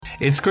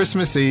It's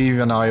Christmas Eve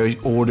and I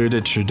ordered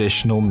a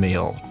traditional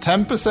meal.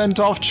 10%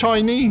 off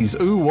Chinese.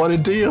 Ooh, what a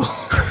deal.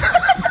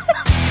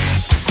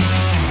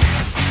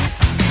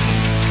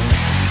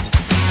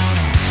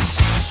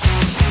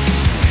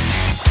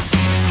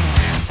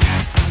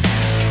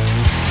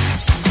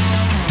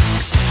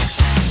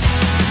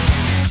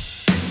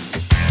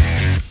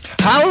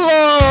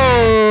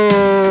 Hello!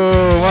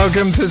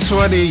 Welcome to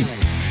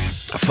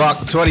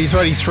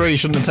 2023.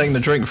 Shouldn't have taken a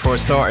drink before it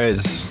started.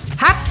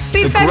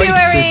 Happy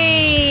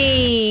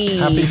February!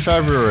 Happy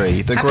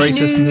February. The Happy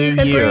greatest new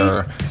February.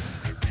 year.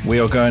 We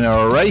are going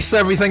to erase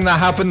everything that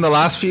happened the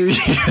last few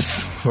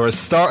years. We're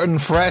starting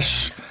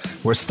fresh.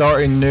 We're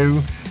starting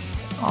new.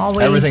 Are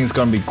we? Everything's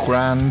going to be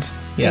grand.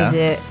 Yeah. Is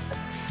it?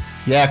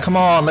 Yeah, come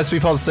on. Let's be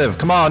positive.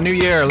 Come on, new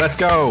year. Let's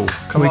go.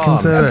 Come we on.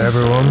 can do it,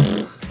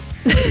 everyone.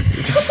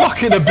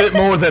 Fucking a bit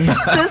more than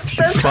that. That's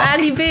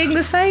Andy being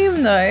the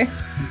same, though.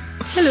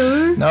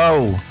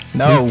 Hello.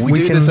 No, we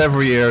do can- this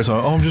every year. So,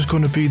 I'm just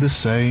going to be the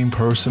same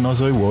person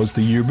as I was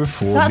the year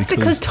before. That's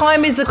because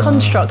time is a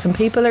construct and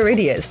people are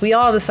idiots. We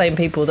are the same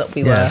people that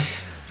we were.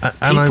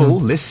 And people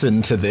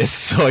listen to this,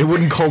 so I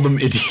wouldn't call them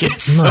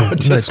idiots. So I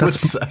just would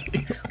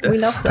say. We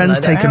love them.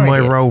 Ben's though, they taken are my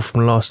idiots. role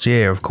from last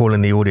year of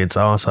calling the audience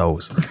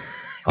arseholes.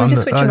 We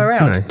just switch them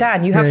around. you know,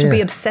 Dan, you have to yeah.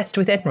 be obsessed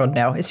with Enron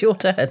now. It's your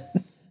turn.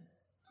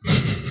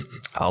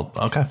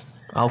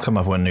 I'll come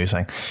up with a new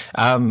thing.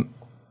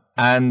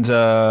 And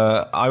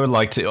I would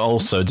like to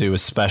also do a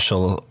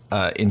special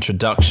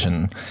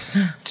introduction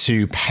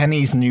to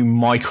Penny's new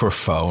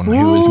microphone,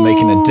 who is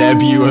making a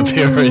debut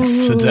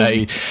appearance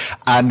today.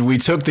 And we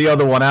took the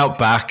other one out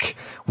back.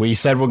 We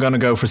said we're going to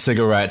go for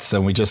cigarettes,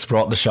 and we just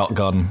brought the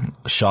shotgun,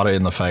 shot it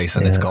in the face,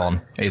 and it's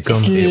gone. It's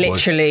gone. It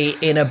was- Literally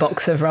in a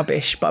box of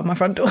rubbish by my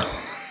front door.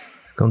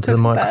 It's gone to the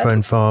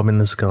microphone farm in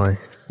the sky.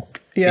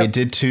 Yep. It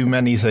did too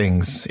many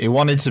things. It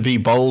wanted to be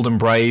bold and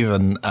brave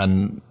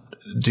and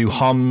do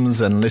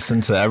hums and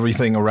listen to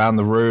everything around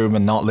the room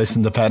and not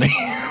listen to Penny.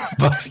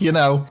 But, you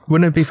know.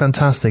 Wouldn't it be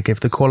fantastic if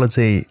the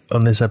quality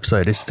on this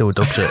episode is still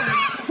dog shit?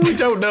 We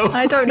don't know.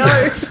 I don't know.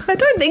 I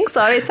don't think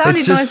so. It sounded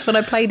It's just- nice when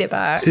I played it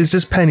back. It's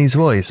just Penny's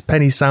voice.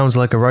 Penny sounds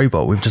like a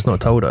robot. We've just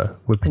not told her.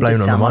 We're I blown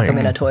just on the sound like I'm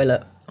in a mic.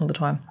 toilet all the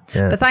time.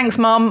 Yeah. But thanks,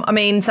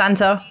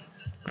 Santa,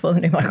 for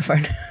the new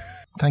microphone.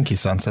 Thank you,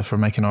 Santa, for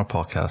making our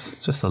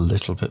podcast just a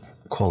little bit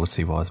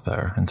quality-wise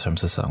better in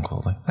terms of sound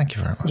quality. Thank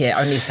you very much. Yeah,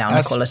 only sound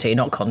That's- quality,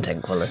 not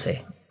content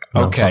quality.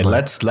 Okay,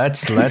 let's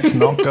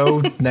not go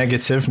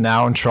negative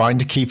now. I'm trying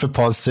to keep it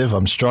positive.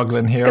 I'm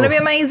struggling here. It's going to be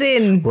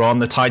amazing. We're on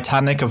the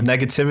Titanic of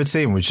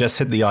negativity, and we just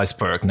hit the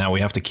iceberg. Now we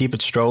have to keep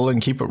it strolling,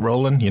 keep it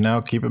rolling,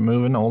 keep it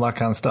moving, all that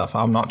kind of stuff.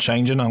 I'm not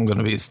changing. I'm going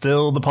to be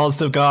still the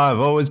positive guy I've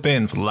always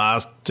been for the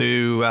last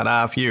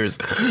 2.5 years.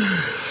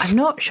 I'm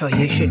not sure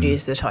you should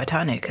use the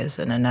Titanic as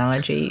an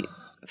analogy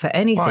for Why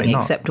anything not?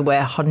 except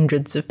where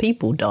hundreds of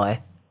people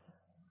die.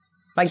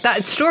 Like,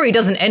 that story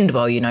doesn't end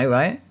well,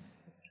 right?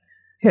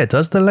 Yeah, it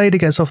does. The lady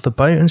gets off the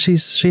boat and she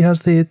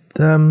has the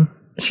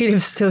She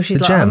lives till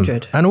she's like gem.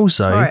 100. And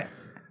also, Right.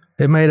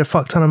 it made a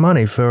fuck ton of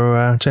money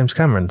for James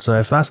Cameron. So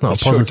if that's not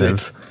It a sure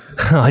positive,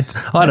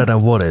 I don't know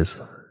what is.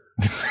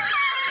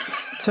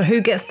 So who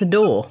gets the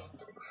door?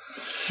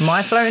 Am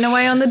I floating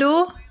away on the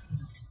door?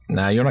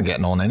 Nah, you're not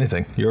getting on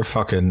anything. You're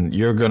going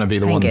to be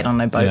the ain't one. getting on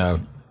no boat.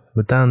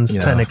 But Dan's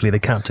Yeah. technically the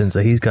captain, so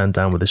he's going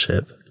down with the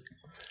ship.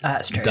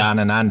 That's true. Dan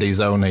and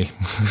Andy's only.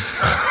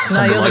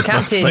 No, you're the Lifeboats,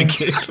 captain. thank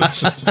you.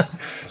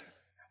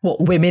 What,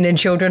 women and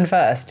children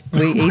first?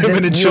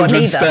 Women and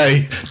children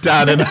stay.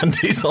 Dan and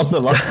Andy's on the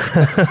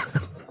lifeboats.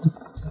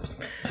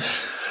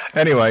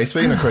 Anyway,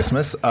 speaking of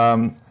Christmas,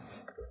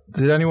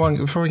 did anyone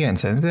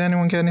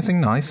get anything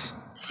nice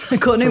I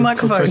got a new for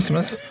microphone.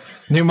 Christmas?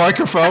 New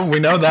microphone, we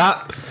know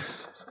that.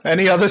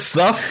 Any other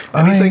stuff?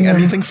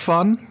 Anything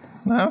fun?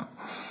 No?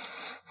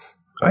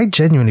 I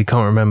genuinely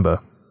can't remember.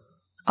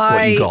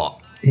 What you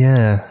got?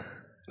 Yeah.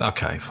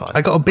 Okay, fine.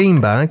 I got a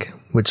beanbag,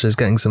 which is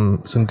getting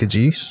some good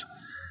use.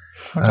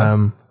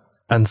 And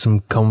some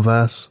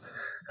Converse,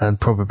 and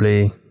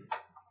probably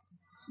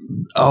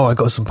I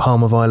got some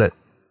Palmer Violet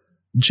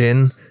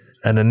gin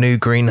and a new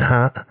green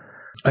hat.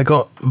 I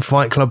got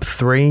Fight Club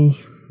 3.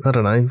 I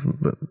don't know.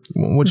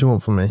 What do you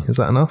want from me? Is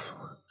that enough?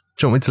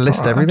 Do you want me to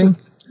list everything?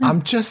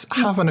 I'm just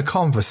having a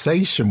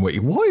conversation with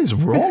you. What is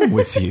wrong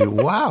with you?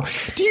 Wow.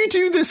 Do you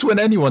do this when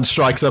anyone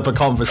strikes up a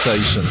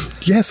conversation?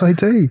 Yes, I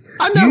do.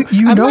 I know.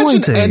 You know I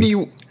Imagine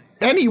do.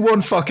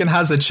 anyone fucking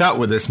has a chat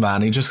with this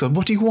man. He just goes,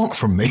 "What do you want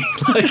from me?"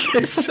 Like,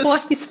 it's just, Why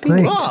are you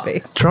speaking what? to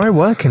me? Try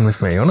working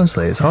with me.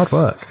 Honestly, it's hard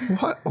work.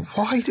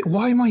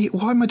 Why am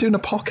I doing a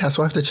podcast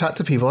where I have to chat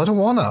to people? I don't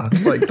wanna.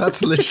 Like,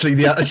 that's literally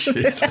the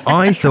attitude.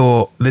 I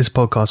thought this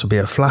podcast would be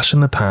a flash in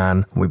the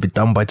pan. We'd be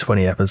done by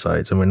 20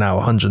 episodes, and we're now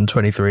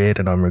 123 in,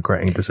 and I'm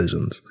regretting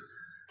decisions.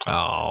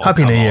 Oh,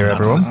 Happy come New on, Year,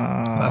 everyone.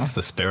 That's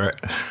the spirit.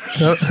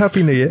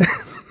 Happy New Year.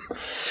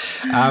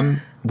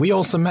 We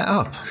also met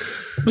up.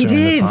 We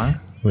during the did.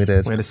 time. We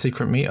did. We had a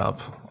secret meetup.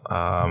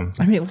 I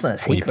mean, it wasn't a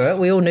secret.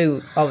 We all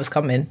knew I was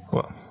coming.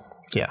 Well,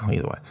 yeah,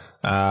 either way.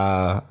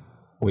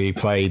 We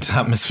played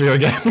Atmosphere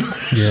again.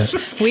 Yeah.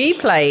 We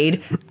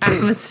played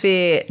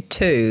Atmosphere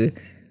 2,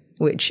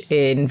 which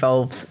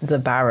involves the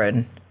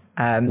Baron.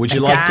 Would you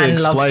and like to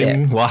Dan loved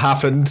explain it. what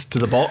happened to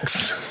the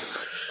box?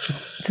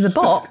 To the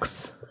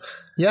box?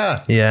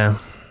 Yeah. Yeah.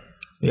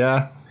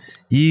 Yeah.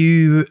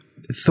 You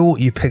thought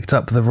you picked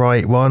up the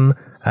right one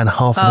and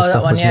half of the that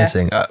stuff one, was yeah.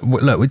 missing.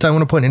 Look, we don't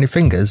want to point any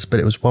fingers, but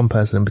it was one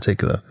person in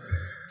particular.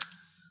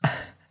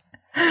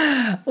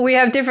 We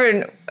have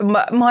different.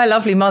 My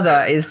lovely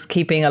mother is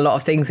keeping a lot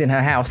of things in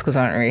her house because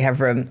I don't really have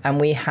room. And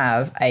we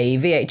have a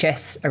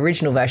VHS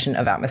original version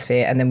of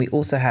Atmosphere. And then we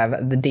also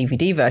have the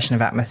DVD version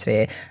of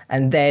Atmosphere.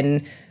 And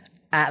then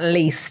at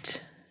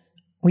least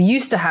we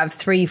used to have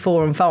 3,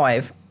 4, and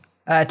 5.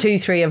 2,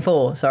 3, and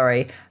 4,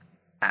 sorry.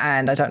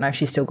 And I don't know if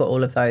she's still got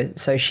all of those.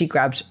 So she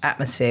grabbed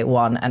Atmosphere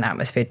 1 and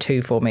Atmosphere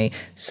 2 for me.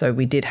 So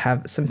we did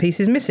have some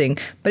pieces missing,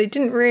 but it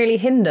didn't really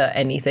hinder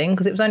anything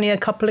because it was only a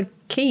couple of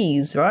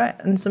keys, right?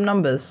 And some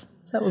numbers.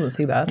 So that wasn't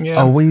too bad.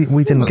 Yeah. Oh, we didn't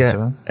Wasn't get too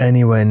bad.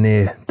 anywhere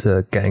near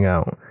to getting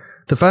out.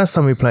 The first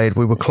time we played,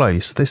 we were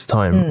close. This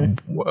time,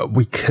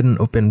 we couldn't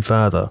have been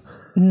further.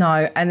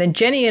 No. And then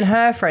Jenny and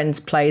her friends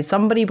played.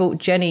 Somebody bought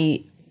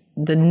Jenny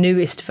the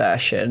newest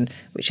version,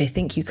 which I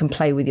think you can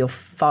play with your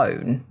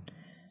phone.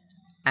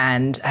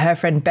 And her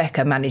friend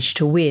Becca managed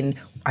to win,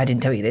 I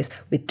didn't tell you this,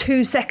 with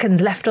 2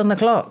 seconds left on the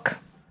clock.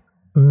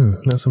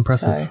 That's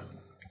impressive.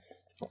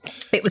 So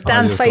it was I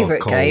Dan's just got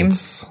favourite game.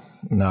 colds.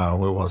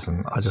 No, it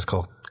wasn't. I just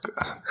got.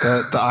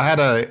 I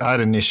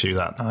had an issue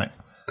that night.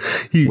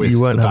 with You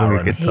weren't the having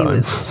a Baron. good He time.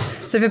 was.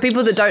 So for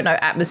people that don't know,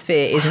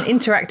 Atmosphere is an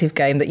interactive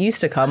game that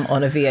used to come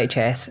on a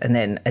VHS and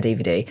then a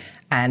DVD.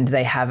 And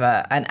they have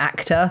an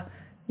actor.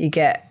 You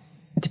get,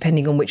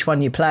 depending on which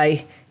one you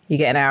play, you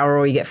get an hour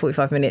or you get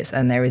 45 minutes,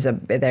 and there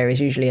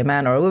is usually a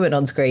man or a woman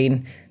on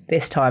screen.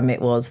 This time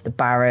it was the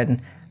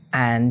Baron,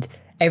 and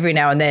every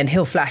now and then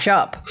he'll flash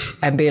up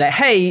and be like,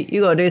 hey,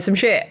 you gotta do some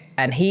shit.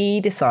 And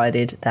he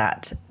decided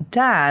that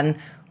Dan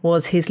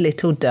was his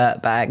little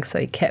dirtbag. So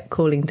he kept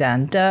calling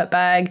Dan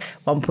dirtbag. At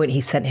one point he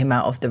sent him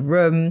out of the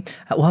room.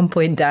 At one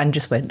point Dan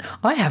just went,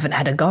 I haven't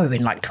had a go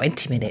in like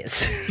 20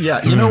 minutes.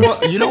 Yeah, you know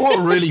what? You know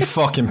what really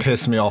fucking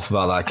pissed me off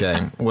about that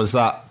game was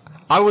that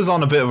I was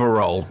on a bit of a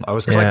roll. I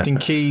was collecting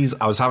keys.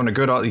 I was having a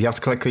good. You have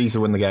to collect keys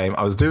to win the game.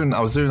 I was doing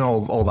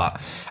all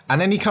that,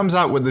 and then he comes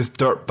out with this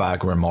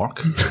dirtbag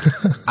remark,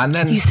 and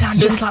then You sound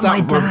just like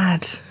my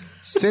dad.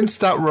 Since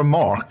that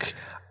remark,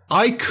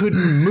 I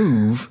couldn't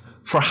move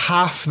for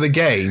half the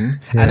game,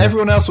 and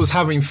everyone else was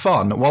having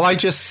fun while I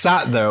just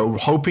sat there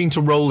hoping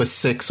to roll a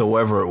 6 or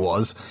whatever it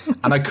was,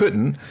 and I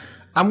couldn't.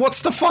 And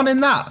what's the fun in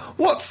that?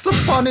 What's the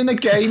fun in a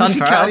game if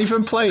you can't us.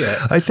 even play it?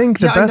 I think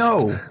the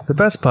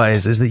best part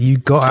is that you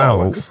got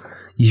Bollocks. out,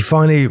 you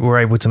finally were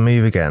able to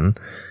move again.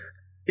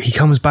 He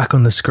comes back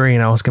on the screen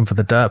asking for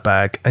the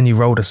dirtbag, and you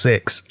rolled a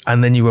 6,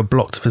 and then you were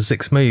blocked for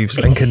 6 moves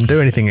and couldn't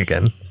do anything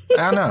again.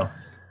 I know.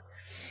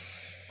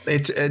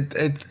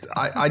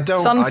 I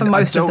don't. fun for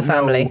most of the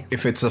family. Know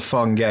if it's a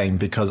fun game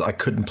because I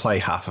couldn't play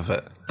half of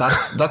it.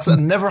 That's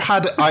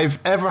I've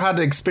ever had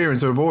an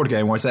experience with a board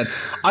game where I said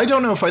I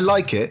don't know if I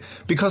like it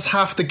because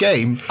half the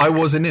game I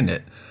wasn't in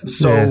it.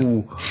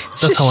 So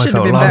That's how I Should have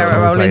felt been last better at time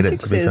we rolling played it, to be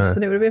sixes, fair.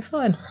 and it would have been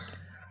fine.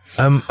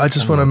 I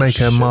just want to make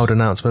a mild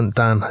announcement.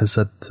 Dan has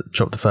said to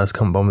drop the first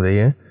cunt bomb of the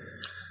year.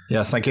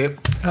 yes, thank you.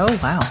 Oh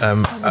wow!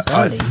 That was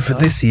early. For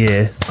this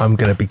year, I'm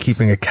going to be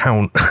keeping a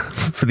count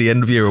for the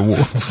end of year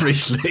awards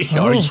Really?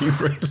 Are you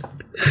really?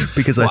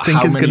 because Well, I think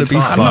how it's going many to be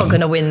times? I'm fun. not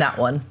going to win that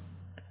one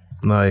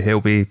No, he'll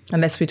be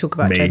unless we talk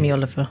about Me. Jamie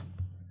Oliver.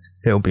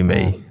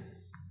 me.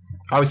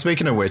 Oh,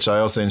 speaking of which, I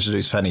also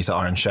introduced Penny to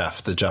Iron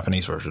Chef, the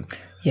Japanese version.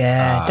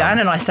 Yeah, Dan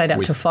and I stayed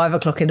up till 5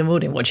 o'clock in the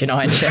morning watching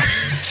Iron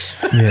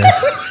Chef. Yeah.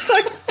 So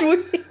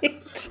weird.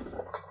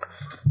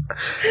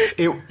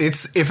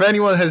 It's if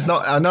anyone has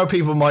not, I know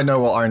people might know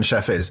what Iron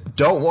Chef is.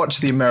 Don't watch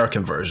the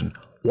American version.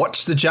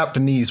 Watch the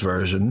Japanese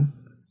version,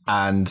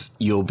 and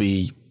you'll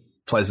be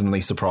pleasantly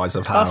surprised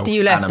of how. After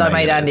you left, I anime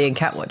made it Andy is. and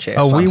Kat watch it.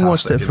 Oh, we fantastic,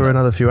 watched it for isn't it?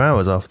 another few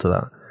hours after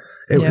that.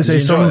 Yeah. It's Did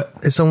you enjoy it?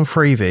 it's on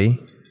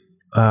Freevee,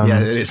 Yeah,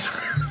 it is.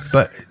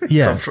 but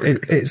yeah,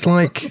 It's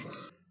on Freevee.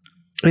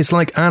 it's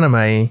like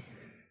anime,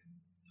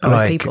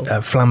 like people.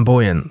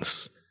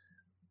 flamboyance,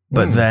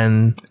 but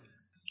then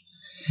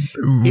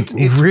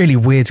It's really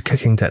weird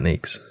cooking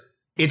techniques.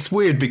 It's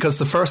weird because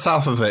the first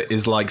half of it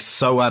is like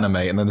so anime,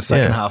 and then the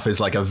second Yeah. half is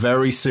like a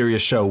very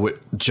serious show with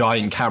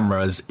giant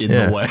cameras in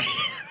Yeah. the way.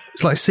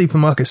 It's like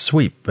supermarket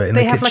sweep, but in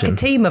They the have kitchen. like a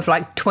team of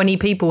like 20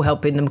 people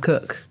helping them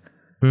cook.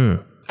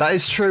 That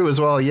is true as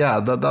well. Yeah,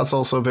 that's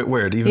also a bit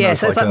weird. Even though Yeah,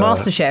 so it's like a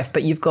MasterChef,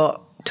 but you've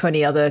got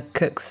 20 other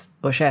cooks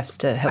or chefs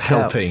to help you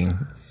out. helping.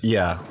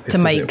 Yeah, it's To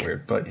a make, bit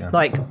weird, but yeah.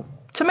 Like,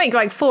 to make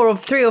like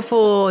 3 or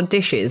 4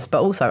 dishes,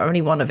 but also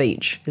only one of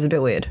each is a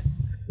bit weird.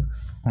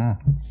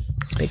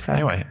 Big fan.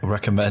 Anyway, I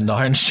recommend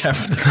Iron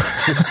Chef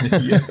this new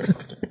year.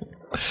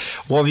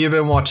 What have you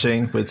been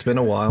watching? It's been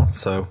a while,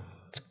 so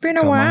It's been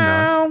a come on,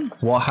 while. guys.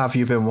 What have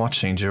you been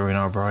watching during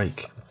our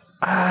break?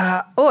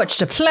 I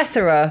watched a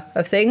plethora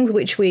of things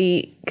which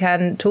we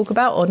can talk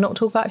about or not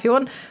talk about if you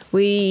want.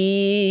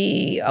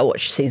 I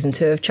watched season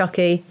 2 of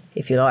Chucky,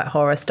 if you like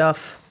horror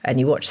stuff, and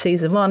you watched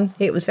season 1.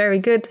 It was very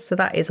good, so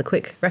that is a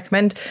quick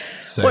recommend.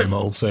 Same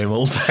old.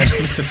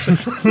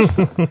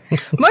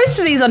 Most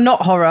of these are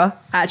not horror,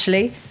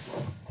 actually.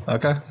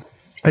 Okay.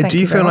 Do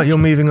you feel like you're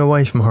moving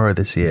away from horror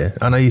this year?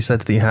 I know you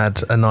said that you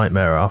had a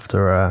nightmare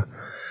after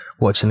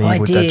watching the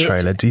Evil Dead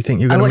trailer. Do you think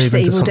you're going to move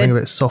into something a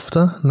bit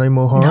softer? No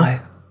more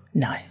horror?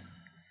 No.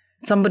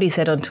 Somebody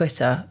said on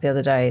Twitter the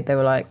other day,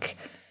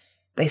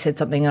 they said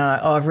something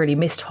like, I've really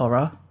missed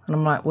horror. And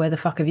I'm like, where the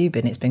fuck have you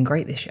been? It's been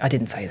great this year. I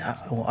didn't say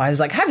that. I was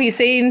like, have you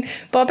seen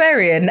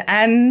Barbarian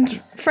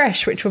and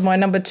Fresh, which were my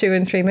number 2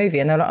 and 3 movie?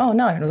 And they're like, oh,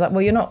 no. And I was like,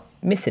 well, you're not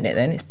missing it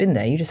then. It's been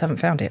there. You just haven't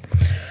found it.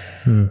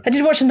 I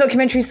did watch some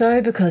documentaries,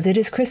 though, because it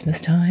is Christmas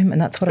time, and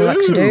that's what I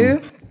like to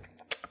do.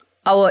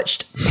 I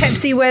watched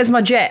Pepsi Where's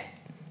My Jet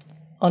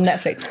on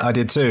Netflix. I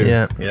did too.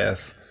 Yeah.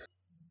 Yes.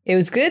 It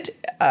was good.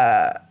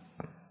 I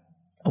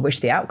wish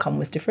the outcome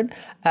was different.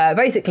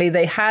 Basically,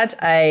 they had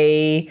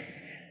a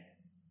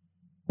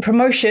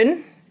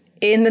promotion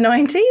in the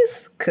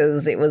 90s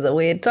because it was a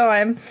weird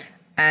time,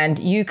 and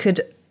you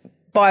could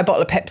buy a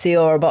bottle of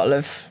Pepsi or a bottle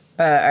of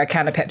a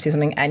can of Pepsi or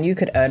something, and you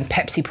could earn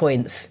Pepsi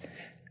points,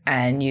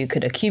 and you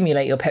could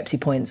accumulate your Pepsi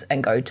points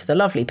and go to the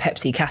lovely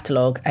Pepsi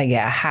catalogue and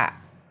get a hat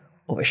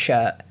or a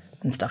shirt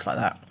and stuff like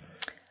that.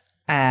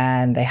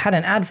 And they had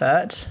an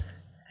advert,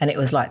 and it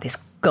was like this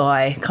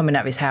guy coming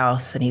out of his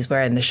house, and he's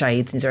wearing the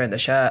shades and he's wearing the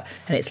shirt,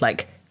 and it's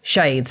like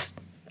shades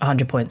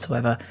 100 points or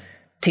whatever,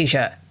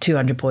 t-shirt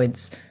 200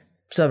 points,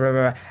 blah, blah,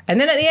 blah. And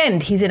then at the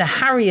end he's in a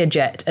Harrier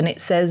jet and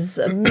it says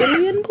 1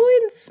 million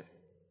points,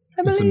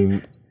 I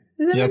believe.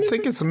 I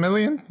think it's 1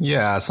 million.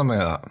 Yeah, something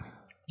like that.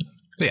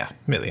 Yeah,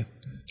 million.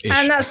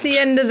 And that's the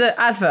end of the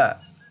advert.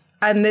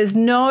 And there's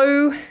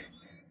no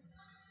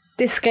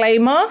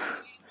disclaimer.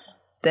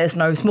 There's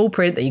no small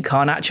print that you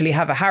can't actually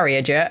have a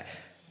Harrier jet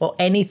or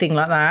anything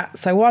like that.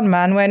 So one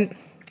man went,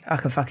 I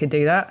can fucking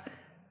do that.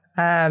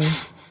 And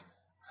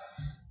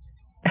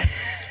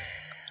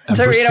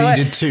so,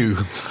 proceeded to.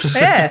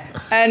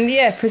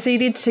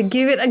 Proceeded to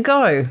give it a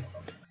go.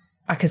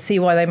 I could see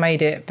why they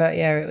made it, but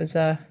yeah, it was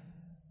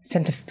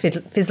tend to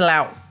fizzle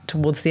out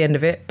towards the end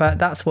of it. But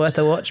that's worth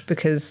a watch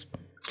because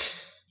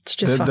it's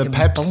just fucking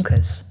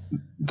bonkers.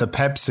 The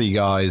Pepsi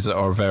guys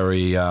are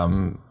very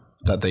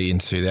that they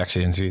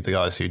actually interviewed the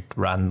guys who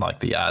ran like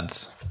the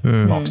ads,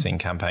 boxing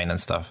campaign and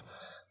stuff.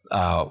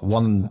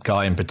 One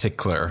guy in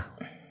particular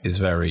is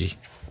very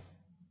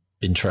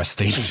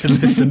interesting to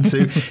listen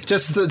to,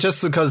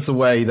 just because the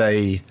way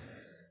they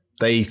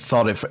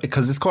thought it,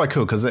 because it's quite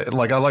cool. Because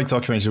like I like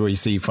documentaries where you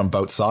see from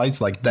both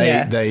sides. Like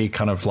they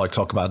kind of like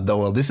talk about,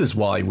 well, this is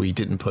why we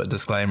didn't put a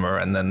disclaimer,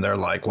 and then they're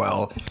like,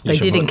 well, they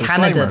did in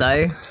Canada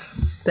though.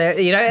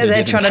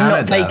 They're trying to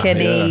not take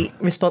any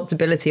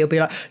responsibility or be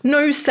like,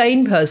 no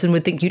sane person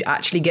would think you'd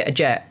actually get a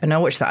jet. And I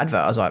watched that advert,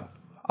 I was like,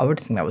 I would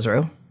think that was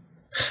real.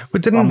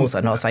 But I'm also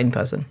not a sane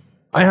person.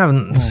 I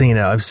haven't seen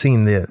it. I've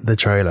seen the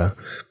trailer,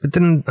 but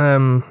wouldn't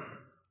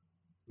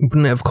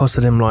it have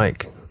costed him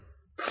like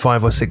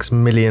 $5 or $6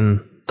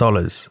 million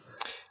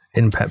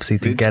in Pepsi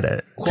to get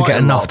it, to get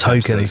enough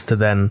tokens to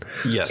then?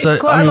 Yes.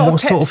 So I mean,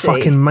 what sort of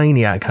fucking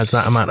maniac has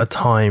that amount of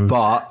time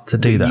to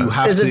do that? You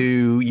have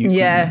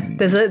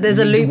there's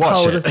a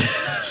loophole.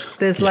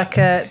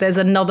 There's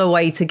another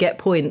way to get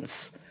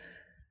points,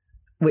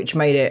 which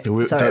made it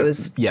so it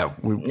was. Yeah,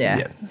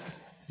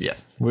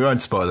 we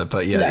won't spoil it,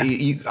 but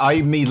I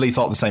immediately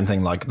thought the same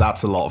thing. Like,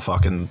 that's a lot of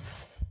fucking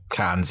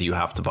cans you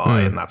have to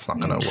buy, and that's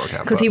not going to work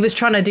out. Because he was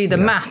trying to do the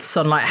maths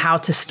on like how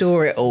to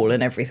store it all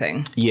and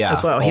everything. Yeah,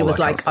 as well. He was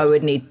like, I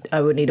would need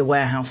a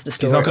warehouse to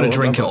store. He's not going to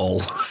drink it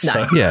all.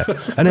 So. Yeah,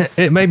 and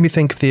it made me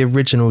think of the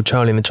original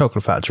Charlie and the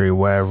Chocolate Factory,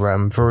 where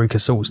Veruca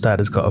Salt's dad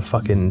has got a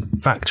fucking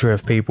factory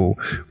of people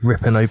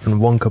ripping open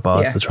Wonka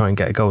bars to try and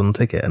get a golden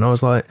ticket, and I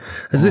was like,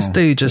 has this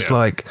dude just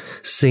like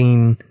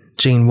seen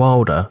Gene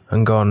Wilder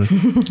and gone,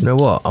 you know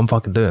what, I'm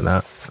fucking doing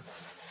that?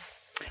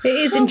 It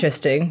is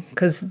interesting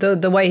because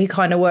the way he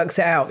kind of works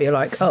it out, you're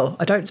like, oh,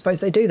 I don't suppose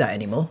they do that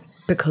anymore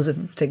because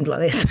of things like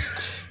this.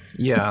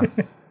 Yeah.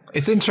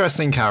 It's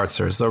interesting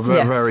characters. They're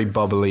very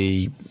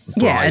bubbly,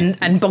 bright,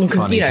 and bonkers,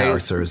 funny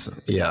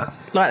characters. Yeah.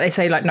 Like they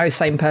say, like no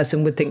sane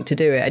person would think to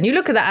do it. And you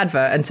look at that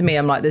advert, and to me,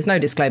 I'm like, there's no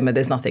disclaimer,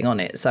 there's nothing on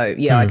it. So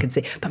yeah, I could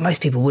see. But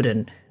most people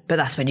wouldn't. But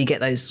that's when you get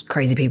those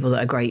crazy people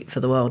that are great for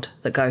the world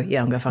that go,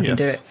 yeah, I'm going to fucking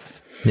do it.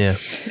 Yeah.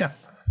 Yeah.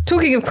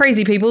 Talking of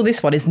crazy people,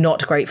 this one is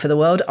not great for the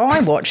world.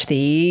 I watched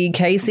the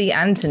Casey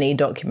Anthony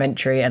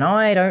documentary, and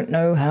I don't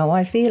know how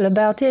I feel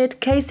about it.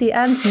 Casey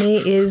Anthony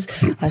is,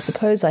 I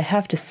suppose I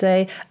have to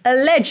say,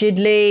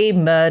 allegedly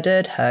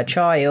murdered her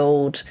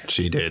child.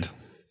 She did.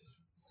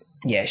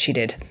 Yeah, she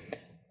did.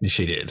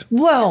 She did.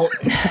 Well,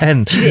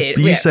 and she did.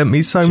 You sent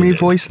me so many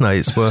voice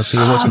notes whilst you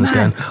were watching this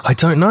going, I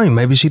don't know,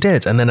 maybe she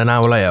did. And then an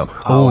hour later,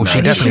 no,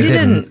 she definitely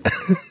didn't.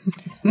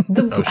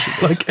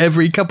 Like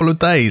every couple of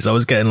days I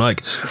was getting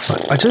like,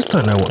 I just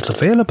don't know what to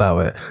feel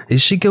about it.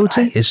 Is she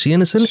guilty? Is she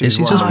innocent? Is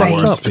she just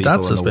fucked up?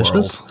 That's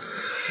suspicious.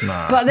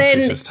 Nah, But then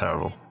she's just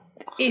terrible.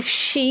 if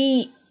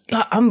she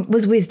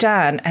was with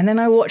Dan and then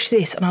I watched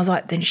this and I was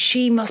like, then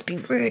she must be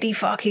really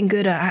fucking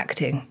good at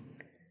acting.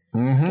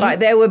 Mm-hmm. Like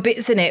there were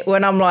bits in it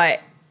when I'm like,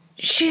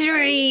 she's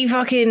really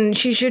fucking,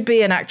 she should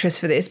be an actress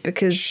for this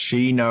because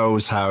she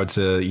knows how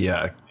to,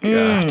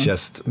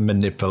 just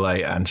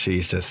manipulate, and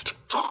she's just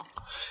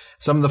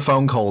some of the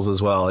phone calls as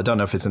well. I don't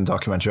know if it's in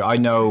documentary. I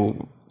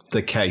know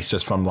the case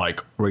just from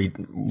like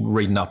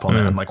reading up on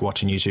it and like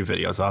watching YouTube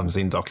videos. I haven't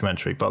seen the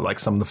documentary, but like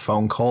some of the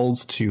phone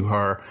calls to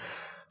her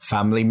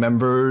family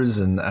members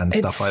and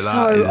stuff like that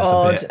so is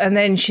odd. a bit. And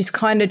then she's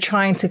kind of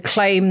trying to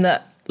claim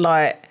that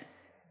like,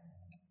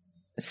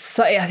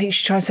 so I think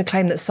she tries to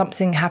claim that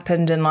something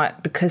happened and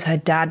like because her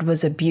dad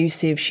was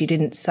abusive, she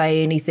didn't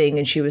say anything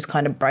and she was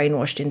kind of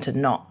brainwashed into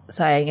not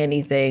saying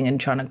anything and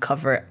trying to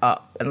cover it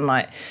up and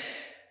like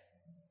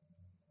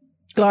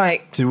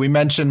did we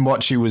mention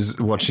what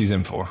she's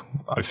in for?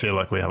 I feel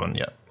like we haven't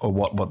yet, or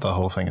what the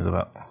whole thing is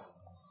about.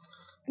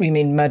 You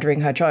mean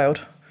murdering her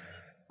child?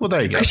 Well,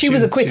 there you go. Because she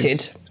was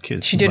acquitted.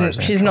 She didn't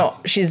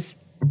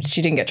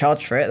get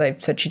charged for it. They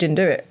said she didn't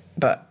do it,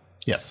 but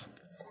yes.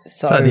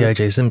 So It's like the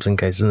O.J. Simpson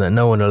case, isn't it?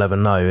 No one will ever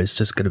know. It's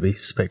just going to be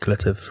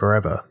speculative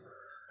forever.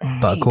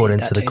 But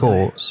according to the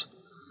courts,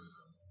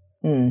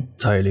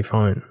 totally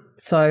fine.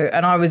 So,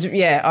 and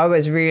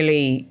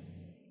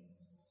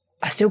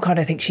I still kind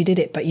of think she did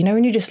it. But you know,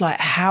 when you're just like,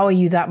 how are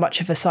you that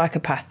much of a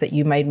psychopath that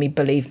you made me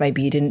believe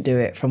maybe you didn't do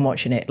it from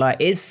watching it? Like,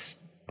 it's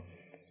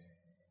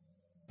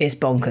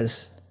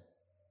bonkers.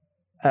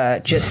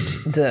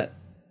 Just the...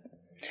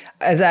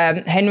 As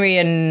Henry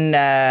and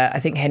I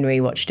think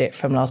Henry watched it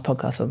from last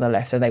podcast on the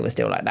left, and they were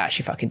still like, "Nah,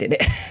 she fucking did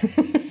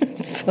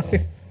it." So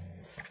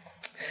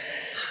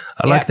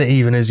I like that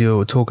even as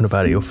you're talking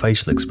about it, your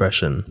facial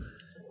expression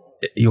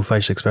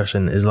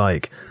is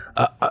like,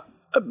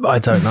 I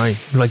don't know,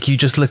 like you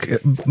just look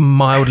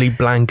mildly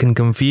blank and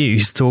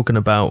confused talking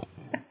about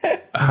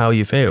how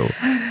you feel.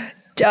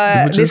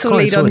 This will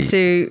lead on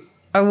to.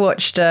 I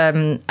watched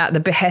at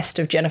the behest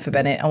of Jennifer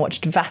Bennett. I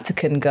watched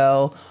Vatican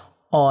Girl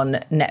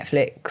on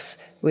Netflix,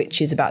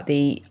 which is about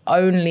the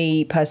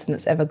only person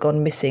that's ever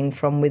gone missing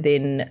from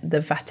within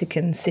the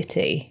Vatican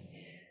City.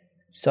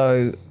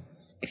 So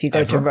if you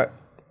go to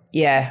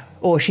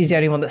or she's the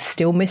only one that's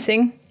still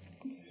missing.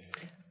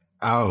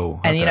 Oh,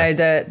 okay. And you know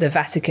the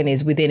Vatican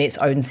is within its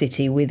own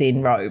city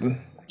within Rome.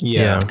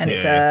 Yeah. And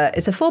it's a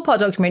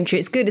 4-part documentary.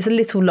 It's good. It's a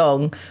little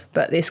long,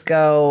 but this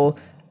girl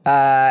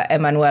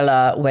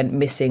Emanuela went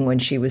missing when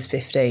she was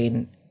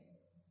 15,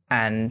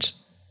 and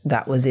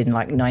that was in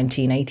like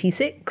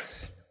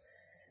 1986.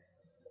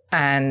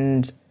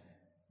 And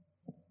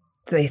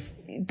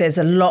there's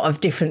a lot of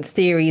different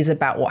theories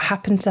about what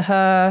happened to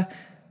her.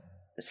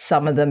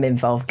 Some of them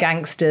involve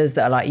gangsters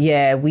that are like,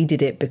 yeah, we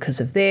did it because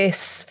of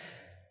this.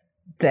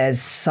 There's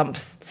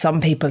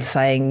some people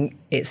saying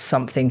it's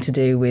something to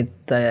do with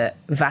the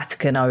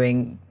Vatican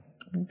owing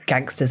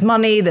gangsters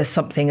money. There's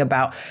something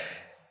about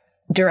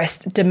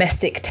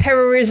domestic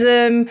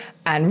terrorism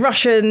and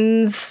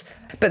Russians.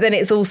 But then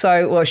it's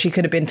also, well, she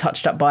could have been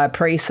touched up by a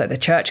priest, so the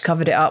church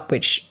covered it up,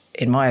 which,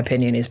 in my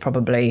opinion, is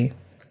probably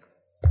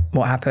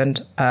what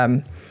happened.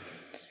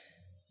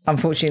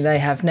 Unfortunately, they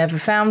have never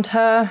found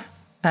her,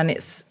 and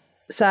it's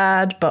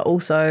sad, but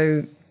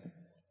also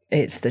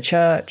it's the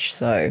church,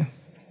 so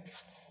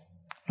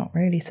not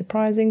really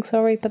surprising,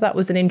 sorry. But that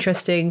was an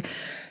interesting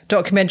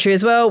documentary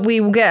as well.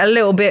 We will get a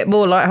little bit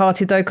more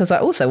lighthearted, though, because I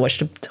also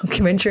watched a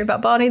documentary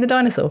about Barney the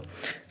dinosaur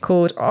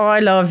called I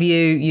Love You,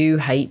 You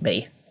Hate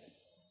Me.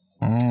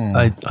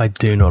 I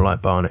do not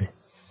like Barney.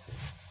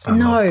 I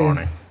love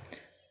Barney.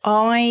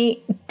 I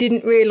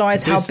didn't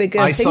realise how big a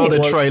thing it was. I saw the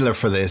trailer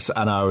for this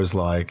and I was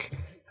like,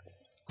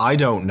 I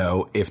don't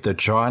know if they're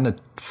trying to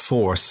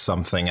force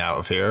something out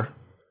of here.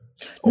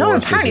 No, or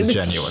if apparently it this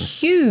was is genuine.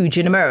 huge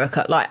in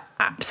America, like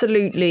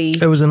absolutely.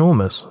 It was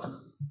enormous.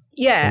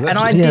 Yeah, and it?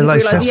 I didn't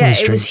like realise. Sesame Yeah, it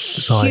Street was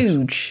size.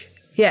 huge.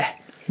 Yeah.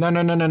 No.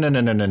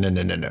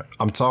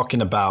 I'm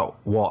talking about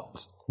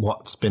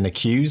what's been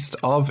accused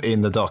of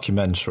in the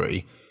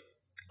documentary.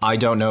 I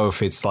don't know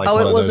if it's like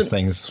one of those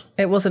things.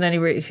 It wasn't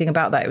anything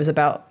about that. It was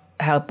about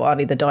how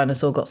Barney the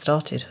dinosaur got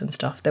started and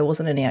stuff. There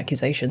wasn't any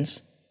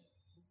accusations.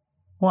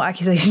 What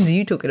accusations are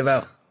you talking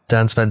about?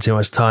 Dan spent too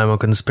much time on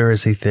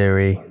conspiracy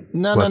theory.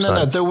 No.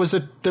 There was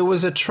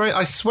a trailer.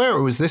 I swear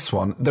it was this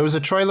one. There was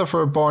a trailer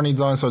for a Barney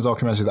dinosaur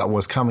documentary that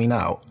was coming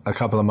out a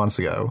couple of months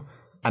ago,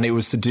 and it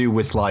was to do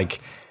with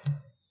like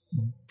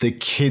the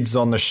kids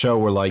on the show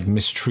were like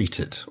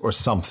mistreated or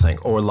something,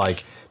 or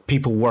like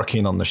people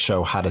working on the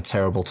show had a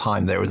terrible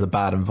time. There was a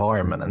bad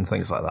environment and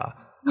things like that.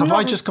 Have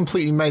I just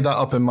completely made that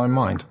up in my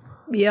mind?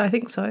 Yeah, I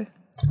think so.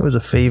 It was a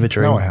fever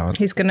dream. No, I haven't.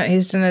 He's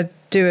gonna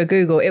do a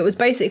Google. It was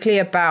basically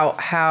about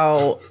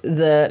how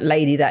the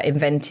lady that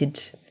invented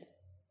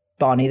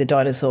Barney the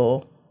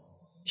dinosaur,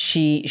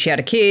 she had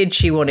a kid.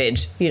 She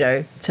wanted,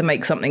 to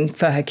make something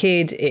for her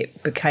kid.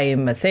 It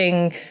became a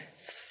thing.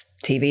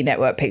 TV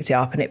network picked it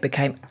up and it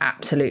became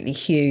absolutely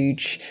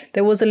huge.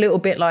 There was a little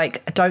bit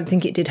like, I don't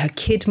think it did her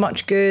kid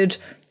much good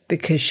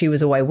because she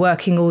was away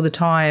working all the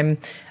time.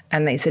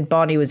 and they said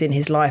Barney was in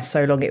his life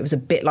so long, it was a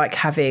bit like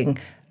having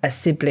a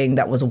sibling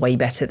that was way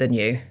better than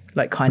you,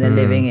 like kind of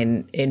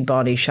living in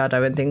Barney's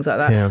shadow and things like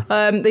that.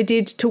 Yeah. They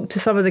did talk to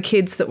some of the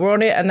kids that were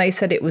on it, and they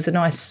said it was a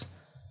nice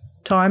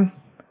time.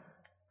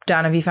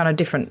 Dan, have you found a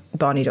different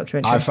Barney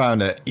documentary? I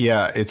found it.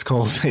 Yeah, it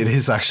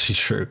is actually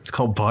true. It's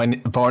called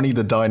Barney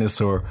the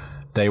Dinosaur.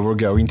 They Were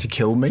Going to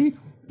Kill Me.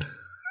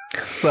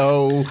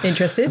 So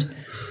interested?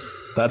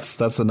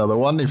 That's another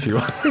one if you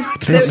want.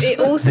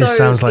 This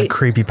sounds like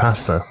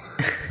creepypasta.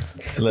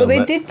 Well,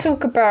 they did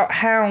talk about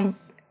how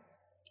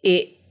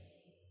it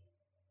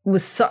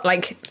was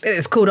like,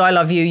 it's called I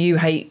Love You, You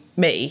Hate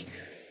Me.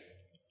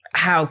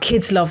 How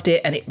kids loved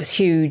it and it was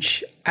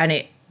huge and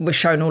it was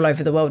shown all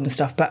over the world and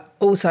stuff. But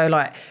also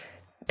like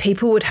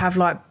people would have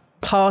like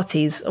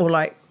parties or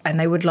like, and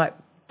they would like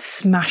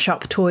smash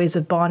up toys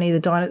of Barney the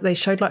Dinosaur. They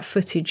showed like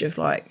footage of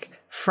like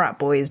frat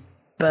boys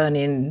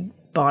burning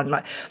Barney,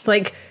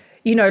 like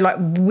you know, like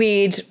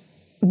weird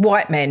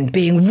white men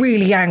being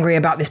really angry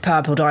about this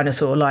purple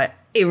dinosaur, like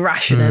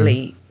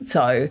irrationally.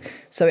 So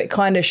it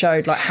kind of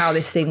showed like how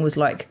this thing was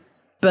like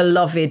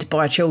beloved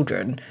by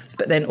children,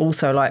 but then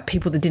also like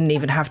people that didn't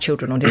even have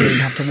children or didn't even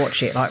have to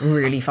watch it like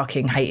really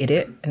fucking hated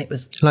it, and it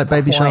was like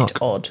Baby quite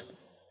Shark. odd.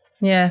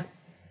 Yeah.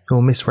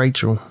 Or Miss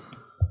Rachel.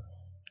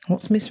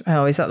 What's Miss?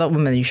 Oh, is that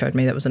woman you showed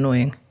me that was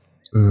annoying?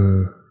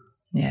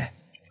 Yeah.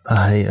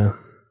 I hate her.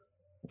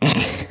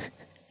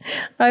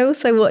 I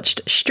also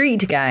watched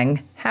Street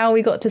Gang, How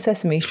We Got to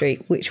Sesame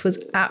Street, which was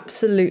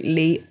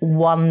absolutely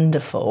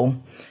wonderful.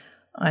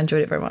 I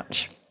enjoyed it very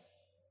much.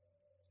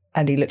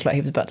 And he looked like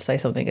he was about to say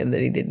something and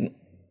then he didn't.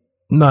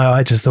 No,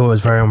 I just thought it was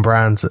very on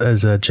brand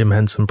as a Jim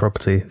Henson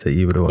property that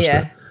you would have watched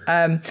it.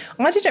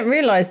 I didn't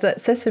realise that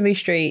Sesame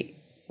Street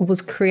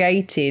was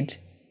created.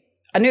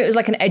 I knew it was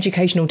like an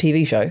educational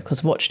TV show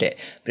because I watched it,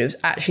 but it was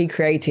actually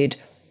created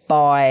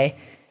by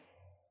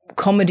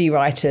comedy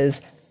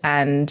writers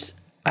and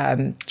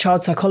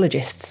child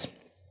psychologists.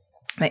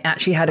 They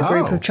actually had a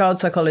group of child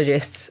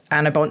psychologists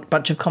and a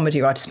bunch of comedy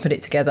writers put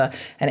it together,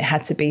 and it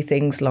had to be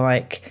things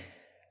like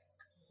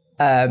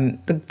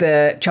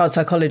the child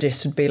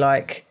psychologists would be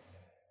like,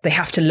 they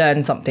have to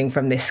learn something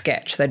from this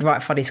sketch. They'd write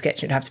a funny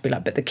sketch and it'd have to be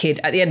like, but the kid,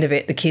 at the end of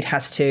it, the kid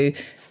has to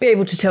be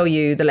able to tell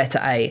you the letter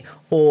A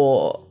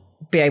or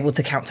be able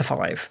to count to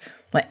 5.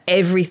 Like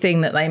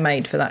everything that they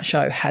made for that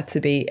show had to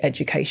be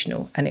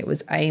educational, and it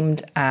was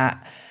aimed at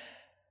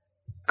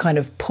kind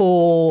of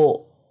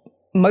poor,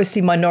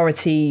 mostly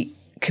minority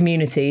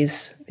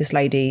communities. This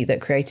lady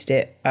that created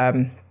it,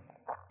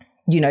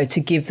 to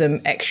give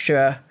them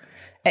extra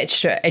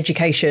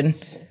education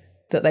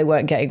that they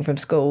weren't getting from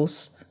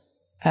schools.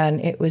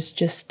 And it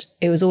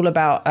was all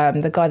about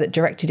the guy that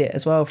directed it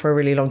as well for a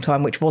really long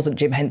time, which wasn't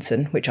Jim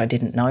Henson, which I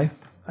didn't know.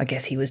 I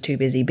guess he was too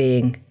busy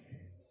being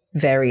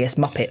various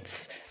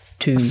Muppets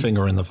to...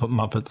 Finger in the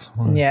Muppets.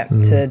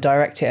 To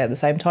direct it at the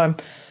same time.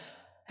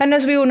 And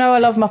as we all know, I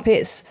love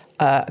Muppets.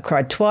 I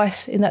cried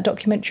twice in that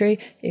documentary.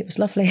 It was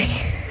lovely.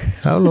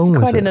 How long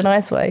was it? Quite in a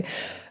nice way.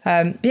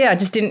 I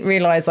just didn't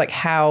realise like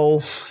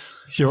how...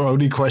 Your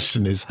only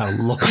question is how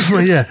long.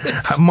 Well, yeah.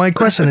 My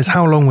question is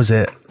how long was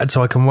it,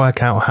 so I can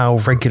work out how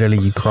regularly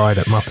you cried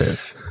at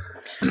Muppets.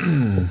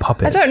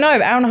 Puppets. I don't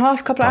know, hour and a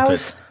half, couple of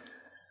hours.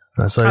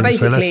 So let's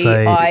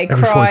say every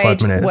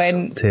 45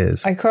 minutes,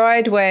 tears. I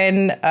cried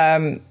when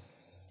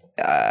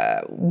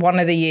one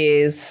of the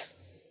years,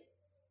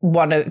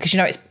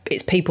 because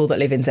it's people that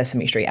live in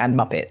Sesame Street and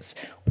Muppets.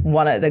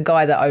 The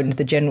guy that owned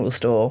the general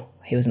store,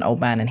 he was an old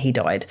man and he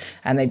died,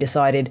 and they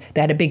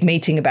had a big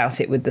meeting about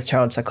it with the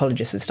child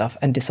psychologists and stuff,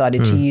 and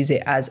decided to use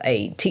it as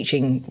a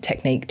teaching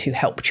technique to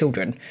help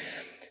children.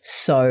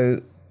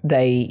 So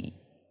they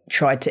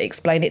tried to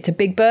explain it to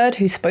Big Bird,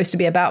 who's supposed to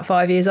be about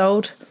 5 years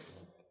old,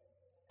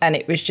 and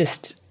it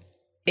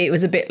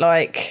was a bit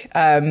like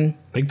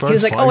Big Bird's he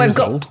was like,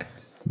 old.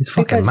 He's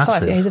fucking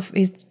massive. 5.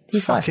 Yeah,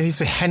 he's 5.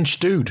 He's a hench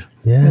dude.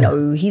 Yeah.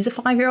 No, he's a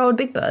 5-year-old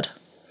Big Bird.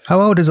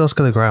 How old is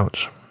Oscar the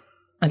Grouch?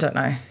 I don't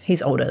know.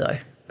 He's older though.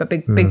 But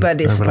Big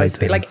Bird is supposed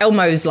to be like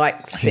Elmo's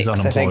like 6,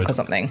 I think, or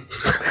something.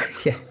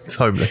 Yeah, He's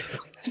homeless.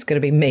 it's going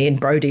to be me and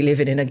Brody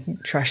living in a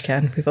trash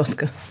can with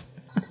Oscar.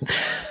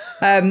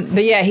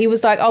 But yeah, he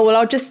was like, "Oh well,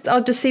 I'll just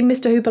see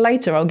Mr. Hooper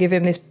later. I'll give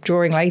him this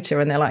drawing later."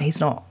 And they're like, "He's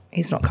not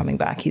coming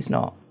back. He's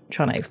not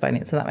trying to explain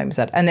it." So that made me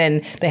sad. And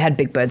then they had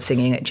Big Bird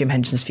singing at Jim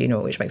Henson's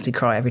funeral, which makes me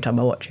cry every time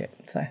I watch it.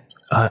 So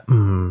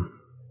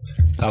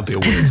That'd be a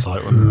weird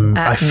sight, wouldn't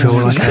it? I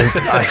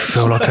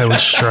feel like I would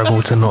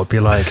struggle to not be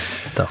like,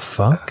 the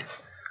fuck?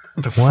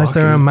 Why is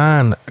there a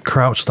man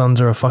crouched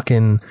under a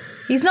fucking...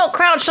 He's not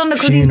crouched under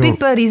because he's Big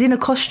Bird. He's in a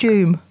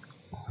costume.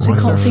 So you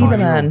can't see the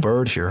man.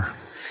 Bird here.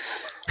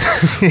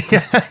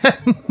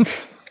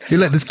 You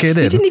let this kid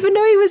in. You didn't even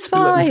know he was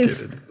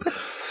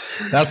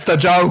 5. That's the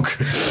joke.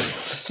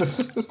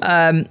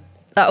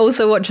 I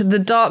also watched The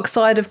Dark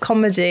Side of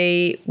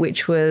Comedy,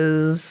 which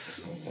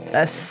was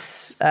a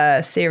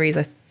series,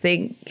 I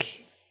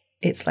think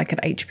it's like an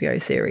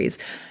HBO series.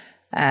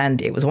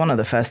 And it was one of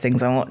the first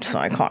things I watched, so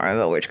I can't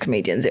remember which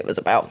comedians it was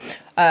about.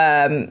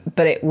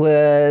 But it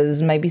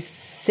was maybe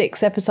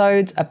 6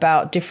 episodes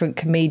about different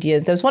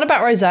comedians. There was one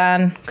about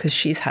Roseanne because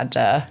she's had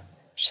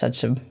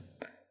some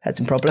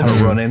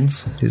problems.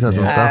 Run-ins. She's had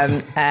some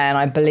stuff. And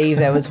I believe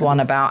there was one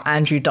about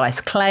Andrew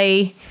Dice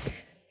Clay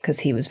because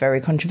he was very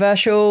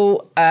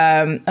controversial.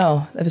 I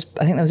think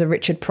there was a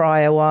Richard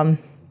Pryor one.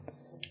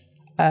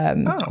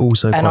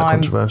 Also quite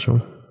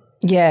controversial.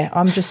 Yeah,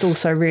 I'm just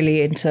also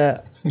really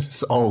into...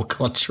 It's all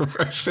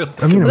controversial.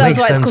 I mean, it That's makes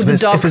why it's sense called the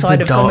dark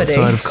side of comedy.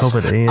 Side of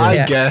comedy. Yeah.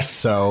 I guess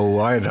so.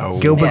 I know.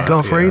 Gilbert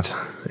Gottfried,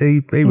 he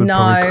would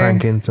probably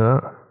crank into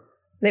that.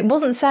 It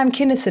wasn't Sam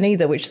Kinison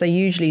either, which they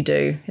usually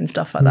do in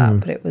stuff like that.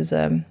 But it was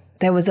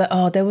there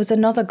was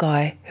another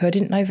guy who I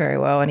didn't know very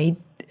well, and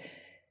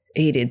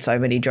he did so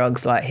many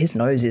drugs, like his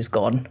nose is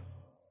gone.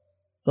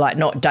 Like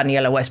not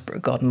Daniela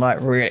Westbrook gone, like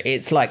really,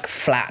 it's like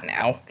flat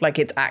now. Like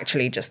it's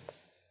actually just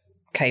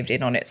caved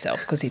in on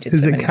itself because he did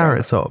so many drugs. Is it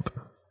Carrot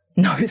Top?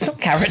 No, it's not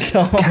Carrot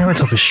Top. Carrot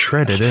Top is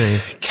shredded, isn't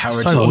he?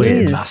 Carrot Top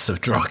is massive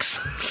drugs.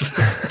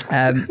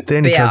 The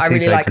only drugs he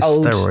takes is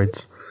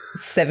steroids.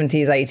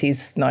 70s,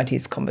 80s,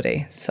 90s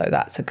comedy. So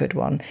that's a good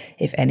one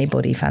if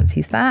anybody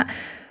fancies that.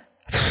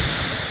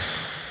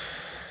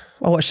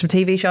 I watched some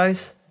TV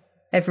shows.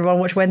 Everyone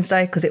watched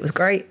Wednesday because it was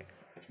great.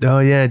 Oh,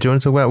 yeah. Do you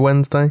want to talk about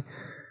Wednesday?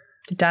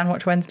 Did Dan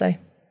watch Wednesday?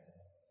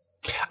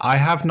 I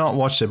have not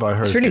watched it, but I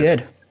heard it's really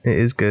good. It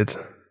is good.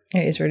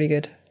 It is really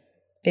good.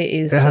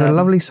 It had a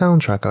lovely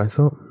soundtrack, I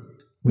thought.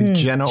 With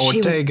Jenna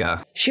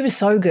Ortega. She was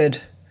so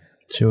good.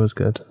 She was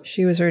good.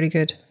 She was really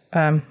good.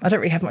 I don't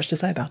really have much to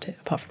say about it,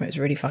 apart from it was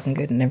really fucking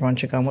good and everyone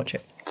should go and watch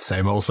it.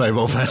 Same old,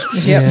 man.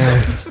 Yep.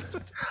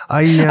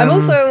 Yeah. I'm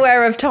also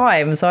aware of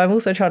time, so I'm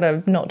also trying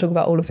to not talk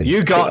about all of it.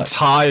 You got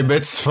time,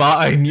 it's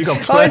fine. You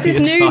got plenty is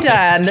this of new time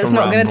Dan that's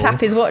not going ramble. to tap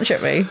his watch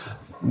at me?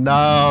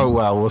 No,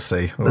 well, we'll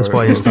see. That's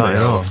why you're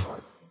starting off.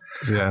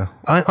 Yeah.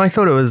 I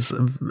thought it was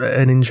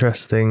an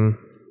interesting...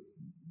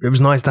 It was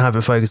nice to have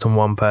it focused on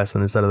one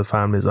person instead of the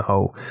family as a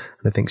whole.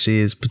 And I think she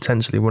is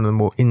potentially one of the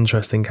more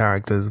interesting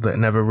characters that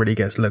never really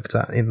gets looked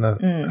at in the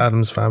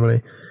Addams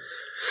family.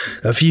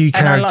 A few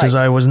characters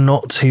I was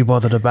not too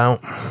bothered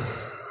about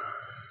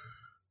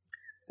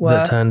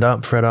that turned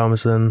up. Fred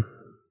Armisen,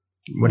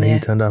 when he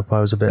turned up, I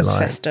was a bit like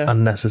Fester.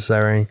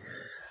 Unnecessary.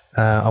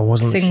 I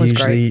wasn't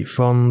hugely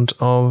fond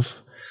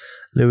of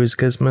Lewis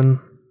Guzman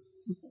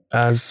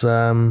as...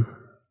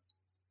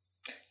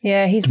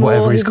 Yeah, he's more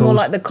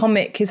like the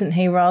comic, isn't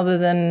he, rather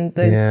than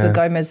the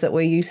Gomez that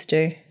we're used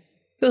to.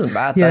 He wasn't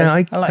bad, though. Yeah,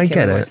 I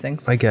get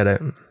it. I get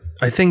it.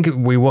 I think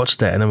we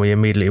watched it and then we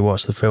immediately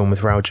watched the film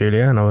with Raul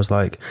Julia and I was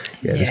like,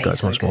 this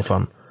guy's much more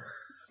fun.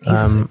 He's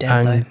also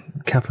dead, though.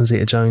 Catherine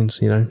Zeta-Jones,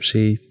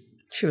 she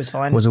was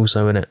fine. Was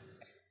also in it.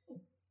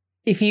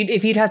 If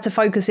you'd have to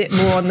focus it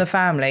more on the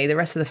family, the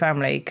rest of the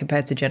family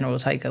compared to General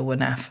Ortega were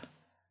naff.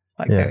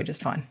 They were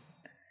just fine.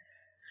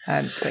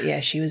 But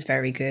yeah, she was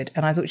very good.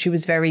 And I thought she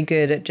was very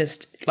good at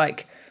just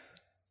like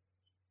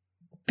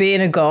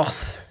being a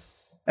goth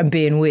and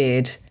being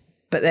weird,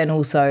 but then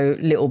also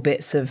little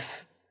bits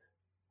of,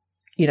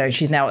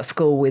 she's now at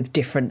school with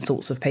different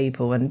sorts of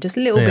people and just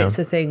little bits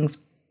of things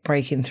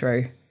breaking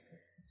through,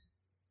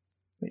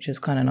 which is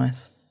kind of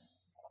nice.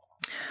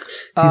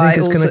 Do you think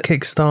it's going to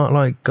kickstart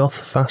like goth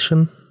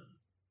fashion?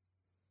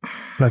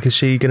 Like, is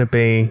she going to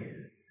be...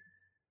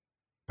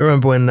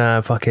 Remember when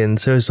fucking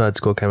Suicide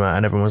Squad came out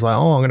and everyone was like,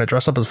 I'm going to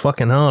dress up as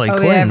fucking Harley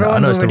Quinn. Yeah, everyone's I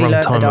know it's the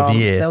wrong time of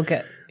year. They'll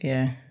get,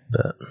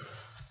 but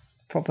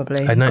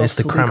probably. I noticed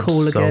the Cramps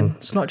cool song. Again.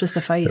 It's not just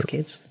a phase,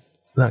 kids.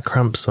 That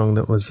Cramps song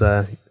that was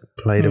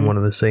played in one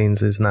of the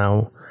scenes is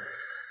now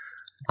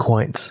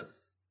quite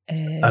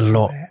a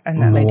lot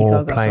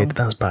more played. Song.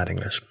 That's bad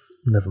English.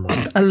 Never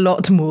mind. A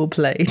lot more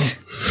played.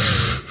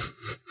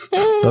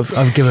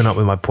 I've given up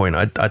with my point.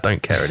 I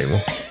don't care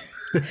anymore.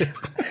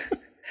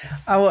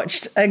 I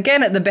watched,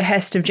 again at the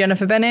behest of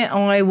Jennifer Bennett,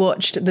 I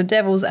watched The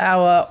Devil's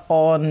Hour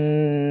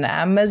on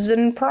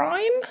Amazon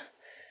Prime,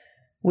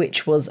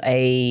 which was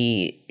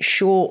a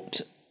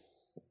short,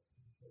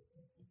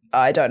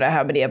 I don't know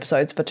how many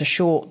episodes, but a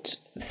short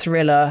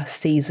thriller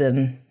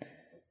season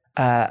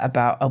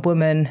about a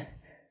woman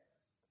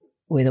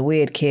with a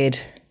weird kid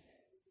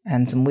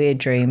and some weird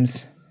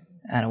dreams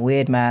and a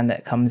weird man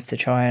that comes to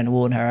try and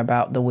warn her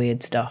about the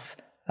weird stuff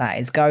that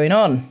is going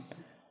on.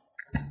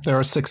 There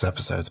are 6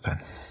 episodes, Ben.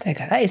 There you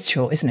go. That is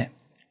short, isn't it?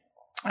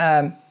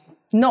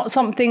 Not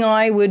something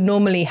I would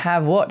normally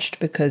have watched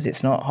because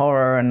it's not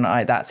horror and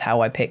that's how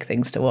I pick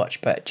things to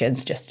watch, but Jen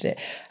suggested it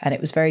and it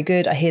was very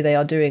good. I hear they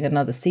are doing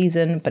another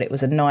season, but it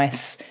was a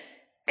nice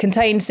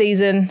contained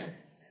season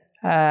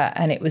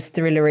and it was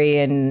thrillery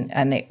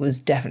and it was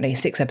definitely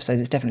 6 episodes.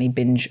 It's definitely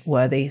binge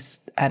worthy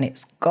and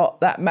it's got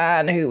that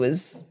man who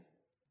was...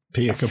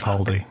 Peter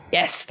Capaldi.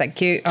 Yes,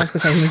 thank you. I was going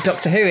to say he was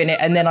Doctor Who in it,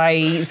 and then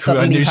I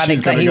suddenly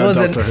panicked that he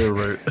wasn't. Doctor Who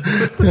route.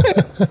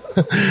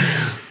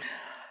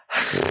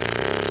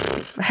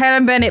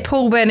 Helen Bennett,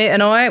 Paul Bennett,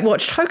 and I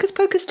watched Hocus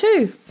Pocus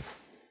 2.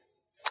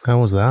 How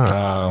was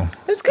that?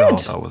 It was good. God,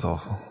 that was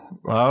awful.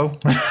 Wow.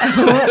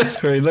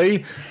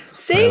 Really?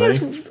 Seeing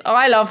as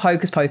I love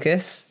Hocus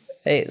Pocus,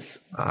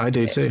 I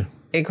do too.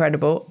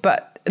 Incredible,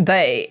 but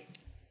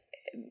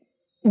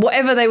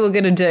whatever they were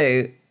going to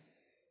do,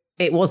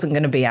 it wasn't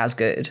going to be as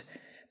good.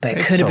 But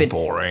it could have been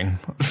boring.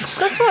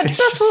 That's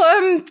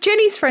what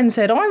Jenny's friend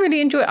said. I really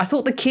enjoyed it. I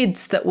thought the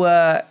kids that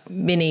were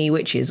mini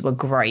witches were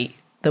great.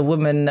 The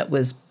woman that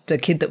was the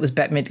kid that was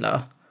Bette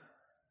Midler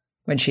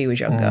when she was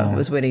younger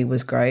was Winnie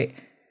was great.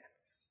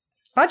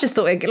 I just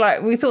thought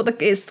we thought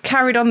that it's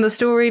carried on the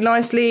story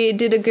nicely. It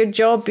did a good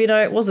job. You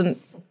know, it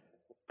wasn't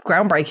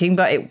groundbreaking,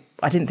 but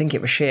I didn't think it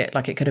was shit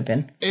like it could have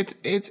been.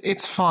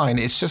 It's fine.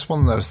 It's just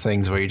one of those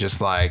things where you're just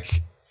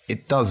like,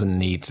 it doesn't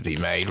need to be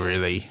made,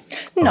 really.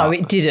 No,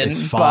 it didn't.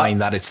 It's fine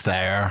that it's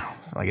there,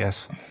 I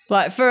guess.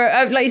 Like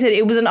like you said,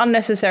 it was an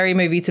unnecessary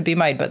movie to be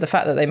made, but the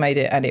fact that they made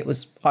it and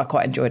I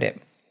quite enjoyed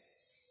it.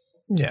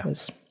 Yeah.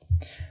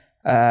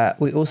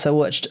 We also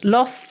watched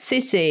Lost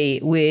City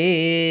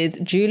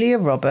with Julia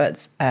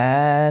Roberts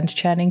and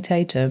Channing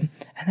Tatum,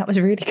 and that was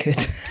really good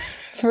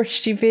for a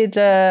stupid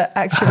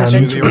action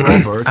adventure. Julia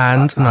Roberts.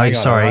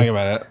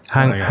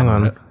 Hang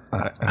on.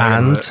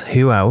 And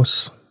who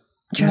else?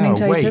 Channing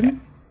Tatum. Wait.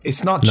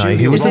 It's not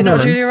Julia Roberts. Is it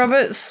not Julia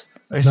Roberts?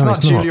 It's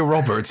not Julia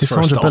Roberts. It's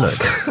Sandra Bullock.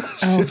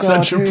 Oh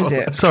God, who is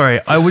it? Sorry,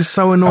 I was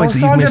so annoyed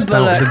that you missed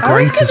out the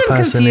greatest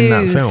person in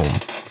that film.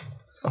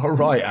 All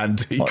right,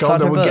 Andy.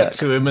 We'll get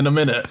to him in a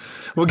minute.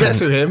 We'll get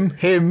to him.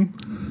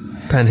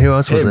 Pen, who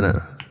else was in it?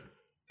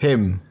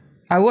 Him.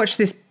 I watched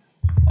this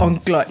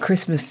on like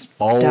Christmas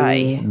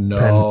Day.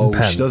 No,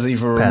 she doesn't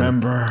even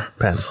remember.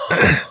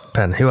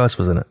 Pen, who else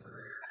was in it?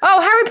 Oh,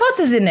 Harry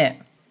Potter's in it.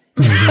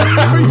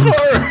 Harry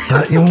Potter.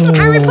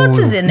 Harry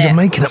Potter's in it. You're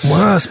making it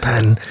worse,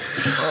 Pen.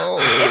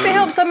 If it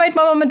helps, I made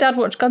my mum and dad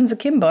watch Guns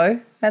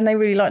Akimbo, and they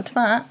really liked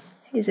that.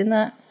 He's in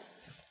that.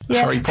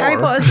 Yeah, Harry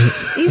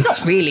Potter's. He's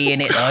not really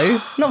in it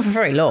though. Not for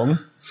very long.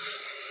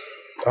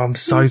 I'm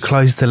so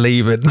close to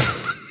leaving.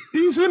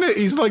 He's in it.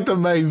 He's like the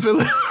main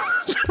villain.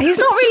 He's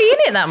not really in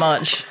it that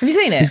much. Have you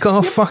seen it? He's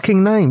got a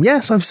fucking name.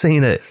 Yes, I've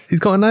seen it. He's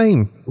got a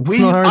name. It's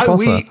not Harry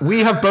Potter. We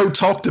have both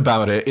talked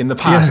about it in the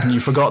past, and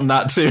you've forgotten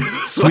that too.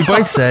 We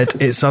both said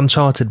it's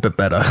Uncharted but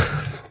better.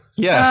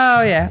 Yes.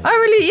 Oh yeah, I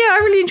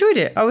really enjoyed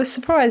it. I was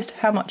surprised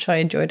how much I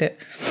enjoyed it.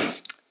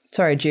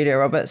 Sorry, Julia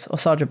Roberts or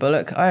Sandra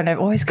Bullock. I don't know.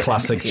 Always get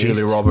classic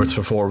Julia Roberts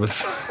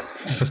performance.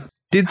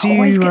 Did you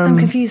always get them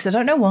confused? I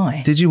don't know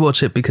why. Did you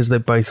watch it because they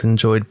both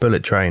enjoyed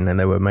Bullet Train and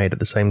they were made at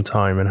the same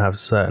time and have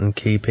certain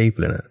key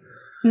people in it?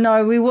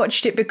 No, we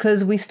watched it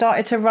because we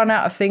started to run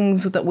out of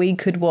things that we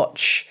could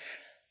watch.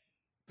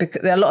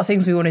 Because there are a lot of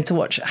things we wanted to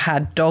watch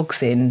had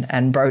dogs in,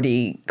 and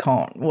Brody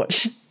can't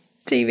watch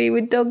TV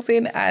with dogs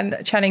in, and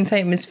Channing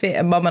Tatum is fit,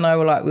 and Mum and I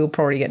were like, we'll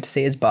probably get to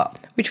see his butt,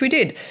 which we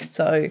did.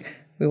 So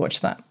we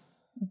watched that.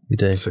 You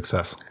do.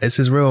 Success. It's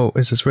his real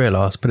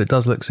ass, but it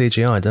does look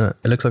CGI, doesn't it?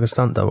 It looks like a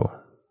stunt double.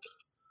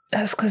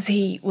 That's because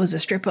he was a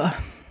stripper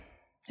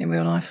in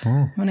real life,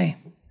 wasn't he?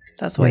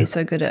 That's why he's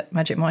so good at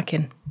magic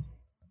micing.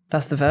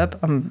 That's the verb.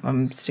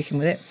 I'm sticking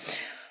with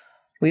it.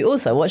 We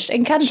also watched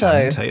Encanto.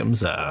 Channing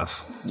Tatum's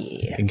ass.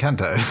 Yeah.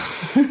 Encanto.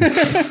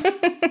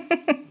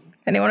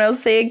 Anyone else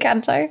see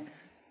Encanto?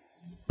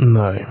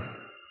 No.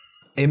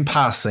 In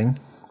passing,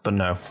 but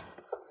no.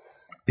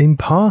 In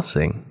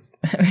passing?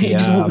 You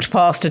just walked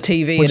past a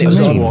TV What and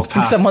do it you was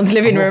mean? in someone's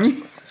living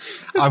room.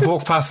 I've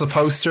walked past the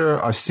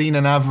poster. I've seen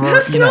an advert.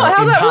 That's not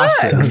how in that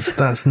passing. works.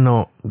 That's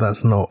not. No,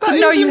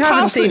 is you in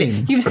haven't seen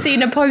passing. it. You've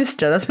seen a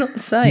poster. That's not the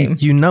same.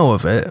 You know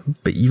of it,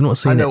 but you've not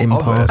seen I it know in of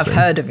it. passing. I've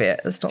heard of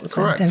it. That's not the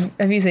same. Correct.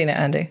 Have you seen it,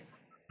 Andy?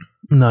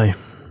 No.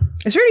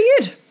 It's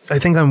really good. I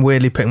think I'm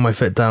weirdly putting my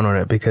foot down on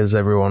it because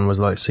everyone was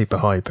like super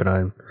hype,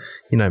 and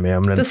you know me,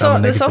 I'm a The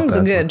negative songs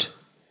are person.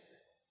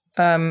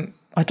 good.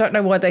 I don't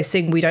know why they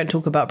sing "We Don't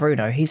Talk About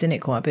Bruno." He's in it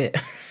quite a bit,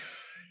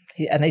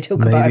 and they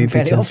talk about Maybe him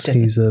fairly because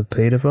often. he's a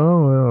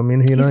paedophile. Well, I mean,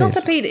 who knows?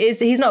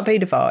 He's not a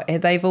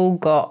paedophile. They've all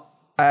got.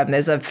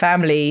 There's a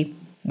family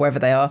wherever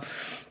they are,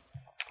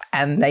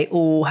 and they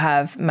all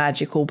have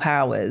magical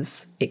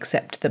powers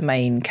except the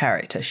main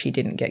character. She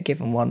didn't get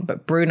given one,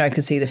 but Bruno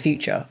can see the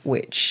future,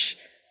 which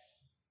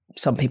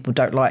some people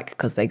don't like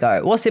because they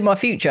go, "What's in my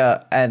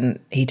future?" And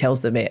he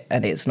tells them it,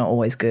 and it's not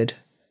always good.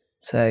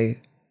 So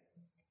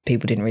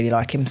people didn't really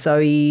like him, so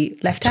he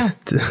left town.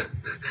 Do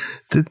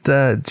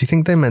you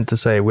think they meant to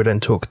say we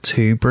don't talk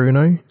to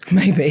Bruno?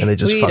 Maybe. And they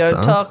just we fucked it don't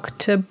up? talk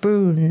to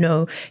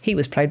Bruno. He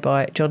was played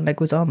by John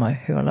Leguizamo,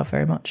 who I love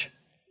very much.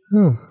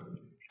 Oh.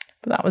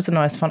 But that was a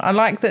nice fun. I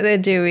like that they're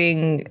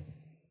doing,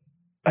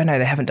 I know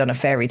they haven't done a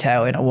fairy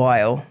tale in a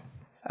while,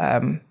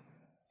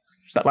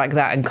 but like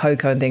that and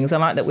Coco and things. I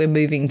like that we're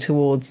moving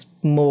towards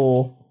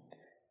more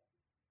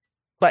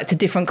like to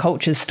different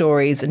cultures'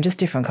 stories and just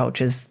different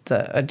cultures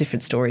that are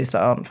different stories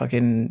that aren't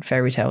fucking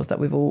fairy tales that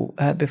we've all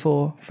heard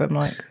before from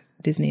like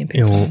Disney and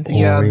Pixar and things.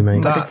 Yeah, I'm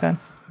a big fan.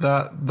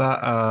 That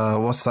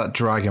what's that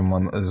dragon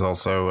one is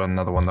also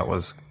another one that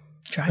was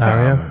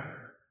Dragon.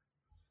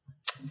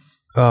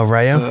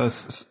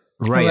 Raya?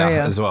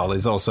 Raya as well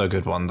is also a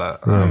good one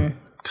that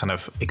kind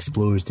of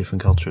explores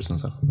different cultures and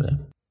stuff.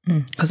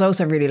 Because I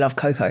also really love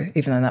Coco,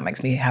 even though that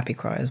makes me happy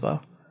cry as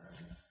well.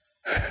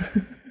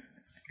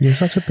 You're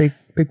such a big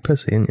big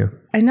pussy, ain't you?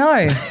 I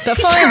know. But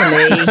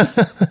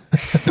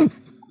finally,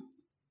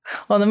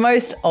 on the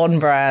most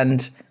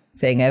on-brand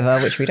thing ever,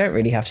 which we don't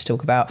really have to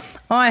talk about,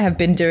 I have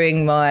been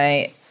doing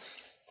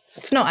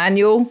it's not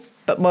annual,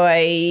 but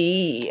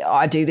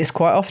I do this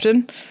quite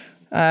often.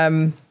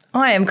 I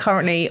am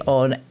currently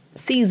on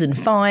season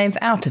 5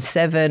 out of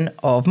 7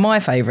 of my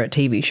favourite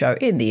TV show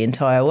in the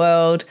entire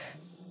world,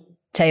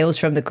 Tales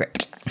from the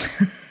Crypt.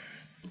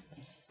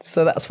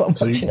 So that's what I'm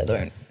watching at the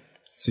moment.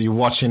 So you're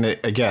watching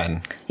it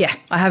again? Yeah,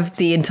 I have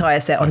the entire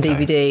set on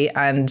DVD,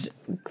 and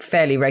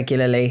fairly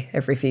regularly,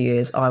 every few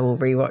years, I will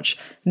rewatch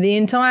the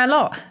entire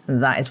lot.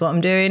 That is what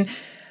I'm doing.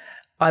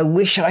 I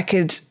wish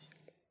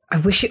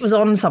it was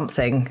on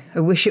something. I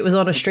wish it was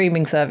on a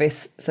streaming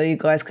service so you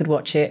guys could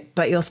watch it.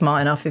 But you're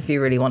smart enough, if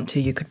you really want to,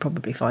 you could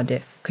probably find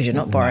it because you're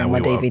not borrowing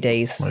my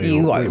DVDs. No,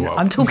 you won't.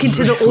 I'm talking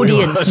to the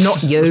audience,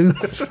 not you.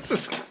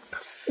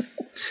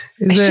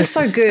 It's just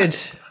so good.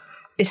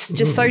 It's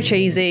just so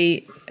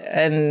cheesy,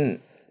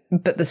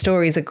 but the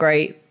stories are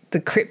great.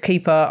 The Crypt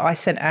Keeper, I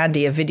sent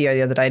Andy a video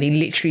the other day and he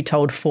literally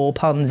told 4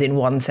 puns in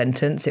one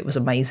sentence. It was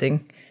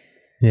amazing.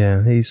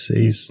 Yeah,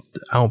 he's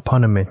out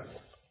punning me.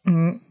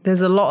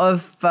 There's a lot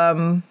of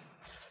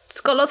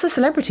it's got lots of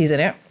celebrities in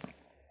it.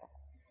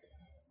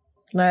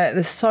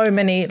 There's so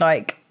many,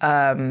 like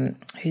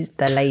who's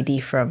the lady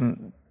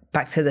from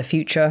Back to the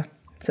Future?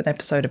 It's an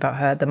episode about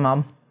her, the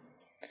mum.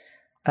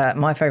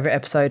 My favourite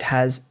episode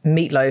has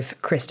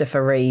Meatloaf,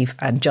 Christopher Reeve,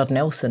 and Judd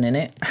Nelson in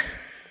it.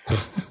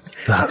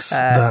 That's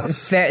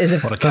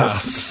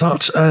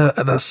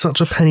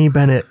such a Penny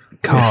Bennett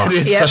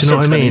cast. Yeah. Do you know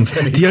what I mean?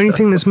 The only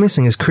thing that's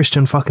missing is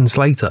Christian fucking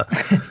Slater.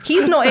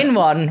 He's not in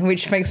one,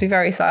 which makes me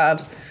very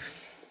sad.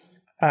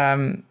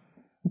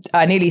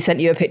 I nearly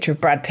sent you a picture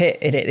of Brad Pitt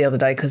in it the other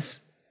day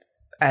because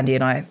Andy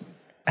and I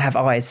have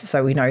eyes,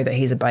 so we know that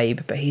he's a babe,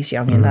 but he's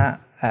young in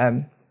that.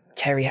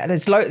 Terry,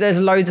 there's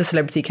loads of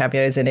celebrity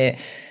cameos in it.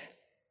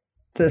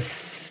 The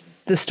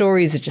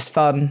stories are just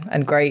fun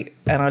and great,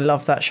 and I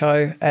love that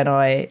show. And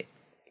I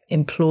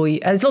implore you.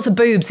 There's lots of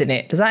boobs in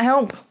it. Does that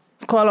help?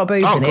 There's quite a lot of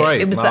boobs in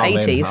it. It was the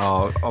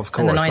 80s, of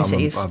course, and the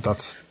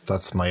 90s.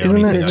 That's my Isn't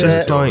only it thing.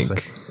 just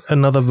like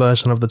another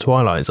version of the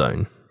Twilight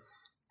Zone?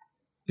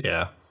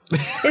 Yeah.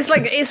 It's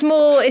like it's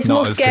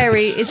more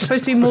scary. Good. It's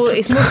supposed to be more.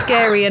 It's more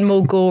scary and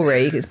more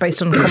gory. It's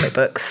based on comic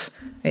books.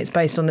 It's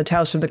based on the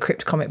Tales from the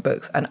Crypt comic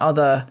books and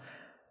other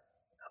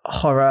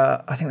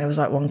horror. I think there was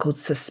like one called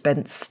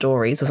Suspense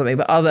Stories or something,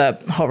 but other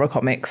horror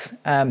comics.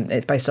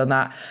 It's based on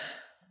that,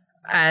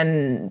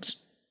 and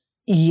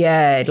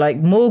yeah, like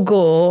more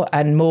gore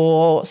and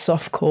more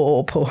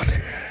softcore porn.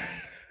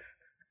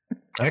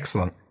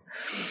 Excellent.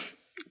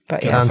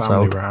 But yeah,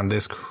 family around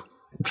this.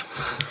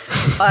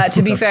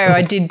 To be fair,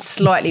 I did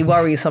slightly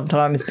worry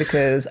sometimes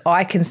because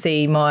I can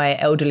see my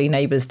elderly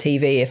neighbour's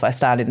TV if I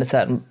stand in a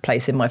certain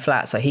place in my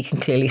flat, so he can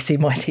clearly see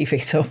my TV,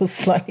 so I was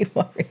slightly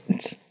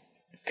worried.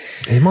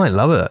 He might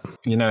love it.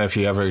 You know, if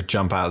you ever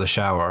jump out of the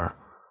shower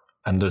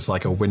and there's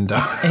like a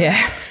window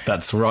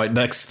that's right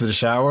next to the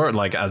shower,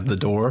 like as the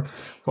door.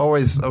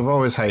 I've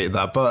always hated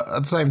that, but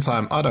at the same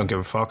time, I don't give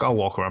a fuck. I'll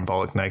walk around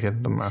bollock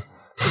naked.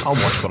 I'll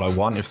watch what I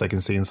want if they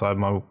can see inside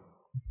my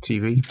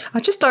TV. I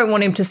just don't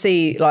want him to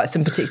see like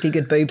some particularly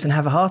good boobs and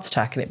have a heart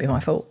attack and it be my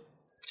fault.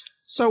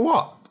 So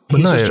what?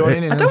 He's just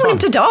joining in. I don't want him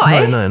to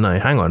die. No,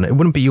 hang on. It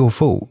wouldn't be your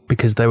fault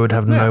because they would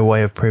have no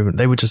way of proving.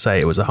 They would just say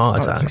it was a heart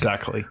attack.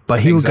 Exactly.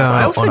 But he would go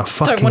out on a fucking high. I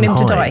also don't want him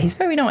to die. He's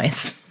very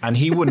nice. And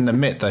he wouldn't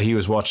admit that he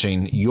was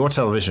watching your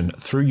television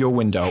through your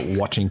window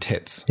watching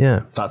tits.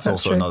 Yeah. That's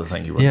also true. Another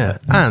thing he wouldn't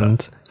admit.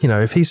 And, you know,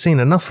 if he's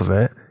seen enough of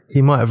it,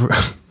 he might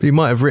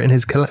have written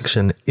his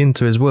collection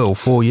into his will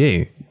for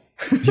you.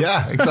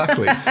 Yeah,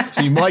 exactly.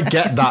 So you might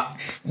get that.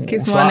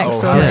 Give my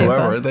next door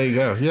neighbour. There you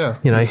go. Yeah.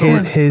 You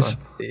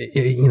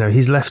know,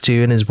 he's left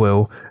you in his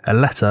will a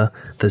letter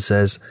that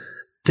says,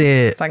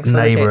 "Dear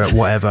neighbour,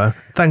 whatever,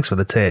 thanks for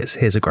the tits.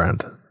 Here's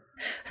 $1,000."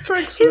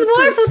 His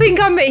wife will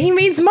think he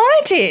means my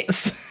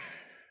tits.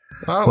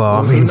 Oh, well,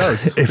 I mean, who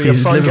knows? If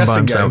he's living by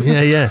himself,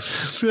 yeah.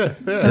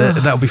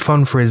 That'll be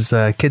fun for his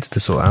kids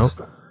to sort out.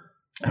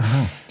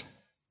 Oh.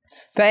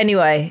 But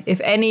anyway,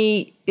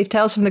 if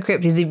Tales from the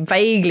Crypt is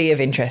vaguely of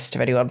interest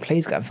to anyone,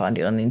 please go and find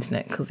it on the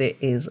internet because it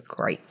is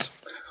great.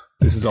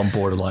 This is on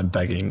borderline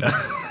begging now.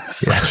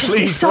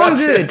 It's so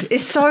good.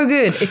 It's so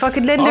good. If I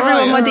could lend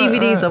everyone my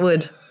DVDs, I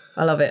would.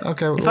 I love it.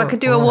 Okay. If I could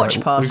do a watch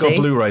party. We've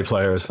got Blu-ray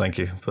players, thank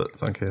you. But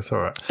thank you, it's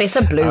all right. It's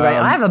a Blu-ray.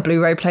 I have a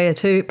Blu-ray player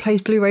too. It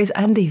plays Blu-rays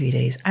and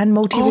DVDs and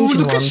multi-region ones.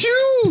 Look at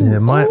you! Yeah,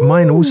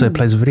 mine also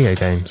plays video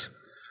games.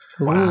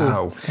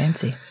 Wow. Ooh,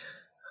 fancy.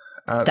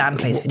 Dan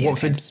plays video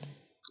games.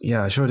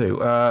 Yeah, I sure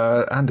do.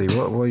 Andy,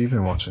 what have you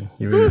been watching?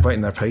 You've been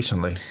waiting there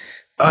patiently.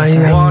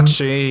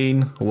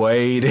 Waiting.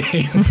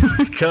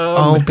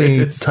 I'll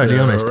be totally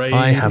honest.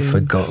 I have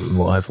forgotten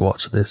what I've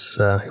watched this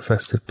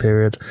festive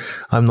period.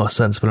 I'm not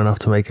sensible enough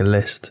to make a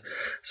list,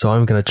 so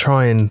I'm going to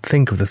try and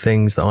think of the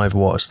things that I've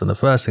watched. And the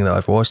first thing that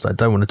I've watched, I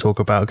don't want to talk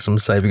about because I'm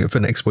saving it for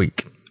next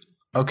week.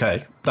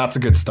 Okay, that's a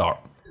good start.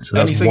 So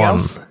anything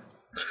else?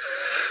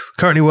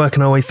 Currently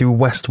working our way through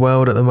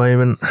Westworld at the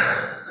moment.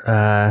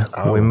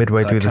 We're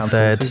midway through the cancelled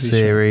third TV show.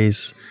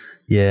 series.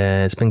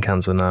 Yeah, it's been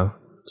cancelled now.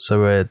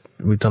 So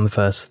we've done the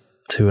first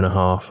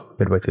 2.5,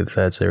 midway through the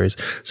third series.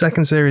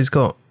 Second series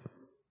got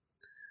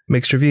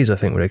mixed reviews, I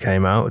think, when it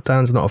came out.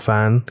 Dan's not a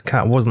fan.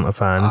 Kat wasn't a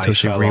fan until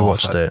she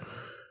rewatched it.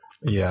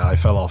 Yeah, I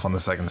fell off on the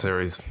second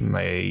series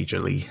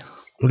majorly.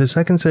 Well, the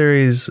second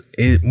series,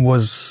 it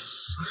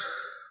was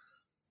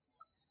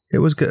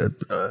good.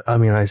 I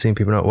mean, I've seen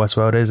people know what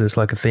Westworld is. It's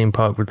like a theme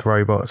park with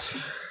robots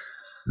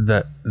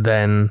that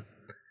then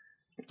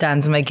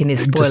Dan's making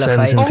his spoiler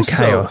descends face. into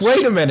chaos.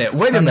 Wait a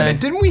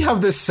minute. Didn't we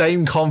have this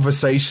same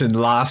conversation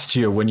last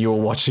year when you were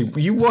watching?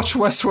 You watched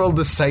Westworld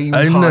the same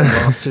time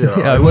last year.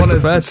 Yeah, I watched the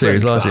third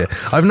series last year.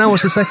 I've now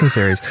watched the second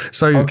series.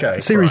 So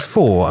series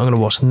 4, I'm going to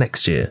watch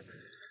next year.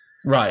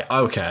 Right.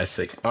 Okay, I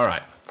see. All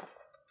right.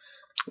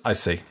 I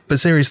see.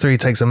 But series 3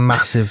 takes a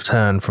massive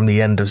turn from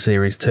the end of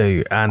series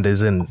 2 and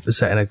is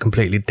set in a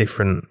completely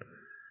different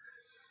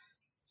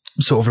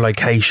sort of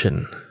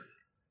location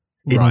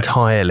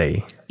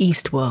entirely.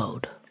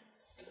 Eastworld.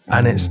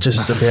 And it's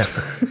just a bit...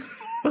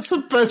 That's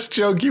the best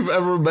joke you've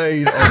ever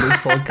made on this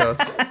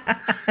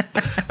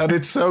podcast. And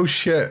it's so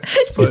shit.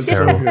 But it's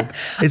terrible. so good.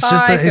 It's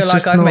just I feel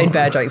like I've made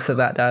bad jokes of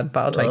that, Dan, but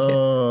I'll take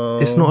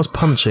it. It's not as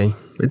punchy.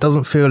 It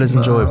doesn't feel as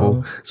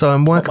enjoyable. So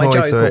I'm working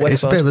my way through it.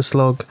 It's a bit of a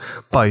slog.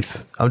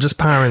 Both. I'm just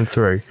powering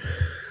through.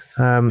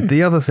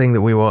 The other thing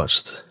that we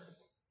watched,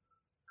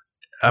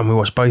 and we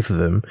watched both of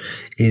them,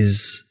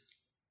 is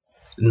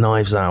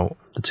Knives Out.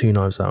 The two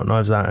Knives Out.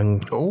 Knives Out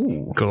and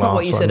Glass That's not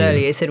what you said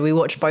earlier. You said we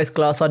watched both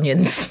Glass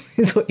Onions,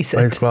 is what you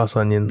said. Both Glass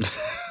Onions.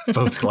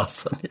 Both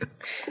Glass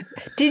Onions.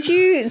 Did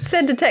you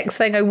send a text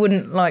saying I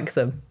wouldn't like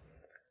them?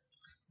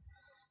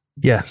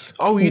 Yes.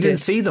 Oh, you didn't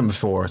see them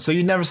before? So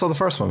you never saw the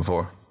first one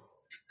before?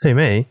 Who,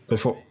 me?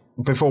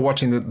 Before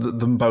watching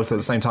them both at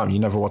the same time, you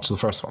never watched the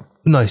first one?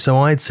 No, so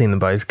I'd seen them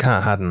both.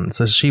 Kat hadn't.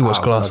 So she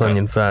watched Glass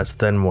Onion first,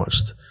 then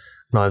watched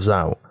Knives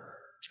Out.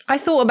 I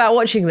thought about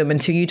watching them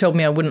until you told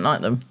me I wouldn't like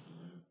them.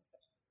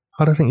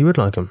 I don't think you would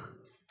like them.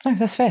 No,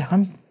 that's fair.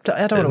 I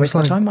don't want to waste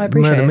my time. I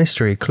appreciate Murder it.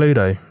 Mystery,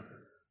 Cluedo.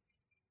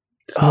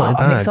 It's not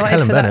I'm bad. excited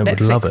Helen for that Bennett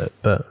would love Netflix it,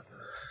 but...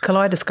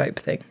 Kaleidoscope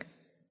thing.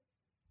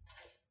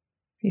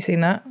 You seen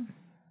that?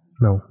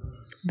 No.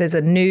 There's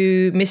a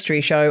new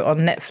mystery show on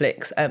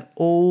Netflix and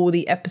all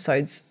the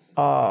episodes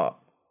are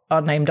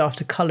named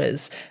after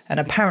colours, and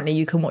apparently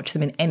you can watch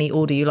them in any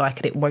order you like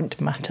and it won't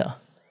matter.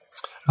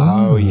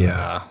 Oh,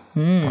 yeah.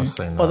 I've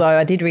seen that. Although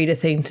I did read a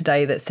thing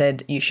today that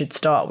said you should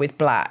start with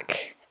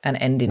black and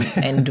end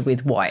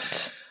with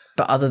white.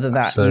 But other than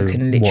that, So you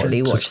can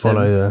literally watch just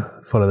follow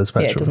the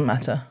spectrum. Yeah, it doesn't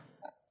matter.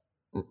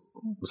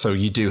 So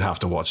you do have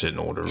to watch it in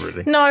order,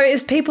 really? No,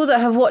 it's people that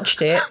have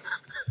watched it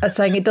are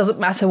saying it doesn't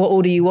matter what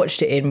order you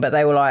watched it in, but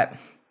they were like,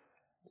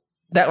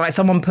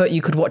 someone put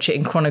you could watch it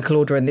in chronicle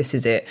order and this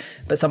is it.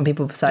 But some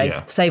people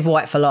say save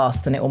white for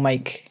last and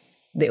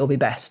it'll be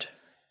best.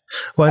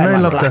 Well, I know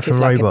like Love, black Death and is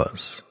like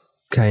Robots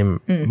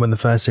came when the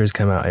first series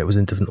came out. It was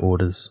in different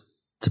orders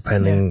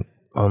depending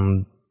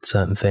on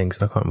certain things,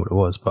 and I can't remember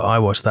what it was. But I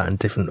watched that in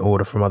different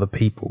order from other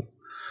people.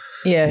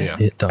 Yeah.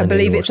 I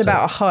believe it's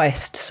about a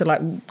heist. So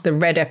like the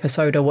red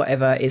episode or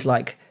whatever is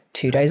like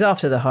 2 days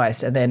after the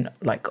heist, and then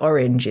like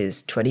Orange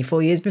is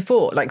 24 years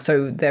before. Like,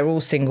 so they're all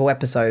single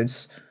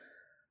episodes,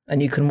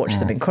 and you can watch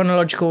them in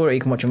chronological or you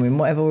can watch them in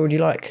whatever order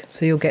you like.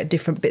 So you'll get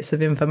different bits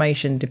of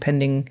information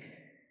depending.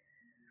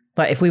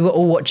 Like if we were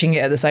all watching it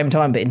at the same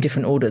time but in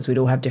different orders, we'd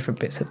all have different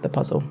bits of the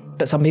puzzle.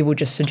 But some people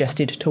just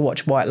suggested to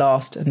watch White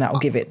last, and that'll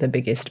give it the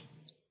biggest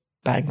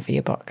bang for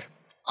your buck.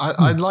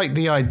 I like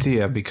the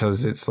idea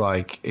because it's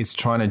like it's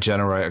trying to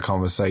generate a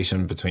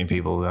conversation between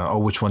people. Oh,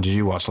 which one did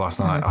you watch last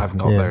night? I haven't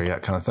got there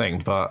yet, kind of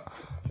thing. But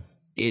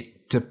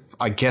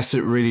I guess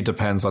it really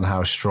depends on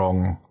how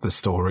strong the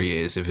story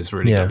is. If it's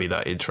really going to be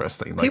that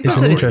interesting, like, People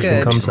said it's interesting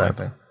good.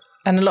 concept.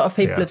 And a lot of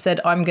people have said,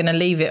 I'm going to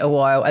leave it a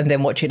while and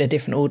then watch it in a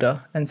different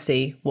order and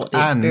see what the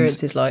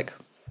experience is like.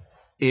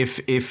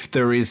 If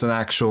there is an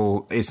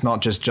actual, it's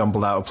not just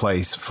jumbled out of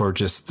place for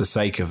just the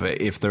sake of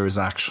it. If there is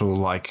actual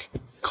like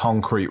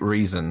concrete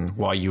reason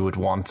why you would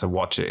want to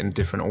watch it in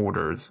different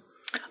orders,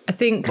 I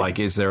think, like,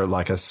 is there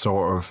like a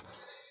sort of,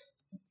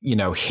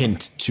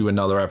 hint to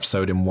another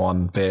episode in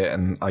one bit,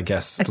 and I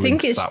guess I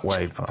think it's that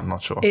way, but I'm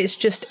not sure. It's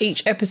just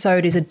each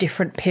episode is a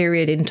different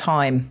period in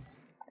time.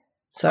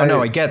 So I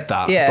know, I get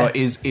that, yeah. but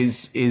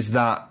is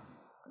that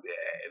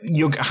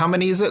how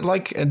many is it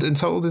like in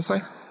total? Did you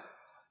say?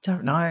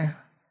 Don't know,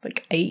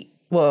 like 8.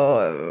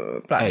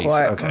 Well, black 8,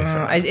 white.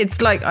 okay,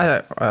 it's like I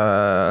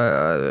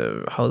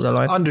don't hold the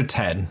line. Under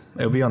 10.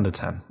 It'll be under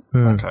 10.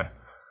 Okay.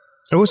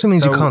 It also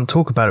means you can't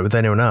talk about it with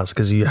anyone else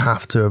because you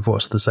have to have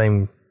watched the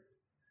same.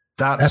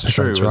 That's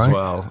episodes, true as right?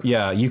 well.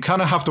 Yeah, you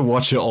kind of have to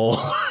watch it all,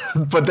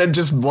 but then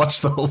just watch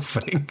the whole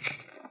thing.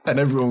 And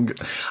everyone,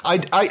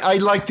 I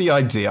like the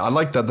idea. I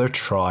like that they're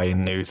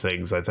trying new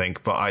things, I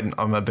think, but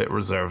I'm a bit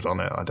reserved on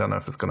it. I don't know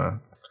if it's going to...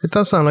 It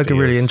does sound like a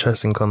really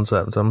interesting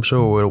concept. I'm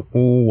sure we'll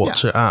all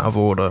watch it out of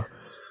order.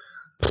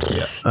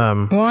 Yeah.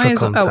 Why is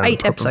for content, 8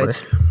 probably.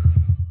 episodes?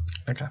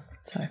 Okay.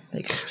 So there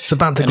you go. So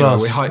back to Anyway,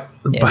 Glass.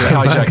 we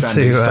hijacked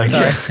Andy's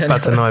thing.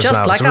 Back to Knives Just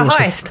Out. like So a we're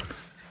also- heist.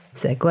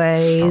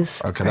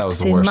 Segways. Okay, that was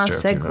the Practicing worst my joke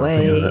you've ever-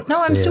 segue. Yeah, No,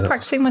 I'm still that-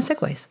 practicing my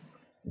segues.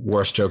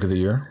 Worst joke of the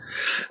year.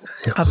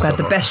 I've had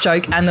the best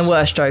joke and the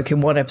worst joke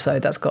in one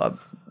episode. It's got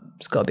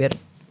to be a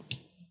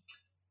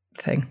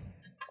thing.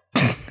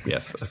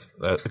 Yes,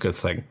 a good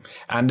thing.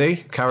 Andy,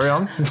 carry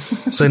on.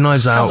 So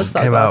Knives Out was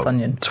that came Glass out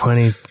Onion?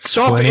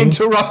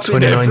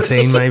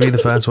 2019, maybe the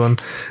first one.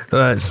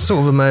 It's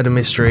sort of a murder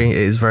mystery. It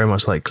is very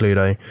much like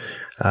Cluedo.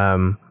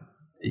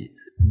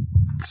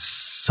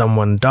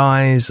 Someone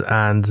dies,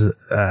 and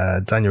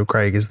Daniel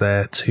Craig is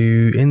there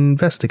to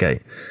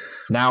investigate.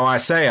 Now I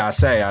say.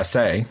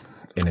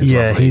 In his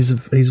Yeah, lovely-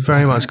 he's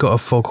very much got a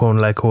Foghorn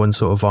Leghorn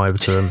sort of vibe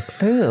to him.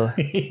 Ooh.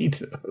 he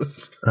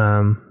does.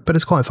 But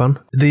it's quite fun.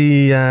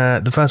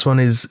 The first one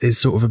is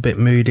sort of a bit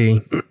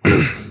moody,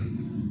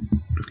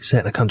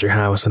 set in a country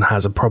house and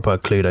has a proper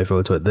Cluedo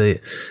feel to it.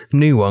 The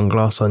new one,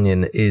 Glass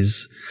Onion,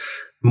 is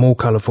more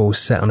colourful,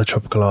 set on a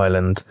tropical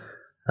island,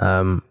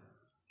 and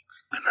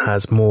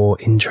has more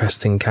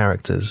interesting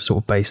characters,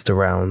 sort of based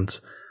around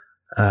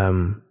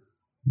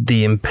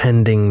the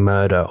impending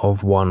murder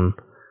of one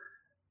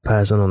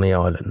person on the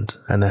island,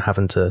 and they're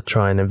having to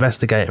try and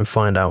investigate and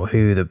find out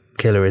who the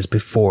killer is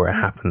before it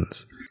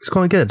happens. It's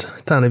quite good.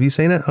 Dan, have you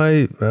seen it?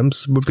 I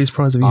would be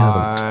surprised if you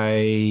haven't.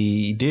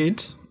 I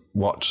did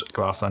watch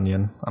Glass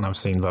Onion, and I've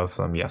seen both of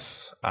them,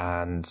 yes.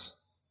 And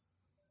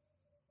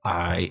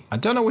I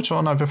don't know which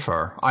one I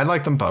prefer. I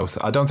like them both.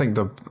 I don't think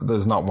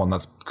there's not one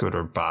that's good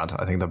or bad.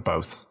 I think they're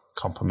both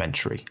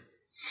complementary.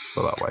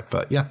 Go that way.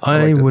 But yeah,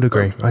 I liked it. would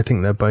agree. I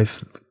think they're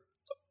both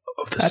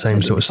of the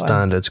same sort of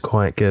standards,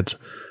 quite good.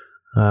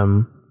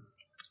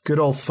 Good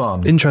old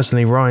fun.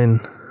 Interestingly, Ryan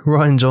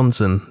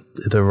Johnson,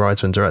 the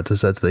writer and director,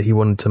 said that he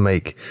wanted to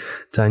make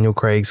Daniel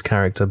Craig's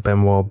character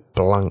Benoit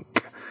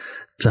Blanc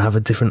to have a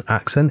different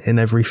accent in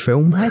every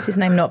film. Why is his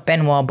name not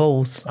Benoit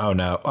Balls? Oh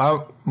no. I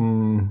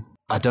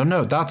don't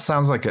know.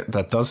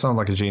 That does sound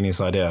like a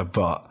genius idea,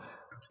 but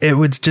It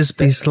would just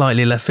be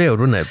slightly left field,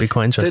 wouldn't it? It'd be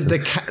quite interesting.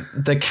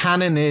 the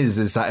canon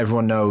is that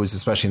everyone knows,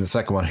 especially in the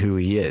second one, who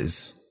he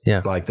is.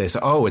 Yeah. Like they say,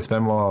 oh, it's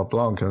Benoit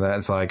Blanc, and then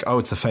it's like, oh,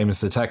 it's the famous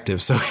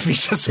detective. So if he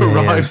just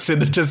arrives in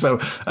just a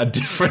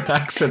different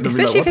accent,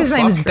 Especially if his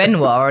name's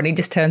Benoit and he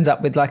just turns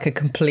up with like a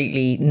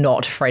completely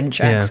not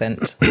French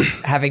accent,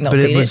 having not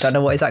seen it, don't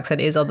know what his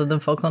accent is other than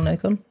Foghorn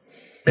Leghorn.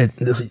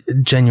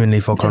 Genuinely,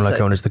 Foghorn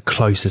Leghorn is the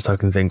closest I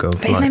can think of.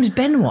 But his name's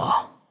Benoit.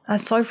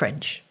 That's so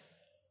French.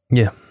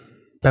 Yeah.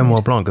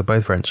 Benoit Blanc are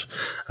both French.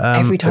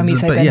 Every time you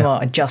say but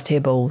Benoit, I just hear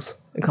balls.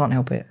 I can't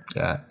help it.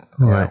 Yeah.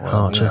 Right,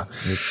 Archer.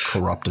 You're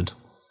corrupted.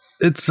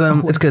 It's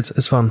good.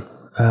 It's fun.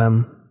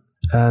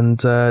 And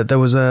there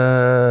was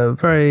a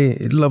very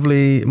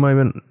lovely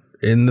moment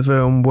in the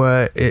film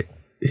where is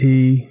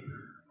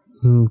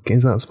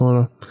that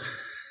spoiler?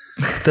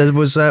 There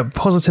was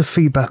positive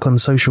feedback on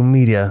social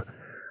media.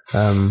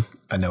 I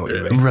know what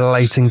you mean.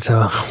 Relating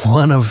to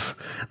one of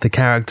the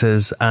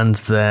characters and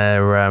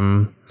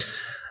their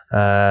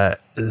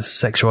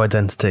sexual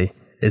identity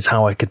is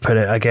how I could put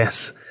it, I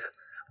guess,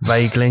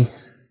 vaguely,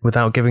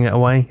 without giving it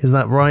away. Is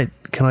that right?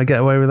 Can I get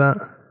away with that?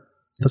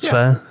 That's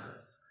fair.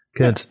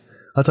 Good. Yeah.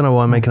 I don't know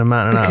why I'm making a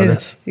mountain out of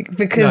this.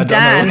 Because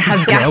Dan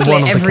has gaslit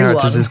one of the everyone.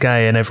 characters is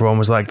gay, and everyone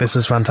was like, "This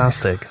is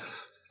fantastic."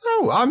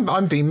 Oh,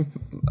 I'm being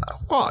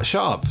what?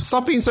 Shut up!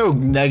 Stop being so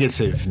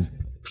negative.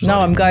 No,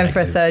 I'm going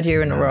for a third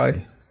year in a row.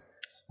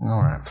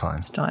 All right,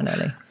 fine. Starting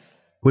early.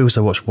 We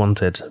also watched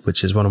Wanted,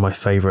 which is one of my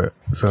favourite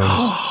films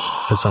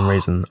for some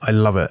reason. I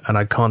love it, and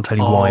I can't tell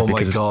you why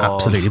because it's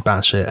absolutely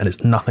batshit and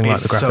it's nothing like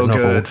the graphic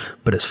novel,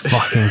 but it's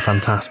fucking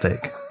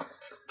fantastic.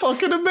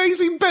 Fucking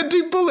amazing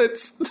bending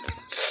bullets.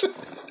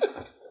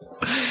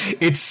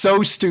 It's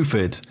so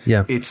stupid.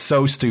 Yeah. It's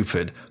so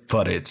stupid,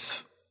 but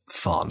it's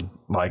fun.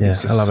 Like, yeah,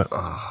 it's just, I love it.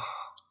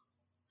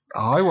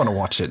 I want to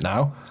watch it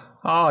now.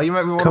 Oh, you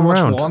make me want Come to watch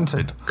round.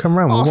 Wanted. Come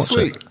round, we'll watch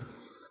sweet. it.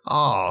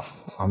 Oh,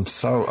 I'm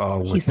so...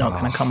 Oh, He's not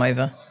going to come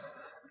over.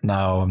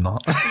 No, I'm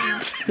not. No.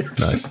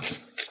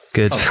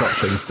 Good. I've got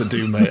things to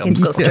do, mate.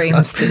 He's got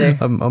streams to do.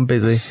 I'm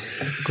busy.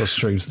 I've got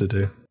streams to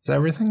do. Is that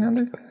everything,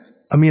 Andy?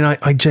 I mean,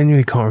 I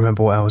genuinely can't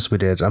remember what else we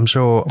did. I'm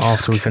sure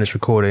after we finish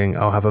recording,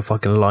 I'll have a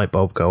fucking light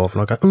bulb go off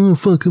and I'll go, oh,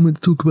 fuck, I'm going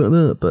to talk about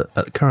that.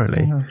 But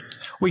currently... Yeah.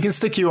 We can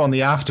stick you on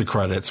the after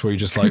credits where you're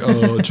just like,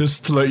 oh,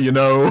 just to let you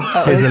know.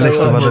 Here's a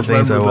list of other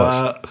things I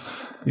watched. That.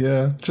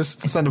 Yeah,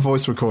 just send a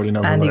voice recording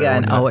over. Andy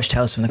going, I watched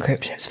Tales from the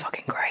Crypt. It was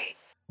fucking great.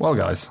 Well,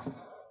 guys,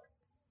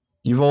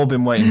 you've all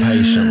been waiting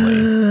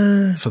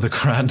patiently for the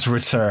grand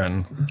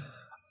return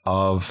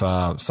of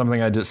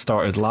something I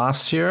started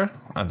last year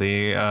at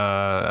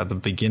the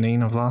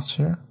beginning of last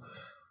year,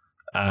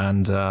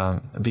 and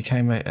it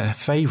became a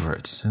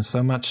favorite, and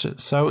so much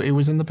so it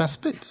was in the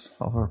best bits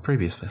of our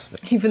previous best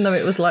bits. Even though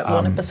it was like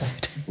one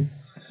episode.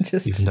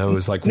 Even though it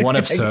was like one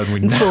episode, we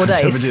never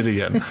did it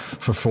again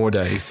for 4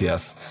 days.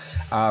 Yes,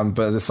 but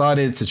I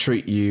decided to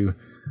treat you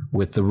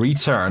with the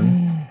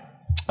return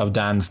of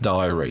Dan's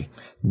diary.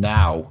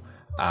 Now,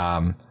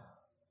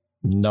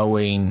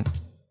 knowing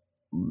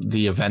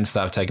the events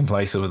that have taken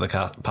place over the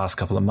past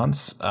couple of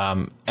months.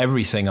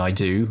 Everything I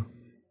do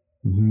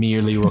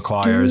merely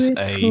requires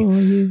a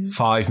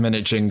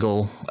 5-minute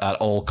jingle at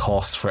all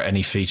costs for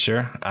any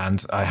feature,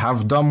 and I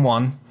have done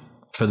one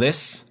for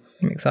this.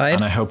 I'm excited.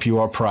 And I hope you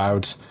are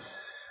proud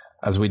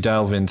as we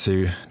delve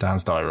into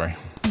Dan's diary.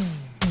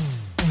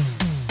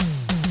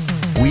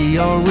 We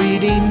are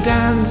reading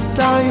Dan's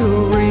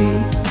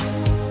diary.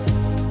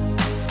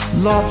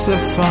 Lots of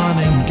fun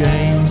and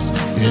games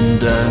in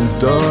Dan's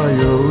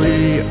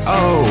diary.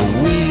 Oh,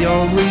 we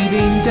are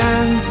reading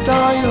Dan's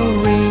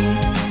diary.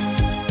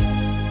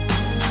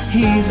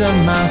 He's a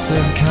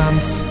massive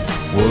cunt.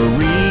 We're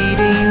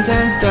reading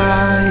Dan's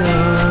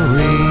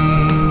diary.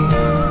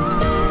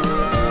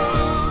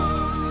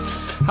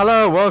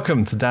 Hello,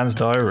 welcome to Dan's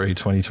Diary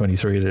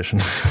 2023 edition.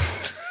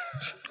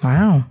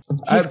 Wow.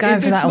 He's going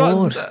for that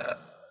award.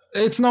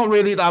 It's not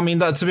really, I mean,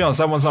 to be honest,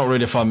 that one's not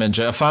really a 5-minute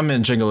jingle. A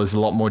 5-minute jingle is a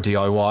lot more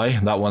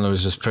DIY. That one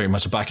was just pretty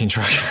much a backing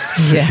track.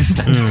 Yeah.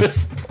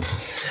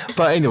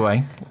 But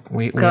anyway,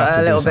 we got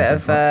a little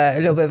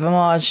bit of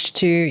homage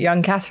to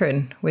young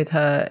Catherine with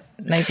her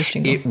neighbour's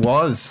jingle. It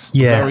was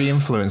very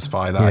influenced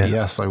by that.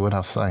 Yes, I would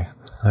have to say.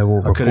 I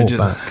will report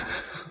back.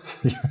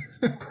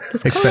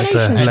 Expect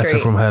a letter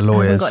from her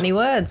lawyers. Hasn't got any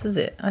words, has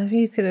it? I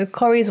think the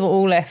Corries were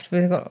all left.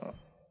 We've got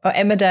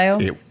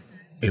Emmerdale.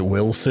 It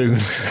will soon.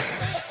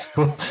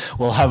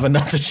 We'll have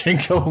another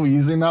jingle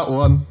using that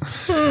one.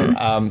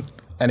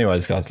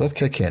 Anyways, guys, let's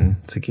kick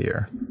into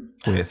gear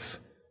with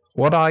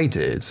what I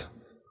did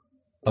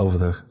over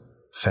the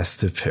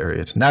festive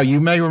period. Now, you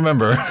may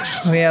remember.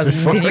 Oh, yeah,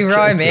 did you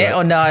rhyme it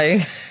or no?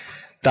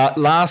 That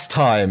last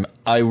time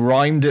I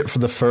rhymed it for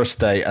the first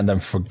day and then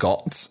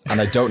forgot,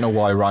 and I don't know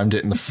why I rhymed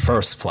it in the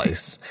first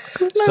place.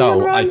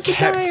 So I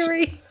kept.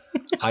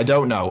 I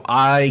don't know.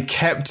 I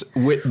kept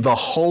with the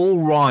whole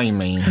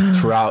rhyming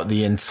throughout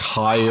the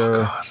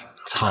entire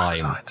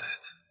time,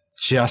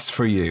 just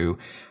for you.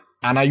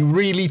 And I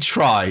really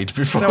tried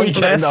before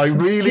weekend. I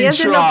really tried.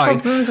 He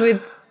has problems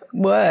with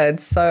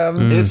words, so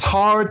it's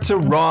hard to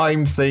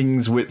rhyme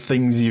things with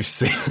things you've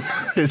seen.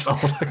 Is all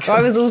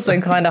I was also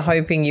kind of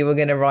hoping you were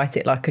going to write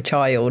it like a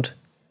child.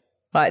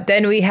 Like,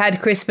 then we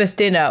had Christmas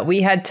dinner,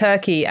 we had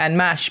turkey and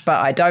mash, but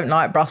I don't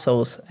like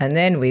Brussels. And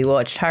then we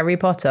watched Harry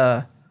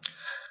Potter.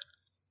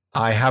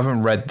 I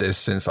haven't read this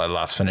since I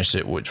last finished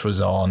it, which was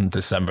on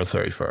December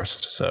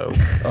 31st. So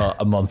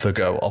a month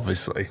ago,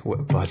 obviously,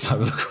 by the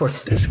time of recording.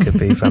 This could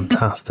be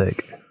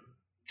fantastic.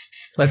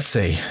 Let's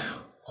see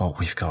what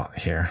we've got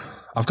here.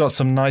 I've got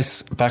some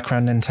nice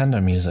background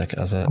Nintendo music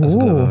as a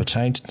bit of a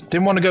change.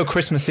 Didn't want to go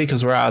Christmassy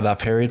because we're out of that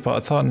period, but I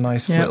thought a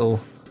nice little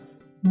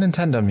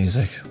Nintendo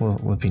music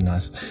would be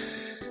nice.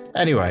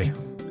 Anyway,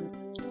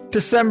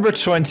 December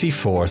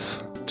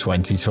 24th,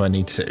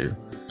 2022.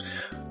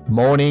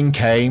 Morning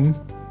came.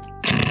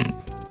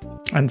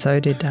 And so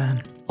did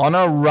Dan. On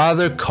a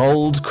rather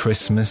cold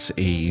Christmas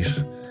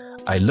Eve,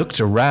 I looked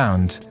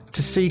around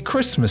to see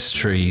Christmas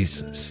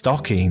trees,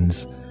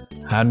 stockings,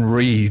 and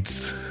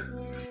reeds.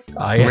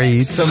 I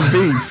ate some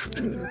beef.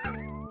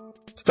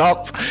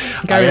 Stop.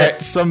 I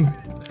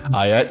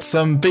ate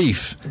some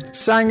beef,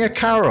 sang a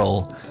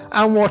carol,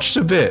 and watched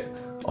a bit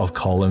of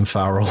Colin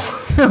Farrell.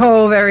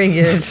 Oh, very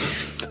good.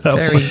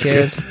 Very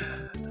good.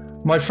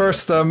 My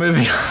first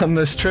movie on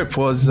this trip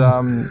was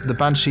The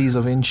Banshees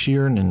of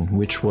Inisherin,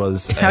 which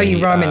was How are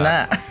you rhyming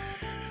that?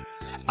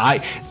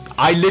 I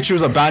literally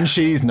was a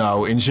Banshees.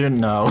 No, Inisherin,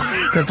 no.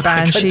 The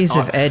Banshees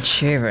of Ed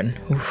Sheeran.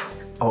 Oof.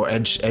 Oh,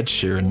 Ed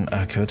Sheeran.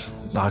 I could.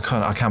 No, I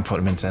can't put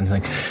him into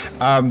anything.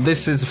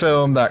 This is a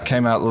film that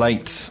came out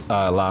late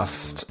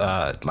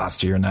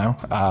last year now.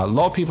 A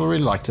lot of people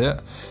really liked it.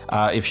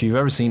 If you've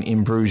ever seen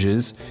In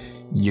Bruges,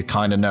 you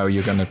kind of know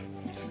you're going to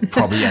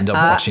probably end up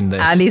watching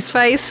this. And his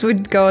face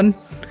would go on.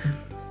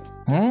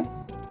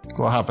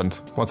 What happened?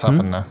 What's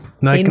happened now?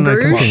 No,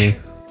 continue.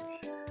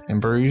 In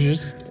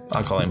Bruges?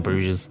 I call it In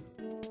Bruges.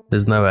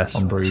 There's no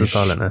S. It's a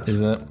silent S.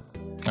 Is it?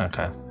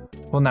 Okay.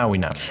 Well, now we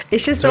know.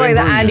 It's just the way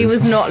that Andy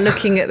was not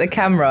looking at the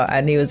camera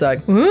and he was like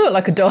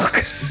a dog.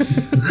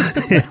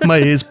 My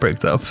ears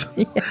pricked up.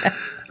 Yeah.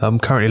 I'm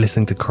currently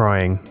listening to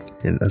Crying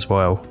as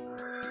well.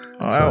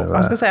 I was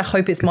going to say, I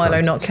hope it's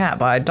Milo, not Cat,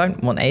 but I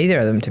don't want either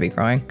of them to be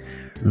crying.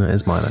 No, it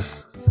is Milo.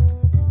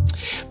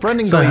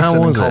 Brendan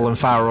Gleeson and Colin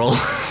Farrell.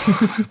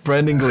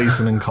 Brendan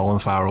Gleeson and Colin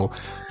Farrell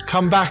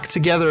come back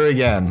together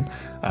again,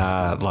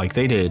 like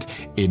they did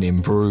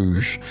in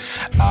Bruges.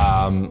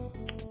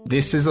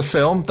 This is a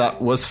film that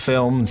was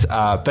filmed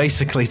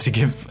basically to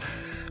give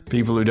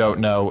people who don't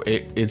know,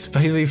 it's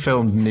basically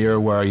filmed near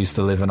where I used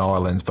to live in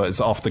Ireland, but it's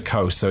off the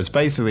coast. So it's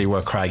basically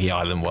where Craggy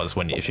Island was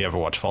if you ever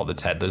watch Fall of the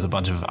Ted. There's a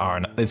bunch of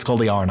it's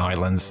called the Aran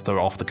Islands. They're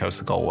off the coast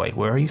of Galway,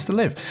 where I used to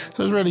live.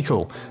 So it was really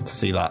cool to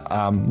see that.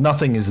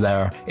 Nothing is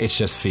there. It's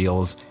just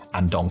fields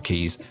and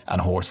donkeys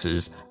and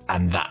horses,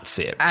 and that's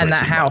it. And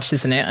that house,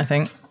 isn't it? I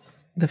think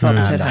the Fall of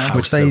the Ted house.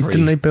 Which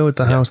didn't they build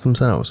the house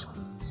themselves?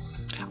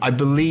 I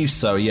believe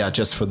so, yeah,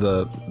 just for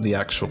the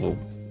actual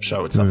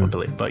show itself, I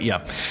believe. But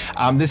yeah,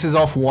 this is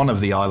off one of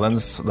the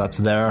islands that's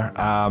there,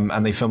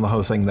 and they filmed the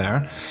whole thing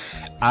there.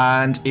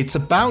 And it's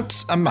about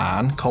a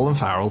man, Colin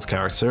Farrell's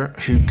character,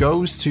 who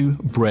goes to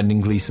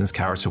Brendan Gleeson's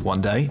character one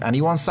day, and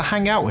he wants to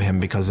hang out with him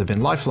because they've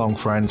been lifelong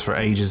friends for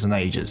ages and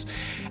ages.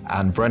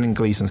 And Brendan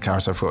Gleeson's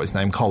character, I forgot his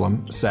name,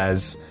 Colin,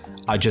 says,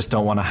 I just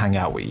don't want to hang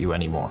out with you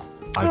anymore.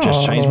 I've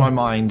just changed my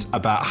mind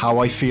about how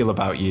I feel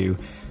about you,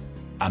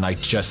 and I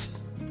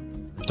just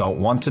don't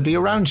want to be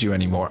around you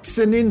anymore. It's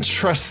an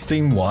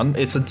interesting one.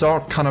 It's a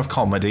dark kind of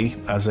comedy,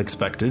 as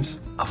expected.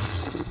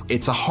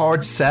 It's a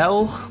hard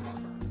sell.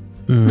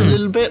 A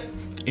little bit.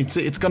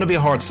 It's going to be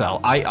a hard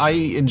sell. I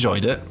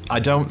enjoyed it.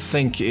 I don't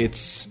think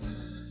it's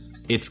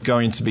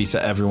going to be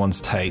to everyone's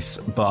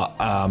taste, but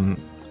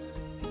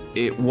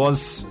it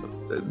was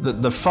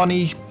the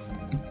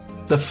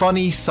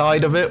funny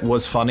side of it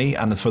was funny,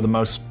 and for the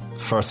most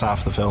first half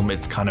of the film,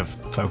 it's kind of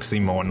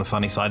focusing more on the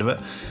funny side of it,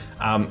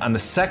 and the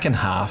second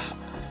half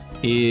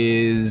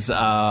is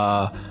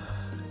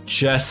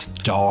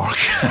just dark,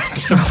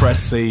 and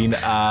depressing,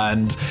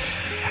 and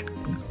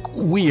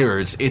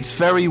weird. It's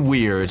very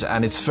weird,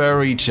 and it's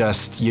very you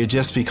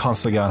just be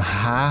constantly going,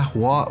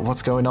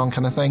 what's going on,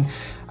 kind of thing,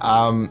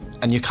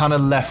 and you're kind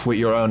of left with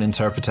your own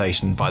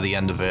interpretation by the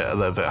end of it, a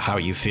little bit how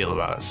you feel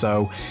about it.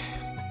 So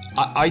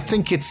I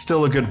think it's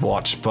still a good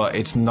watch, but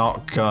it's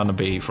not gonna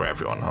be for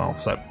everyone. I'll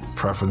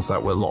preference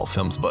that with a lot of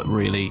films, but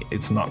really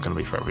it's not gonna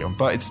be for everyone,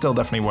 but it's still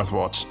definitely worth a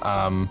watch.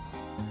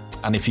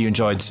 And if you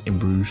enjoyed In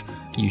Bruges,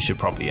 you should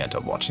probably end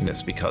up watching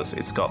this because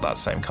it's got that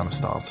same kind of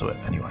style to it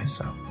anyway.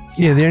 So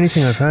yeah, the only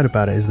thing I've heard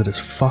about it is that it's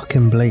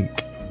fucking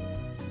bleak.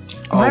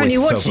 Why haven't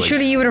you watched it?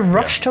 Surely you would have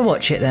rushed to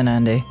watch it then,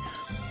 Andy.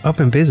 I've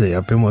been busy.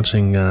 I've been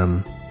watching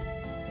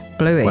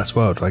Bluey.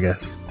 Westworld, I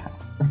guess.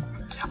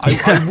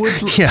 I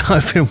would. Yeah,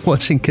 I've been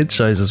watching kids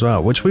shows as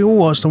well, which we all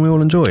watched and we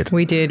all enjoyed.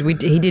 We did.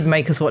 He did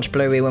make us watch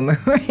Bluey when we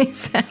were at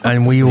his house.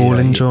 And we all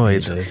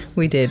enjoyed.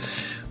 We did.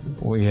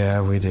 Well,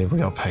 yeah, we did. We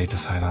got paid to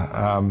say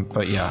that.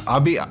 But yeah,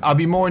 I'll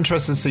be more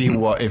interested to see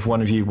if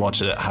one of you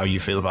watch it, how you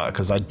feel about it,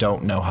 because I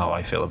don't know how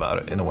I feel about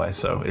it in a way.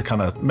 So it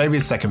kind of maybe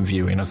a second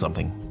viewing or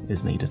something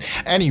is needed.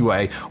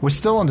 Anyway, we're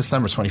still on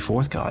December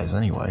 24th, guys.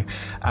 Anyway,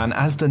 and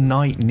as the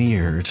night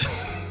neared,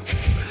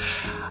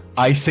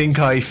 I think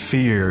I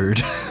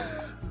feared.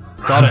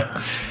 Got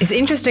it. It's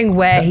interesting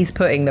where he's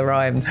putting the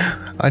rhymes.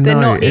 I know, they're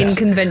not in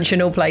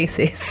conventional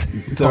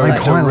places. I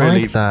quite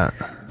like that.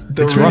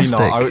 It's really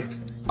not.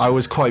 I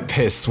was quite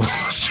pissed when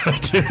I was trying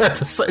to do it at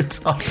the same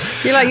time.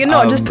 You're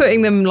not just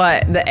putting them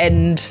like the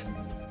end.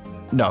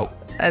 No.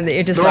 And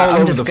you're just They're like, all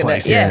I'm over just the gonna.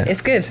 place. Yeah,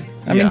 it's good.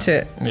 I'm into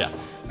it. Yeah.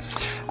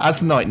 As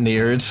the night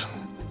neared,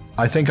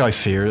 I think I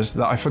feared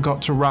that I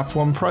forgot to wrap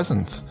one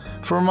present.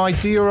 For my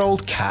dear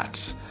old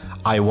cat,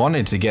 I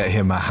wanted to get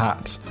him a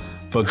hat,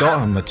 but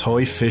got him a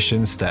toy fish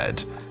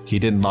instead. He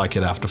didn't like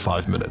it after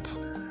 5 minutes.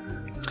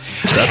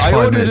 That's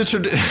 5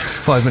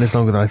 minutes. 5 minutes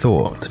longer than I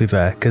thought, to be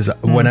fair, because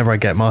whenever I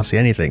get Marcy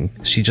anything,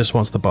 she just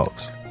wants the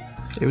box.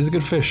 It was a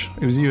good fish.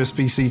 It was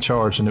USB-C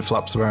charged and it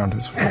flaps around. It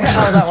was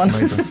that one.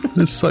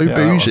 It's so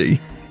bougie.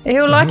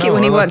 He'll like it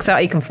when he works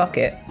out he can fuck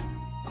it.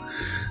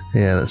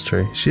 Yeah, that's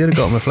true. She had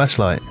got him a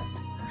flashlight.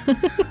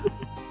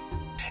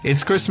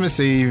 It's Christmas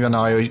Eve and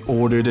I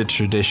ordered a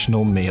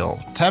traditional meal.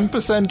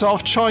 10%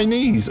 off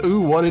Chinese.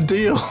 Ooh, what a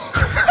deal.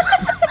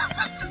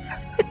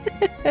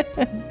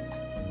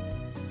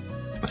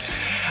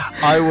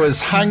 I was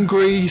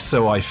hungry,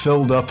 so I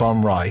filled up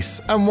on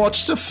rice and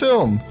watched a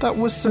film that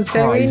was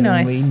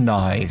surprisingly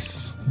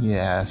nice.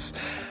 Yes.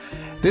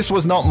 This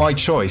was not my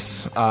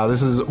choice.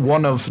 This is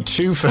one of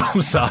two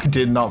films that I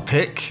did not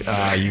pick.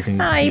 You can.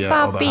 Hi,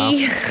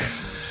 Bobby.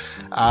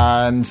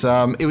 And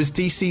it was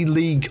DC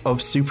League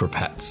of Super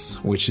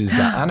Pets, which is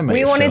that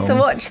animated We wanted film. to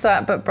watch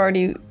that, but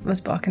Brody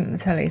was barking at the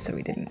telly, so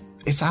we didn't.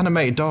 It's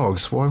animated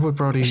dogs. Why would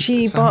Brody?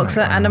 She barks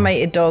at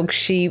animated dogs.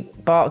 She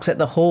barked at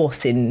the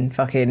horse in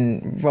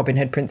fucking Robin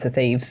Hood, Prince of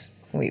Thieves.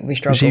 We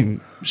struggled.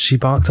 She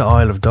barked at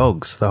Isle of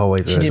Dogs the whole way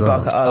through. She did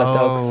bark at Isle of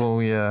Dogs. Oh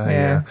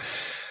yeah.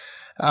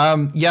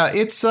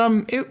 It's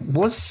it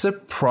was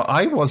surprise.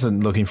 I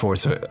wasn't looking forward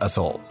to it at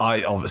all.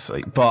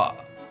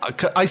 But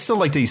I still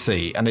like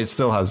DC, and it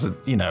still has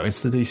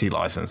it's the DC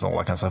license and all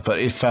that kind of stuff. But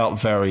it felt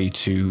very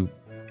too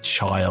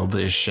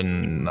childish,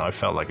 and I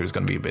felt like it was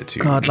going to be a bit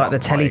too. God, like the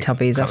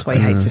Teletubbies. That's why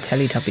he hates the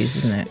Teletubbies,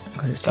 isn't it?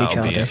 Because it's too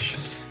childish.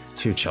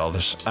 Too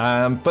childish.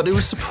 But it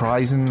was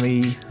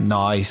surprisingly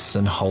nice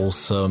and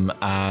wholesome.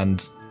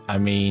 And I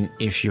mean,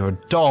 if you're a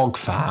dog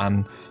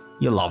fan,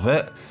 you love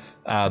it.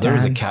 There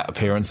is a cat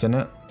appearance in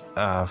it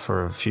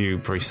for a few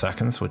brief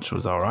seconds, which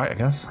was all right, I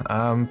guess.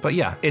 But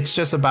yeah, it's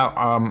just about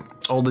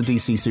all the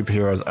DC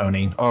superheroes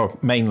owning, or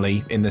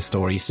mainly in this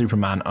story,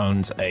 Superman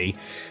owns a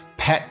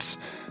pet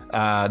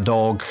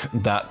dog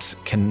that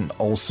can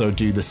also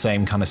do the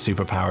same kind of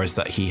superpowers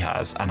that he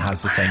has, and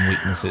has the same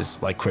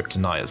weaknesses like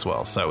kryptonite as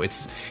well. So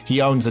he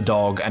owns a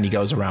dog and he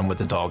goes around with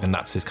the dog, and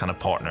that's his kind of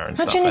partner and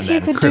stuff. Imagine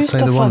if you could do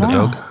stuff like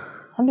that.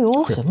 That'd be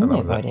awesome, wouldn't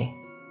it, Brody?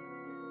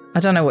 I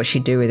don't know what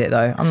she'd do with it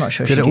though. I'm not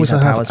sure. Did it also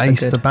have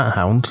Ace the Bat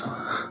Hound?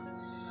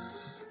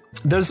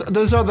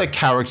 there's other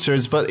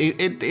characters, but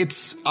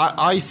it's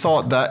I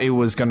thought that it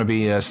was going to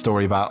be a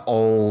story about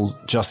all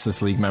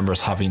Justice League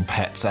members having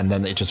pets, and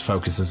then it just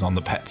focuses on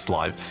the pet's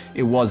life.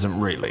 It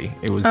wasn't really.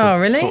 It was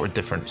really? sort of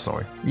different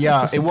story.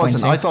 Yeah, it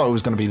wasn't. I thought it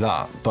was going to be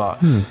that, but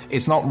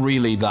it's not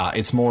really that.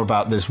 It's more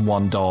about this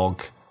one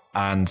dog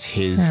and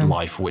his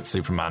life with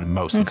Superman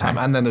most of the time,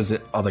 and then there's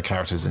other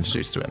characters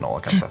introduced to it and all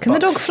that kind of stuff. Can the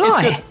dog fly?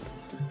 It's good.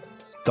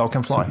 Dog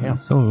can fly. Yeah,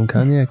 some of them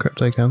can. Yeah,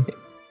 Crypto can.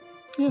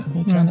 Yeah,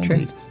 he can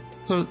indeed.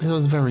 So it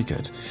was very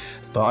good.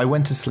 But I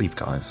went to sleep,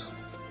 guys,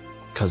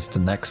 because the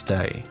next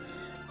day,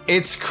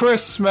 it's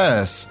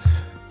Christmas!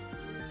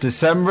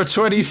 December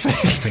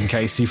 25th, in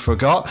case you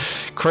forgot.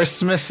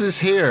 Christmas is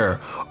here.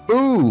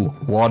 Ooh,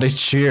 what a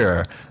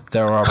cheer.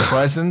 There are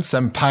presents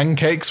and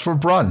pancakes for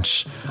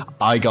brunch.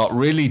 I got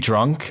really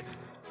drunk.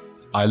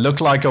 I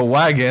looked like a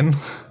wagon.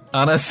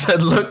 And I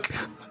said, look,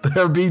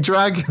 there be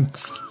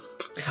dragons.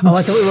 Oh,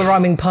 I thought we were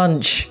rhyming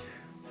punch.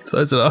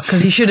 So did I.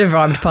 Because you should have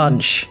rhymed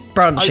punch.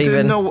 Brunch, I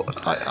didn't know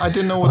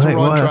what to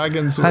rhyme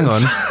dragons with. Hang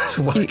on.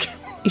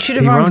 You should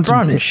have rhymed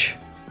brunch.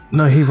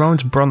 No, he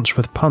rhymed brunch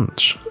with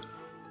punch.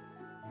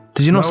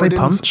 Did you not say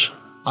punch?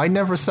 I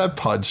never said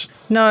punch.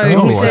 No,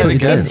 he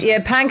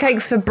said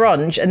pancakes for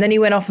brunch, and then he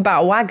went off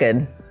about a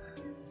wagon.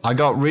 I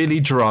got really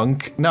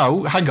drunk.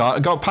 No, hang on. I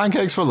got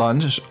pancakes for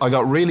lunch. I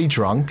got really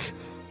drunk.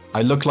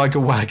 I looked like a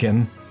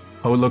wagon.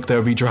 Oh, look,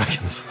 there be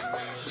dragons.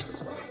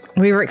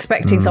 We were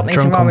expecting something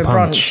to rhyme with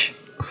brunch.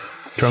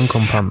 Drunk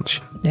on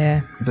punch.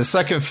 Yeah. The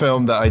second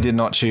film that I did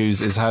not choose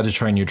is How to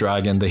Train Your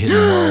Dragon, The Hidden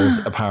World.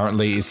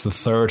 Apparently, it's the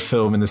third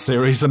film in the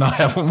series, and I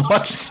haven't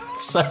watched the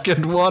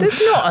second one.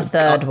 There's not a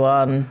third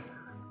one.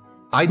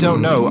 I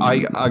don't know. I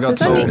got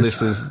told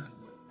this is...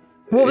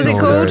 What was it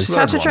called?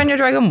 How to Train Your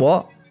Dragon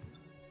what?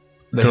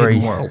 The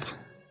Hidden World.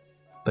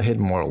 The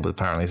Hidden World,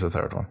 apparently, is the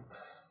third one.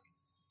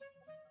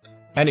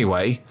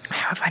 Anyway...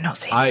 How have I not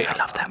seen this? I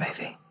love that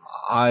movie.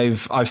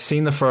 I've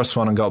seen the first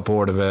one and got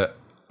bored of it.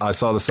 I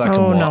saw the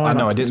second one.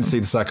 I didn't see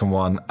the second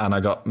one, and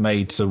I got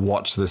made to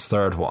watch this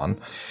third one,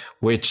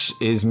 which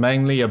is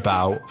mainly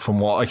about, from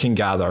what I can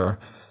gather,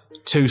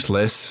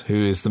 Toothless, who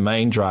is the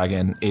main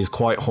dragon, is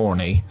quite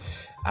horny,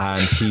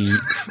 and he...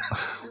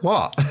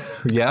 What?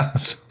 Yeah?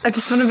 I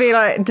just want to be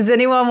like, does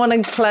anyone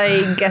want to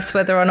play Guess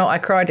Whether or Not I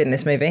Cried in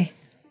this movie?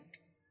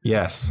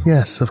 Yes.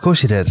 Yes, of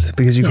course you did,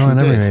 because you cry in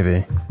every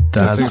movie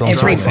that has some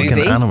sort of fucking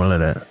animal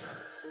in it.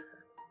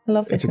 I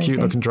love this movie. It's a cute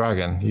looking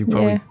dragon. You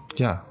probably...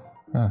 Yeah.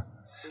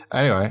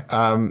 Anyway,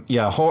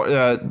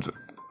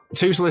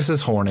 Toothless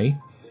is horny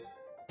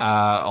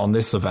on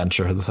this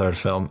adventure, the third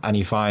film, and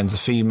he finds a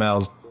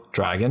female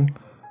dragon,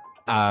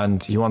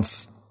 and he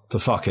wants to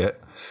fuck it.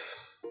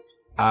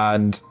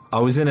 And I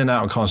was in and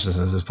out of consciousness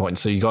at this point,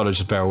 so you got to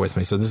just bear with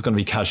me. So this is going to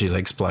be casually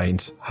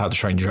explained, How to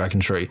Train Your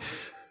Dragon 3.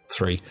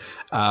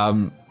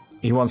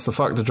 He wants to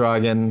fuck the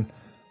dragon,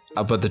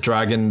 but the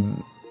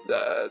dragon...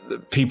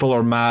 people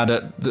are mad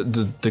at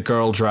the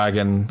girl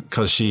dragon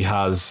because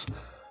she's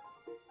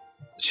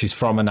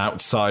from an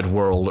outside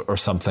world or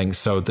something,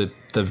 so the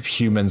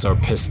humans are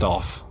pissed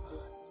off,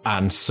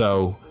 and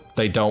so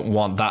they don't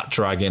want that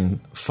dragon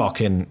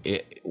fucking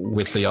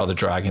with the other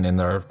dragon in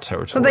their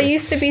territory. Well, they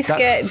used to be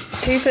scared.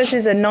 Toothless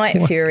is a night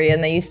fury,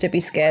 and they used to be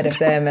scared of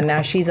them, and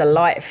now she's a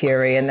light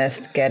fury, and they're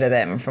scared of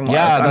them. From what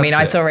I mean,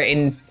 I saw it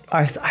in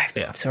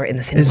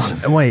the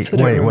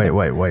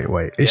cinema.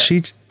 Wait. Is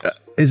she?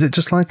 Is it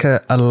just like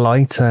a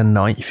lighter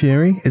night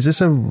fury? Is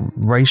this a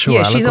racial?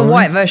 Yeah, she's a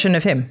white version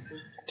of him.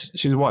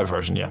 She's a white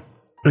version, yeah.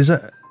 Is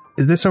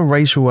this a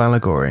racial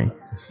allegory?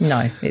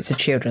 No, it's a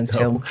children's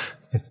film.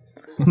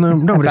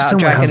 No, but it's about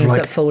dragons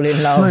that fall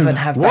in love and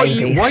have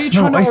babies. Why are you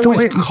trying to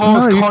always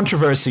cause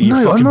controversy,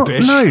 you fucking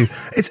bitch? No,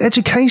 it's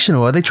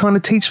educational. Are they trying to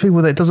teach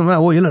people that it doesn't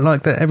matter what you look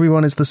like, that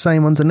everyone is the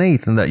same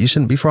underneath, and that you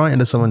shouldn't be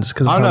frightened of someone just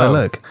because of how they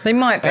look? They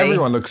might be.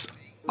 Everyone looks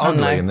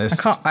ugly in this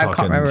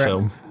fucking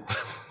film.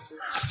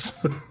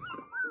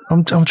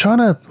 I'm trying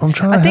to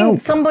I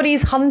think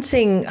somebody's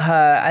hunting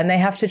her, and they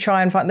have to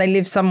try and find. They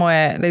live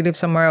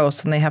somewhere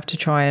else, and they have to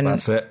try and.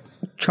 That's it.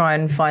 Try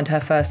and find her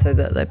first, so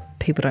that the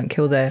people don't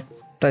kill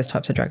those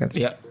types of dragons.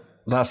 Yeah,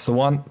 that's the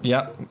one.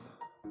 Yeah.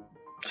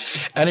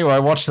 Anyway,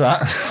 watch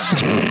that.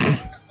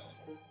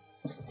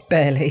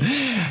 Barely.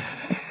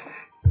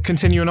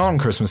 Continuing on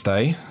Christmas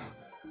Day.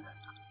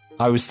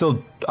 I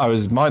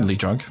was mildly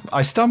drunk.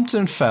 I stumped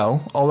and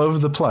fell all over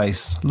the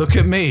place. Look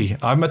at me.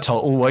 I'm a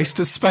total waste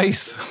of space.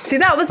 See,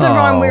 that was the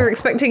rhyme we were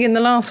expecting in the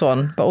last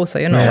one, but also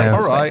you're not a waste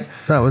of space.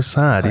 That was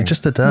sad. You're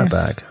just a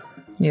dirtbag.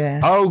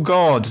 Yeah. Oh,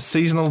 God.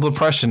 Seasonal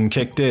depression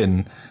kicked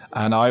in,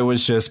 and I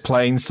was just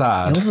plain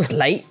sad. Yours was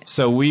late.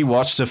 So we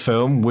watched a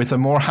film with a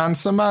more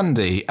handsome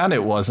Andy, and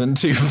it wasn't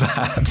too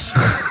bad.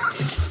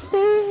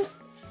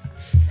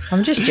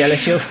 I'm just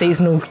jealous your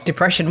seasonal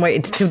depression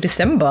waited till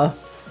December.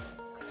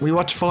 We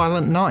watched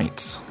Violent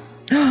Night.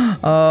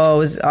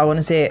 I want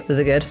to see it. Was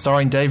it good?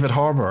 Starring David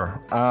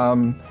Harbour.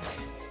 I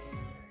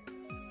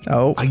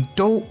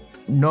don't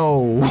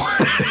know.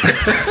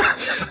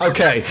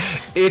 Okay,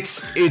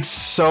 It's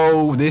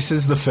so. This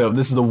is the film.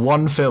 This is the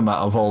one film out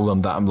of all of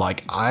them that I'm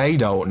like, I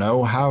don't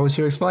know how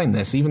to explain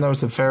this, even though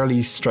it's a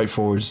fairly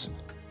straightforward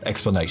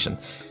explanation.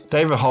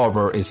 David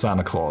Harbour is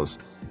Santa Claus.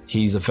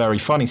 He's a very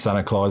funny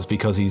Santa Claus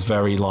because he's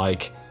very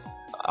like,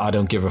 I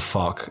don't give a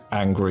fuck,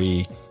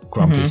 angry,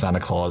 grumpy Santa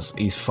Claus.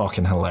 He's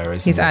fucking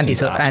hilarious. He's Andy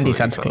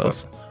Santa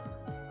Claus.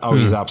 Oh,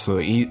 he's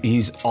absolutely.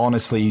 He's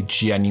honestly,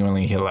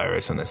 genuinely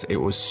hilarious in this. It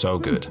was so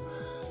good.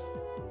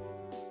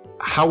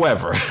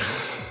 However,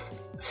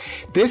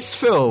 this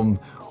film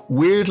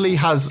weirdly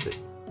has.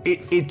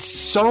 It's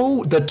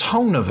so. The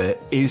tone of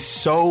it is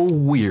so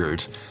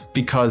weird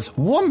because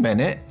 1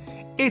 minute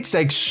it's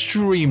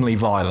extremely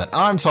violent.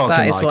 I'm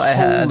talking like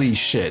holy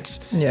shit.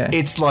 Yeah.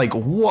 It's like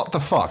what the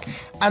fuck.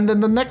 And then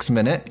the next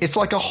minute it's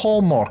like a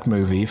Hallmark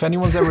movie. If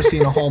anyone's ever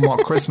seen a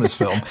Hallmark Christmas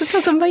film, that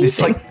sounds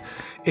amazing.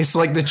 It's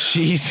like the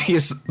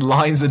cheesiest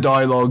lines of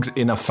dialogues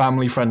in a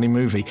family-friendly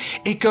movie.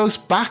 It goes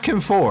back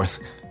and forth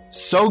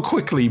so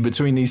quickly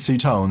between these two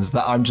tones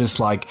that I'm just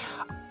like,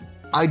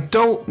 I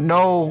don't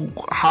know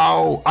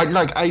how. I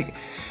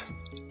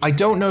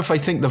don't know if I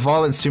think the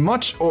violence too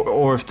much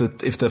or if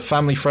the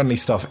family-friendly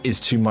stuff is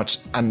too much,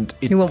 and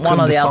it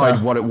couldn't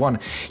decide what it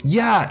wanted.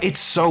 Yeah, it's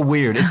so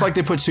weird. It's like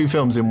they put two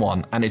films in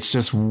one, and it's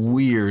just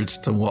weird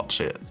to watch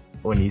it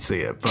when you see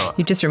it. But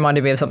you just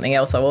reminded me of something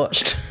else I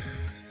watched.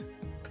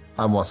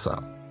 And what's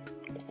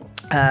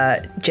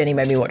that? Jenny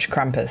made me watch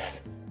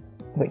Krampus,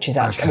 which is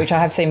actually which I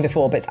have seen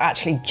before, but it's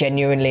actually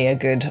genuinely a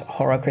good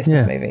horror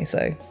Christmas movie.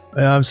 So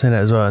yeah, I've seen it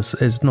as well.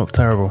 It's not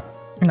terrible.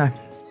 No,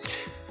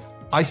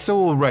 I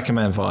still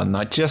recommend Violent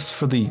Night just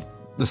for the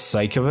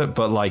sake of it,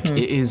 but like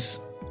it is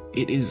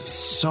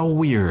so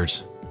weird.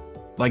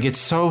 Like it's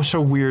so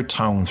weird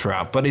tone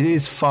throughout, but it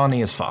is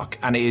funny as fuck,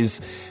 and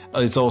it's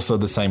also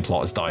the same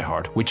plot as Die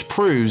Hard, which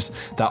proves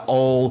that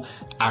all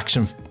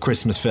action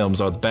Christmas films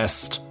are the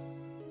best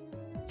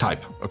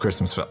type of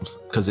Christmas films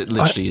because it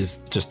literally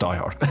is just Die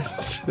Hard.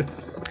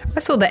 I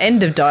saw the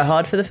end of Die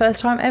Hard for the first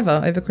time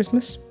ever over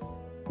Christmas.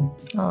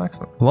 Oh,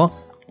 excellent. What?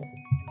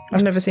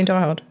 I've never seen Die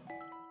Hard.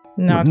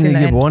 No, I've seen the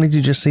end. Why did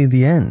you just see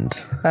the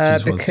end?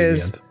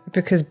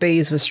 Because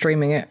Bees was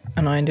streaming it,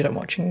 and I ended up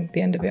watching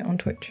the end of it on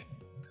Twitch.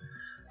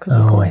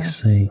 I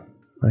see.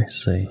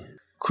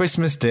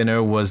 Christmas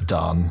dinner was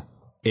done.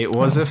 It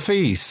was a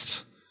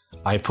feast.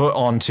 I put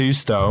on 2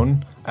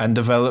 stone and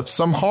developed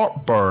some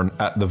heartburn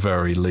at the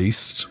very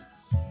least.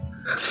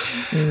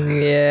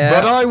 Yeah.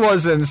 But I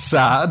wasn't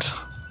sad,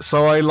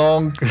 so I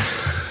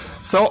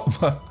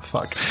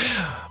fuck.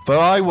 But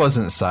I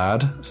wasn't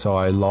sad, so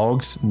I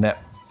logged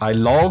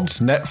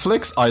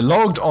Netflix. I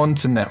logged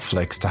onto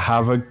Netflix to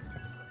have a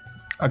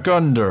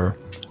Gunder,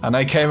 and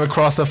I came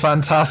across a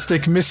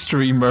fantastic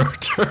mystery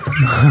murder.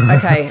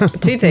 Okay,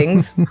 2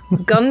 things.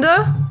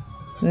 Gunder,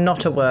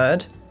 not a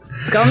word.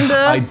 Gunder,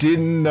 I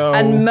didn't know.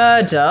 And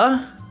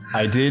murder.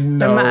 I didn't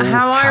know. No matter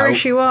how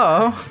Irish you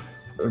are.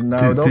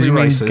 No, don't did be you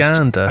racist. Mean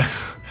gander?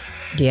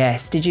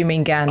 Yes, did you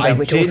mean gander,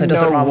 which also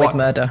doesn't rhyme with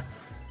murder?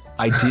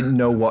 I didn't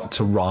know what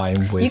to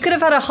rhyme with. You could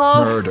have had a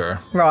half murder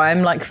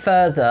rhyme, like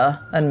further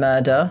and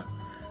murder,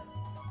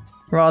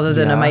 rather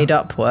than a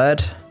made-up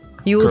word.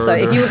 You also,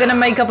 if you were going to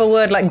make up a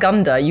word like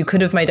gunder, you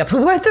could have made up a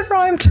word that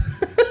rhymed.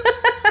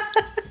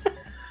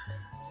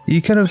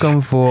 You could have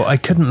gone for, I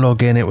couldn't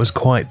log in, it was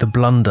quite the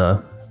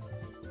blunder.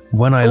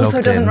 When I logged in.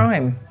 Also doesn't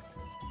rhyme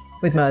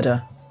with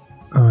murder.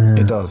 Oh yeah.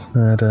 It does.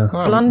 Murder.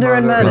 Blunder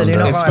and murder do not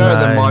rhyme. It's better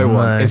than my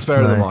one. It's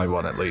better than my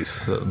one, at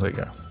least. So, there you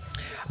go.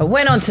 I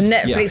went on to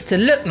Netflix to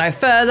look no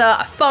further.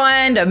 I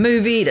find a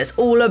movie that's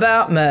all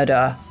about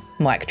murder.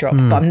 Mic drop.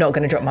 But I'm not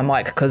going to drop my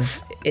mic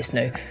because it's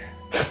new.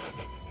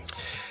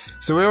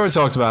 So we already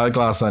talked about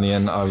Glass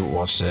Onion. I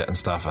watched it and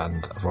stuff,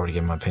 and I've already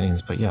given my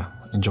opinions. But yeah,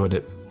 enjoyed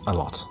it a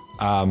lot.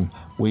 I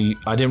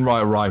didn't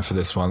write a rhyme for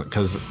this one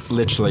because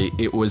literally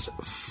it was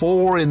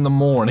 4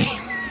 a.m. on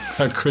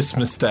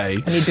Christmas Day.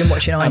 And you'd been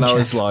watching Iron And Chef. I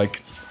was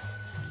like,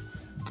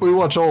 we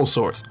watch all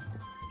sorts.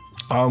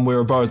 We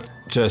were both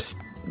just,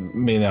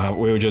 me and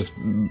we were just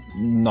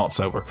not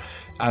sober.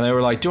 And they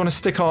were like, do you want to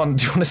stick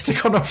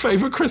on our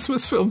favourite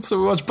Christmas film? So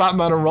we watched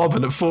Batman and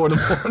Robin at 4 a.m.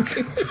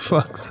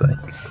 Fuck's sake.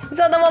 Is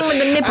that the one with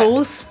the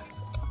nipples?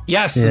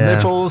 Yes, the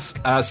nipples.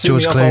 Suit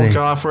Me Up,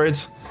 Uncle Alfred.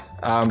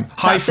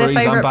 Hi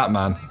Freeze, I'm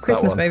Batman.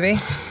 Christmas movie.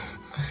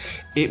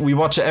 We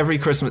watch it every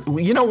Christmas.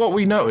 You know what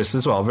we noticed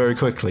as well, very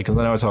quickly, because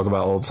I know I talk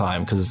about it all the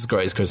time, because it's the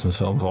greatest Christmas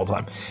film of all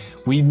time.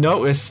 We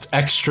noticed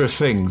extra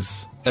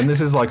things, and this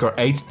is like our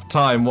 8th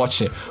time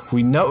watching it.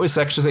 We noticed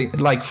extra things.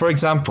 Like, for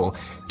example,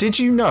 did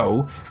you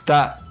know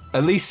that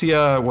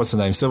Alicia, what's her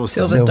name?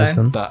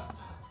 Silverstone.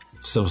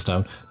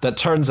 Silverstone. That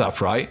turns up,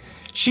 right?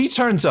 She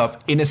turns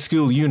up in a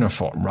school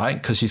uniform,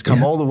 right? Because she's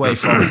come all the way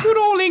from good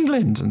old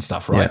England and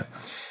stuff, right? Yeah.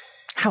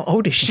 How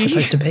old is she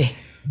supposed to be?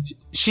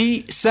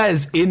 She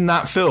says in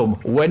that film,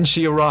 when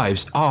she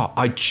arrives,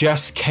 I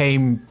just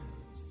came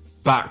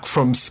back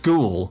from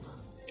school.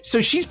 So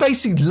she's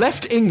basically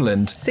left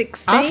England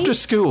 16? after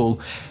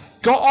school,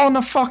 got on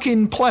a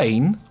fucking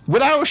plane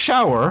without a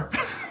shower,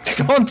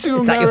 gone to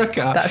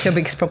America. That's your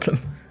biggest problem.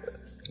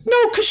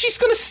 No, because she's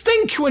going to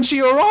stink when she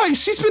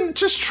arrives. She's been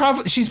just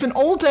traveling. She's been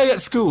all day at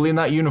school in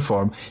that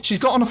uniform. She's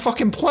got on a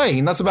fucking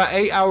plane. That's about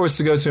 8 hours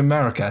to go to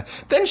America.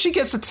 Then she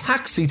gets a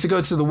taxi to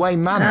go to the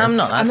Wayne Manor. I'm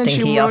not that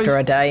stinky after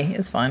a day.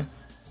 It's fine.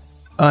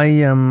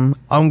 I'm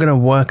going to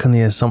work on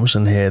the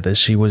assumption here that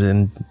she was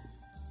in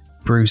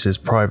Bruce's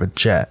private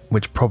jet,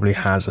 which probably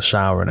has a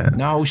shower in it.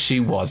 No, she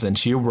wasn't.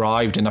 She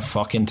arrived in a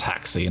fucking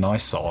taxi, and I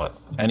saw it.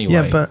 Anyway,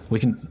 Yeah, but we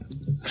can.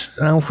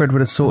 Alfred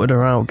would have sorted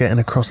her out getting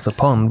across the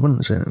pond,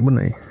 wouldn't he?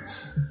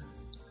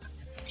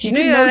 You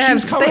didn't know she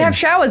was coming. They have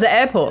showers at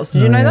airports.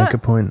 Did you know that?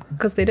 Good point.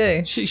 Because they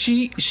do.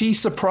 She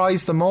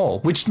surprised them all,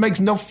 which makes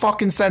no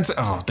fucking sense.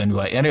 Oh,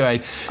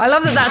 anyway. I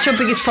love that that's your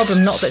biggest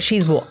problem, not that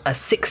she's, a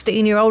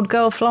 16-year-old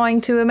girl flying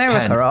to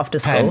America after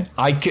school.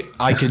 I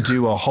could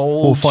do a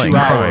whole 2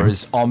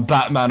 hours on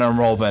Batman and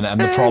Robin and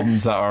the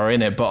problems that are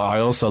in it, but I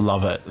also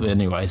love it.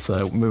 Anyway,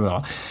 so moving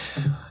on.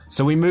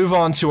 So we move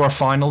on to our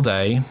final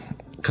day,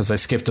 because I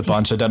skipped a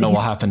bunch. I don't know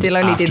what happened Still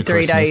only after did 3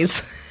 Christmas.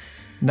 days.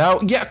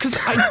 No, yeah, because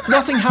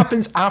nothing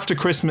happens after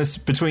Christmas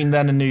between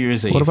then and New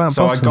Year's Eve. What about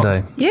Boxing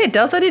Day? Yeah, it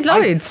does. I did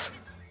loads.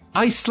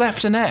 I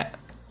slept in it.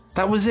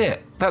 That was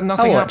it. Nothing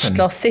I watched happened.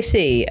 Lost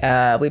City.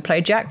 We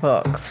played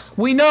Jackbox.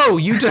 We know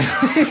you do.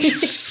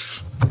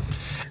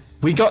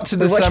 We got to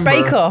December.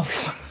 We watched Bake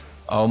Off.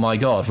 Oh my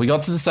God! We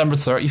got to December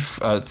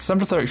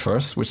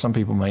 31st, which some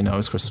people may know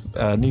is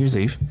New Year's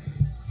Eve.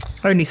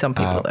 Only some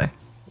people though.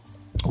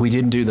 We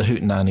didn't do the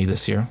Hootenanny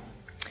this year.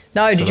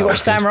 No, did you watch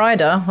Sam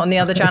Ryder on the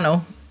other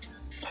channel?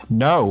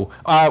 No.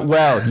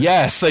 Well,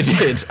 yes, I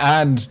did.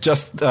 And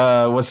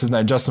what's his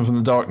name? Justin from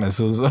the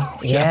Darkness.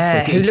 Yes,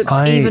 I did. Who looks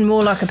even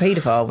more like a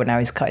paedophile, but now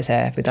he's cut his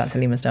hair with that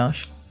silly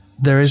moustache.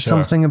 There is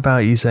something about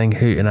you saying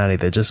Hootenanny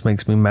that just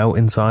makes me melt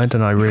inside,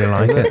 and I really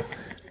like it.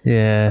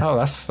 Yeah. Oh,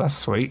 that's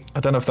sweet.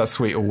 I don't know if that's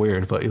sweet or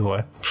weird, but either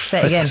way.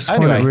 Say it again. I just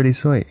find it really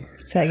sweet.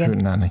 Say it again.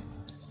 Hootenanny.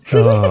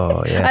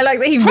 Oh, yeah. I like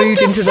that he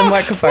moved into the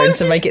microphone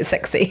to make it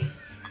sexy.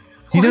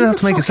 You didn't have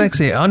to make it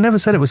sexy. I never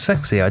said it was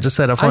sexy. I just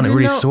said I find it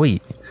really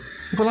sweet.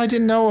 Well, I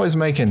didn't know I was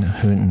making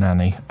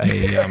Hootenanny a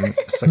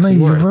sexy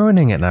No, word. you're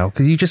ruining it now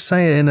because you just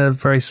say it in a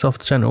very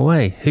soft, gentle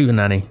way.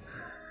 Hootenanny.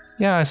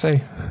 Yeah, I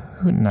say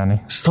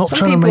Hootenanny. Stop Some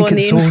trying to people make on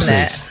it the saucy.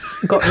 internet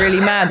got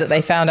really mad that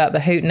they found out the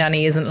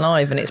Hootenanny isn't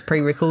live and it's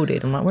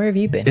pre-recorded. I'm like, where have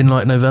you been? In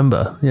like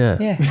November, yeah.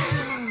 Yeah.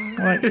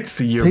 It's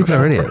the year People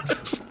before. are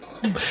idiots.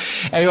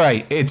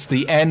 Anyway, it's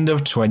the end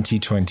of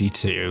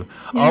 2022.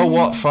 Oh,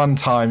 what fun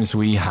times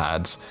we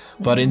had.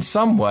 But in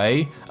some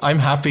way, I'm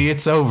happy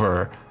it's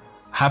over.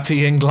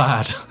 Happy and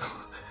glad.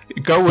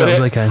 Go with it.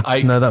 That was okay.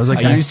 That was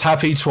okay. I used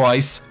happy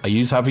twice.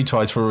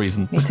 For a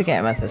reason. Need to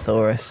get a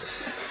Methosaurus.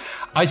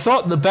 I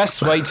thought the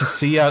best way to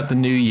see out the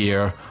new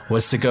year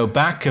was to go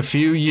back a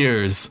few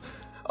years.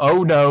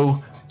 Oh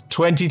no,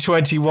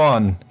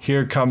 2021.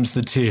 Here comes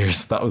the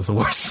tears. That was the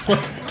worst one.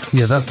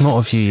 Yeah, that's not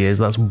a few years.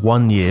 That's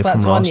 1 year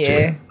That's from 1 last year.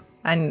 year.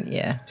 And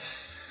yeah.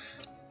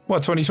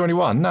 What,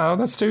 2021? No,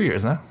 that's 2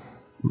 years now.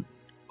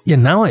 Yeah,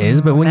 now it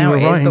is, but when you Now were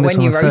it is, writing but this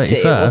when on you the wrote it,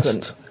 it 31st,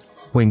 wasn't.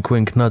 wink,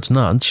 wink, nudge,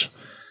 nudge,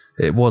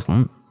 it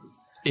wasn't.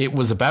 It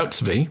was about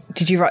to be.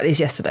 Did you write these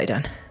yesterday,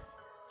 Dan?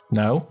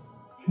 No.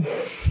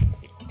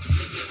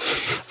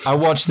 I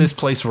watched This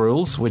Place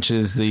Rules, which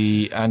is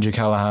the Andrew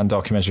Callahan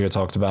documentary I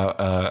talked about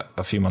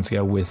a few months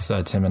ago with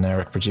Tim and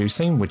Eric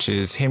producing, which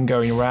is him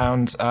going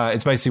around.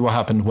 It's basically what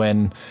happened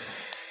when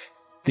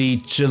the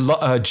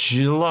January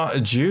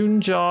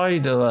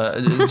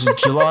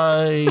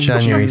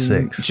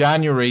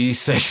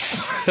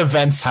 6th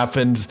events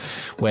happened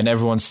when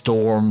everyone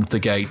stormed the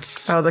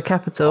gates. Oh, the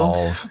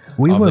Capitol.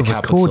 We of were the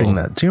recording Capitol.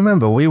 that. Do you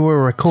remember? We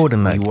were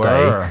recording that We were.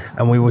 day,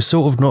 and we were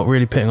sort of not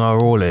really putting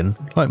our all in,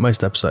 like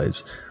most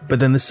episodes. But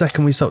then the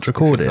second we stopped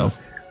recording,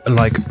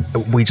 like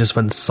we just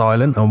went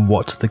silent and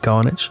watched the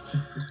carnage.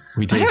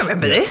 We did. I don't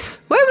remember this.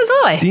 Where was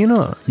I? Do you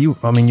not? You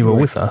were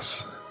with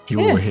us. You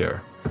were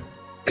here.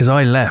 Because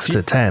I left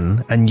at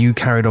 10 and you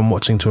carried on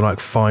watching till like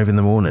 5 in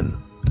the morning.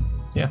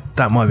 Yeah.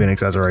 That might be an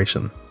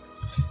exaggeration.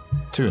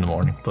 2 in the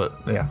morning, but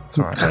yeah, it's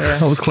all right.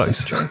 That was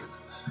close.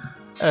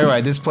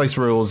 Anyway, This Place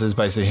Rules is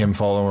basically him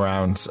following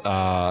around.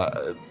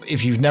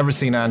 If you've never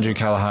seen Andrew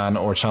Callahan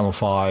or Channel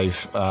 5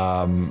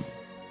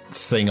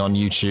 thing on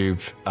YouTube,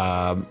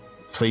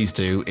 please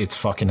do. It's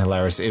fucking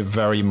hilarious. It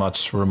very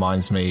much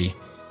reminds me,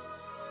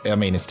 I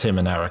mean, it's Tim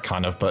and Eric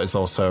kind of, but it's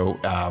also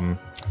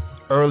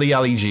early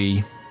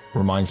LEG.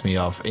 Reminds me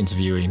of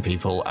interviewing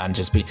people and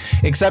just be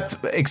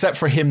except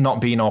for him not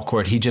being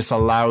awkward, he just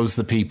allows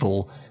the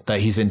people that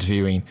he's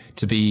interviewing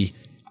to be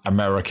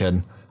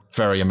American,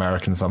 very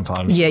American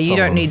sometimes. Yeah, you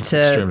don't need to.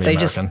 They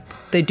American.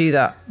 they do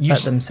that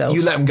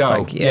themselves. You let them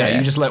go. Like,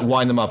 You just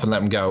wind them up and let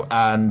them go.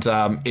 And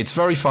it's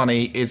very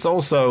funny. It's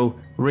also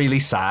really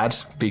sad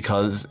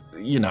because,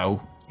 you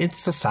know,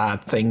 it's a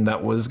sad thing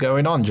that was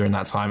going on during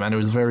that time, and it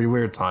was a very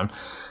weird time.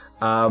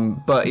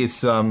 But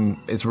it's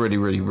really,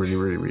 really, really,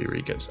 really, really,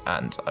 really good,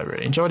 and I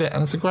really enjoyed it.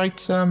 And it's a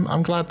great.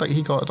 I'm glad that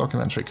he got a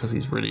documentary because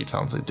he's really a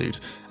talented dude,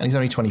 and he's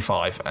only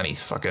 25, and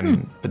he's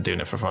fucking been doing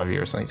it for 5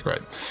 years, and he's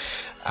great.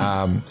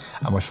 And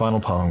my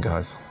final poem,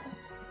 guys.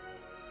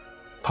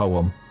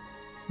 Poem.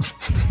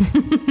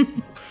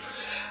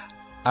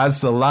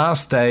 As the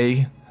last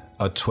day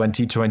of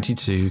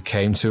 2022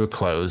 came to a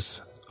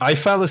close, I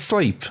fell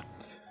asleep.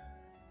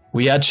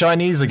 We had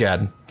Chinese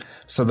again,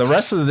 so the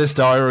rest of this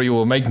diary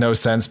will make no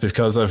sense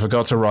because I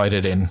forgot to write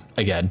it in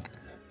again.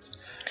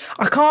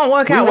 I can't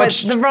work out what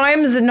the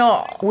rhymes are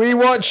not. We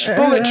watched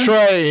Bullet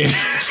Train.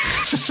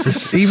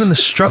 Even the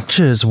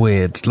structure is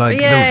weird. Like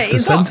the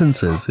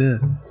sentences.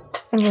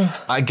 Yeah.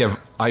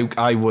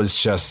 I was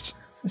just.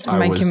 It's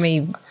making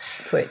me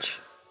twitch.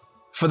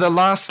 For the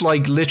last,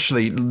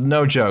 literally,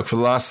 no joke, for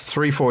the last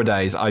 3-4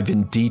 days, I've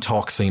been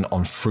detoxing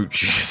on fruit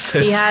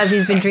juices. He has.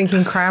 He's been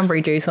drinking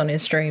cranberry juice on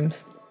his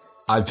streams.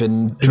 I've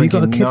been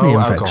drinking no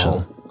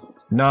alcohol.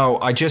 No,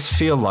 I just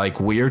feel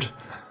weird.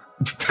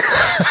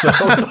 So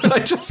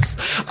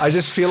I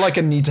just feel like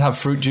I need to have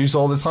fruit juice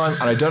all the time,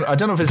 and I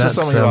don't know if it's just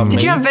something about me.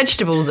 Did you have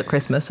vegetables at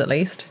Christmas at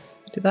least?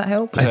 Did that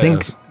help? I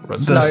think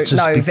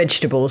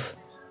vegetables.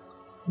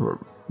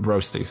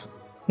 Roasties.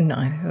 No,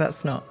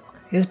 that's not.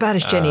 You're as bad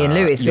as Jenny and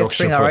Lewis. We have to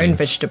bring our own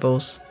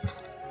vegetables.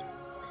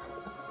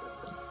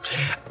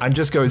 I'm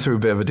just going through a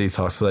bit of a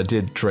detox, so I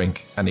did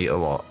drink and eat a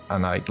lot,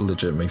 and I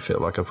legitimately feel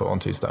like I put on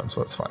 2 stones,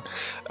 so that's fine.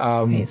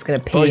 He's going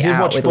to pee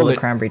out with all the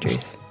cranberry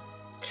juice.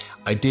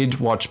 I did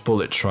watch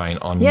Bullet Train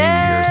on New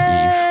Year's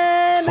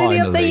Eve. Finally.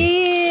 Movie of the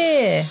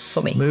year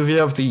for me. Movie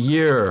of the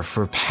year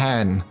for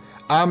Pen.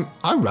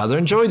 I rather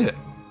enjoyed it.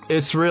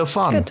 It's real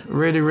fun. Good.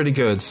 Really, really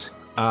good.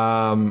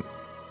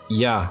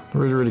 Yeah,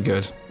 really, really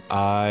good.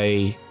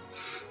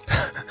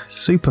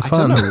 Super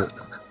fun. I don't know.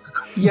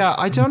 Yeah,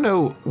 I don't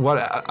know what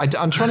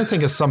I'm trying to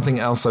think of something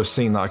else I've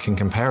seen that I can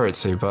compare it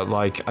to, but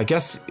I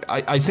guess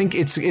I think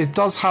it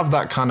does have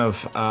that kind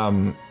of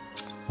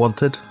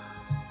Wanted.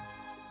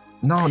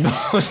 No.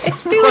 It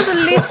feels a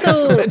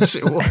little.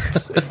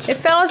 It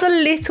feels a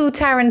little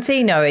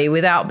Tarantino-y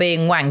without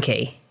being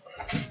wanky,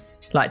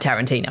 like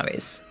Tarantino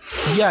is.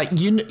 Yeah,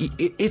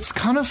 it's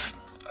kind of.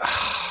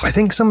 I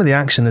think some of the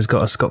action has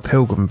got a Scott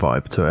Pilgrim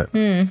vibe to it.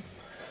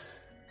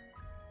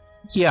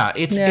 Yeah,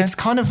 it's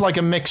kind of like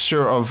a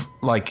mixture of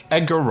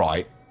Edgar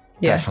Wright,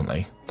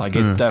 definitely.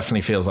 It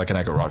definitely feels like an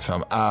Edgar Wright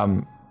film.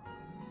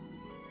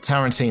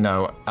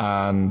 Tarantino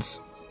and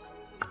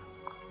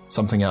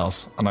something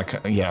else, and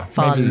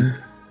maybe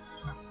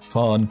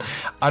fun.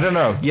 I don't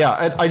know.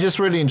 Yeah, I just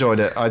really enjoyed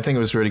it. I think it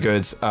was really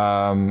good.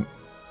 Brad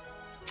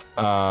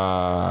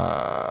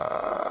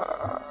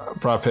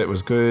Pitt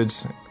was good.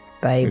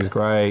 Babe. He was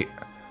great.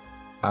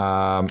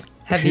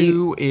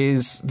 Who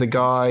is the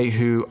guy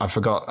who I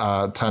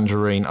forgot?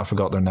 Tangerine. I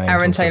forgot their names.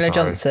 Aaron Taylor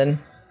Johnson.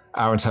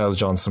 Aaron Taylor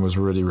Johnson was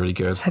really, really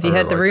good. Have you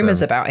heard the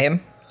rumours about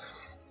him?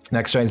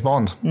 Next James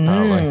Bond,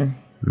 apparently.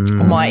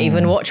 I might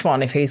even watch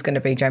one if he's going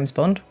to be James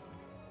Bond.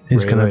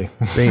 He's going to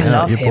beat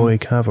out your boy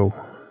Cavill.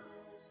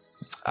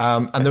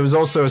 And there was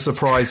also a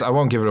surprise. I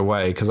won't give it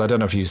away because I don't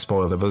know if you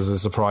spoiled it, but there's a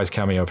surprise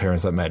cameo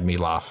appearance that made me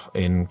laugh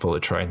in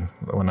Bullet Train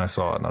when I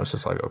saw it, and I was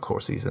just like, of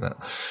course he's in it.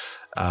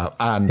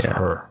 And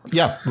her.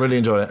 Yeah, really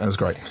enjoyed it. It was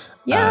great.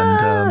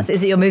 Yes. And,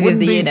 is it your movie of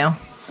the year now?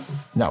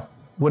 No,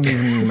 wouldn't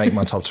even make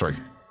my top 3.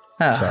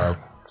 Oh. So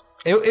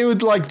it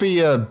would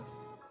be a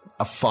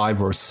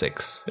 5 or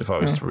 6 if I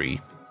was to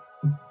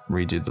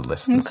redo the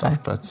list and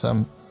stuff. But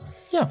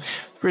yeah,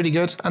 really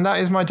good. And that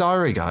is my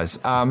diary, guys.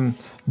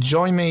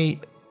 Join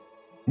me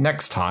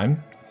next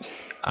time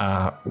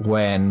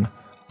when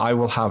I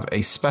will have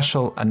a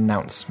special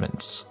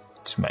announcement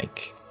to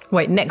make.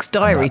 Wait, next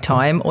diary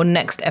time or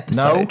next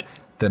episode? No,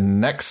 the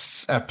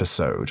next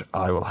episode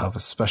I will have a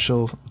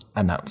special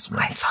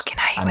announcement. I fucking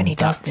hate when he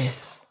does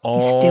this.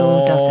 He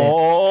still does it.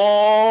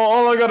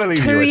 Oh, I gotta leave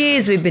 2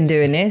 years we've been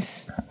doing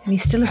this, and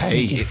he's still a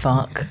sneaky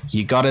fuck.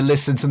 You gotta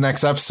listen to the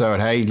next episode.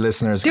 Hey,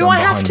 listeners. Do I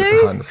have to?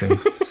 Behind the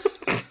scenes.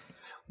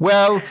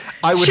 Well,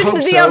 I would Shouldn't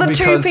hope so. Shouldn't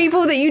the other 2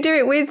 people that you do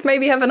it with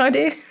maybe have an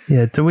idea?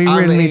 Yeah, do we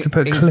really need to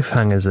put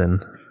cliffhangers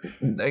in?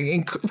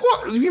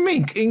 What do you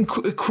mean?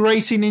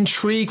 Creating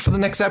intrigue for the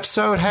next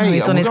episode? Hey,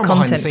 he's on his going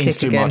behind the content scenes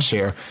kick too again. much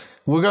here.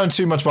 We're going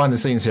too much behind the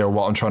scenes here,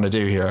 what I'm trying to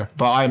do here.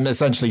 But I'm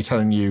essentially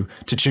telling you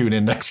to tune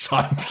in next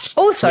time.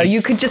 Also,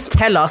 you could just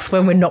tell us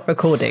when we're not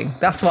recording.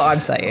 That's what I'm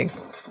saying.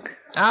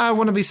 I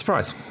want to be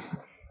surprised.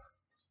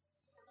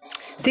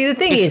 See, the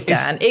thing is,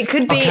 Dan, it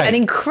could be an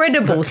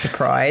incredible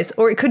surprise,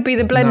 or it could be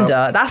the blender.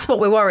 No, that's what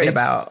we're worried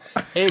about.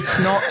 It's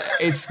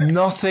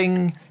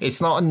nothing. It's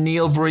not a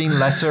Neil Breen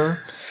letter.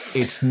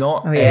 It's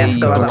not a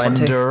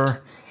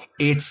blender.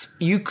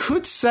 You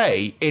could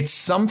say it's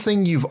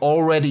something you've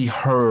already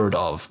heard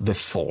of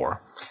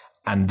before.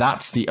 And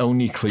that's the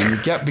only clue you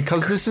get,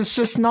 because this is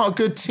just not a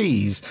good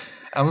tease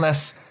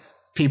unless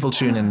people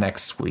tune in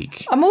next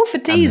week. I'm all for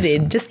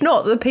teasing, just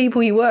not the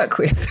people you work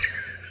with.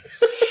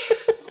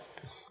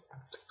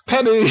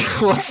 Penny,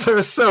 what's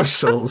her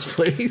socials,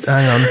 please?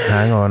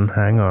 Hang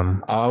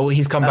on. Oh,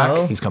 he's come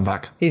back. He's come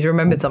back. He's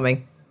remembered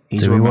something.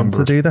 Do we want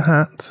to do the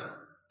hat?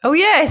 Oh,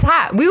 yeah, his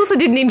hat. We also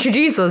didn't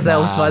introduce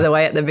ourselves, by the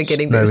way, at the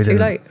beginning, but it was too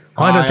late.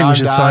 I don't think we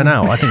should sign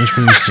out. I think we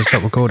should just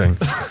stop recording.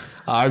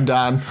 I'm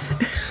Dan.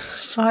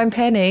 I'm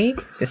Penny.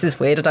 This is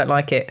weird. I don't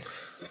like it.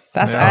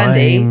 That's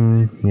Andy.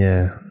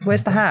 Yeah.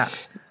 Where's the hat?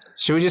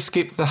 Should we just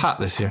skip the hat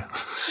this year?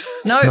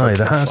 No,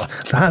 The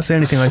hat's the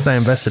only thing I stay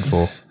invested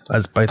for,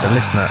 as both a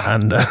listener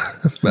and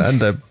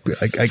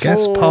I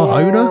guess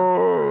part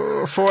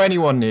owner. For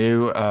anyone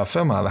new,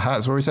 Film Out of the Hat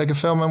is where we take a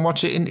film and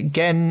watch it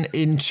again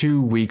in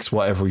 2 weeks.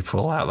 Whatever we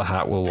pull out of the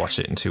hat, we'll watch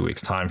it in 2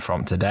 weeks' time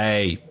from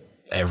today.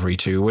 Every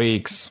 2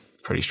 weeks.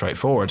 Pretty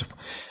straightforward.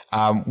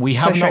 We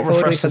have not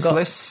refreshed this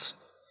list.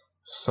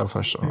 So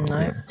far,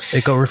 No.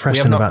 It got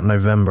refreshed in about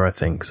November, I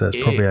think, so it's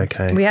probably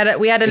okay. We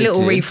had a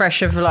little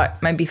refresh of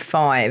like maybe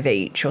 5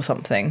 each or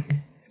something,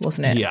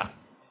 wasn't it? Yeah.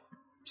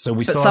 So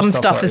we But saw some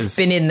stuff that has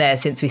been in there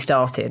since we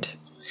started.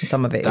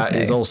 Some of it that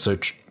is new.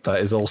 that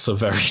is also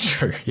very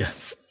true.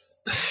 Yes.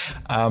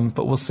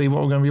 But we'll see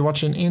what we're going to be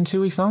watching in 2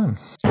 weeks' time.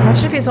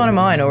 Imagine if it's one of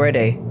mine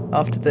already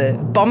after the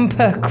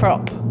bumper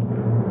crop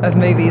of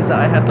movies that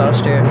I had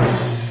last year.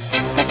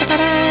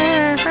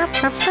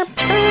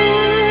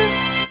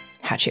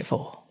 Hatchet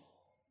 4.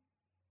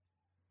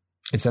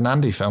 It's an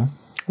Andy film,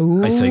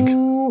 Ooh, I think.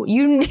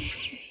 You.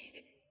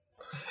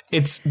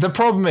 It's the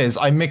problem is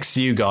I mix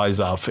you guys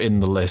up in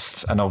the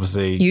list, and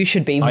obviously You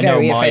should be I know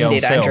very my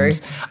offended, own Andrew.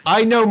 films.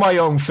 I know my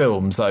own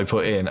films that I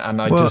put in, and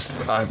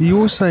You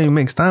also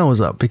mixed ours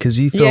up because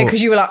you thought... Yeah,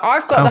 because you were like,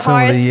 I've got our the film of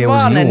the highest year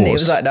was one, and it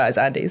yours. was like, no, it's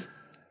Andy's.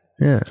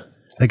 Yeah.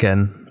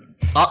 Again.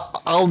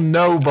 I'll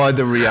know by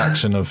the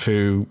reaction of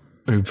who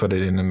put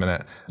it in a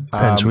minute.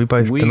 Ben, should we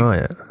both deny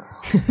it?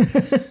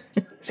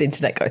 It's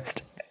Internet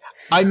Ghost.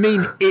 I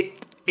mean,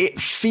 it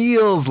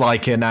feels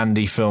like an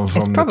Andy film from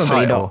It's the probably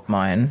title. not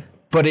mine.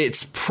 But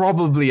it's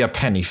probably a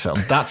penny film.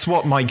 That's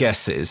what my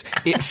guess is.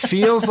 It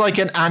feels like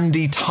an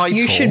Andy title.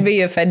 You should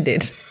be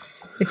offended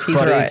if he's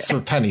but right. it's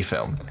a penny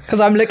film. Because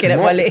I'm looking at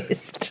my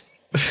list.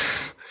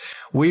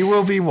 We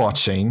will be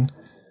watching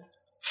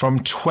from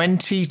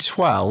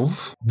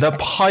 2012, The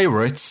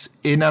Pirates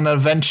in an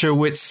Adventure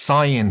with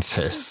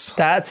Scientists.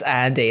 That's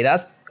Andy.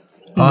 That's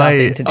I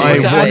nothing to do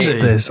watched with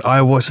me. this.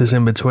 I watched this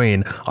in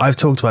between. I've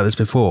talked about this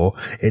before.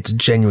 It's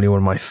genuinely one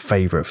of my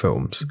favourite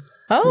films.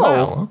 Oh,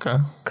 Wow, okay.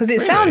 because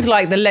it sounds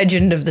like the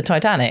legend of the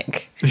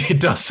Titanic.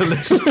 It does a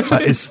little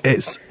bit.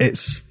 It's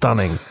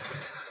stunning.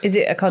 Is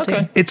it a cartoon?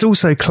 Okay. It's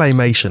also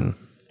claymation.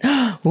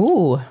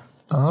 Ooh.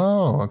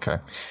 Oh, okay.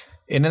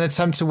 In an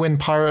attempt to win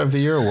Pirate of the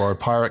Year award,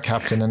 pirate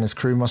captain and his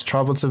crew must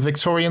travel to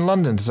Victorian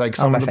London to take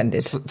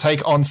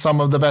take on some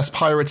of the best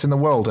pirates in the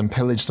world and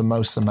pillage the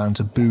most amount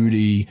of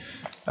booty.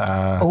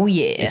 Oh,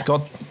 yeah. It's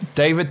got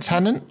David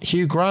Tennant,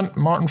 Hugh Grant,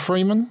 Martin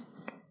Freeman,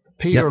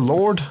 Peter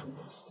Lord,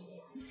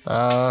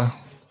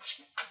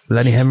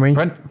 Lenny Henry,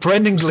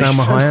 Brendan Gleeson.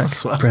 Salma as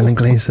Hayek, well. Brendan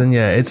Gleeson.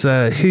 Yeah, it's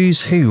a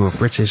who's who of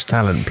British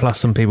talent, plus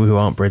some people who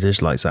aren't British,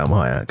 like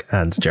Salma Hayek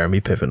and Jeremy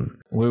Piven.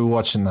 We were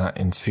watching that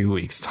in 2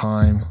 weeks'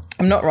 time.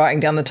 I'm not writing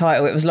down the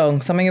title. It was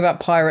long. Something about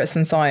pirates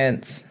and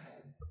science.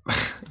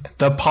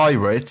 The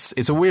Pirates.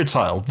 It's a weird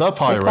title. The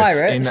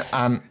Pirates,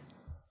 Pirates?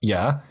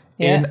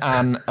 in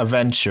an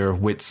adventure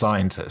with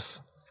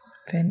scientists.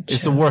 Adventure.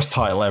 It's the worst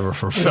title ever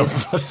for a film.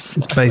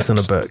 It's based on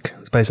a book.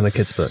 It's based on a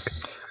kid's book.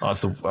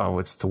 It's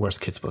the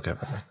worst kids book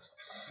ever.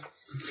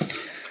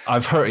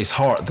 I've hurt his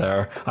heart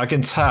there. I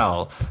can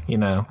tell,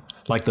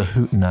 like the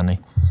Hootenanny.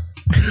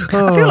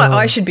 I feel like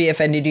I should be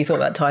offended you thought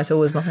that title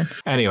was mine.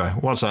 Anyway,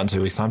 watch that in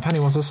 2 weeks' time. Penny,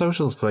 what's the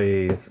socials,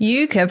 please?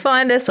 You can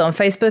find us on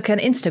Facebook and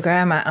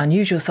Instagram at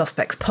Unusual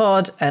Suspects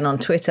Pod and on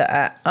Twitter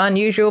at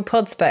Unusual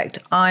Podspect.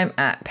 I'm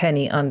at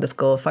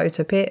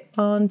Penny_photopit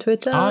on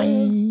Twitter.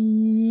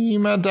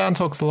 I'm at Dan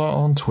Talks a Lot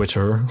on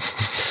Twitter.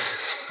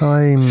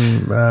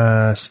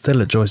 I'm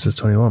still at Joyce's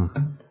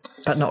 21.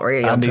 But not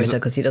really on Andy's- Twitter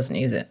because he doesn't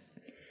use it.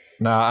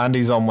 No,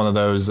 Andy's on one of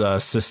those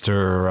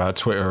sister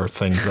Twitter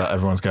things that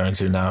everyone's going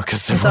to now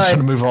because everyone's trying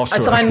to move off to I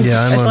it. signed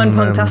I'm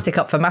on, Punktastic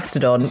up for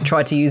Mastodon,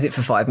 tried to use it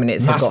for 5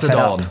 minutes and got fed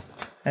Mastodon. up.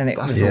 And it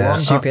That's was the one.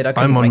 stupid. I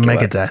couldn't I'm on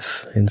make it work.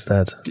 Megadeth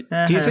instead.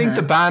 Do you think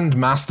the band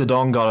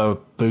Mastodon got a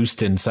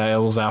boost in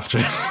sales after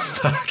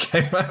that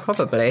came out?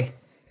 Probably.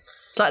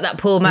 It's like that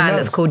poor man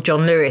that's called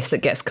John Lewis that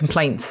gets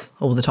complaints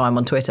all the time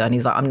on Twitter. And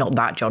he's like, I'm not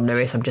that John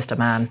Lewis. I'm just a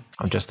man.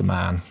 I'm just a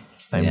man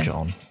named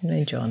John.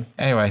 No, John.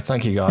 Anyway,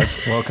 thank you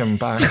guys. Welcome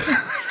back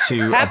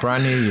to a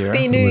brand new year.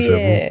 Happy It New was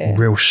Year. a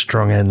real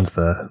strong end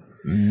there.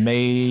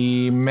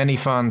 Many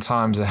fun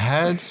times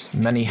ahead.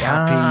 Many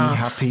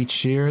happy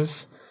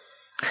cheers.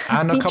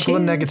 And a couple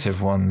of cheers.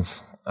 negative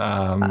ones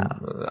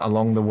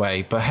along the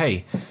way. But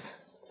hey,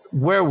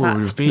 where would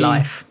That's we be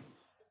life.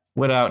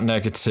 without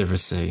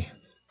negativity?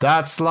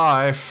 That's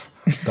life.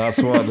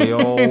 That's what they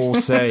all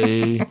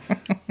say.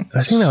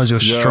 I think that was your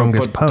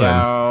strongest put poem.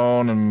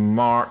 down in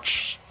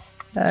March.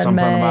 Something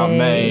about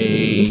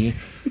May.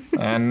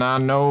 And I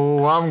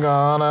know I'm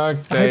gonna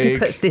take I hope he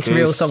puts this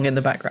real song in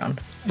the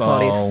background.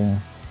 Parties. bone.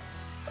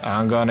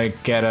 I'm gonna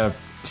get a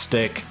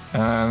stick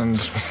and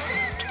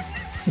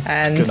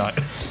And, good night.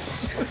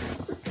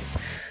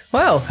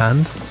 well,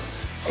 And?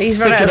 he's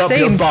run Stick out it of up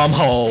your steam. bum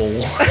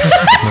hole.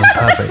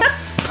 Perfect.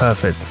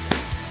 Perfect.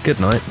 Good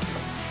night.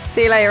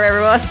 See you later,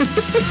 everyone.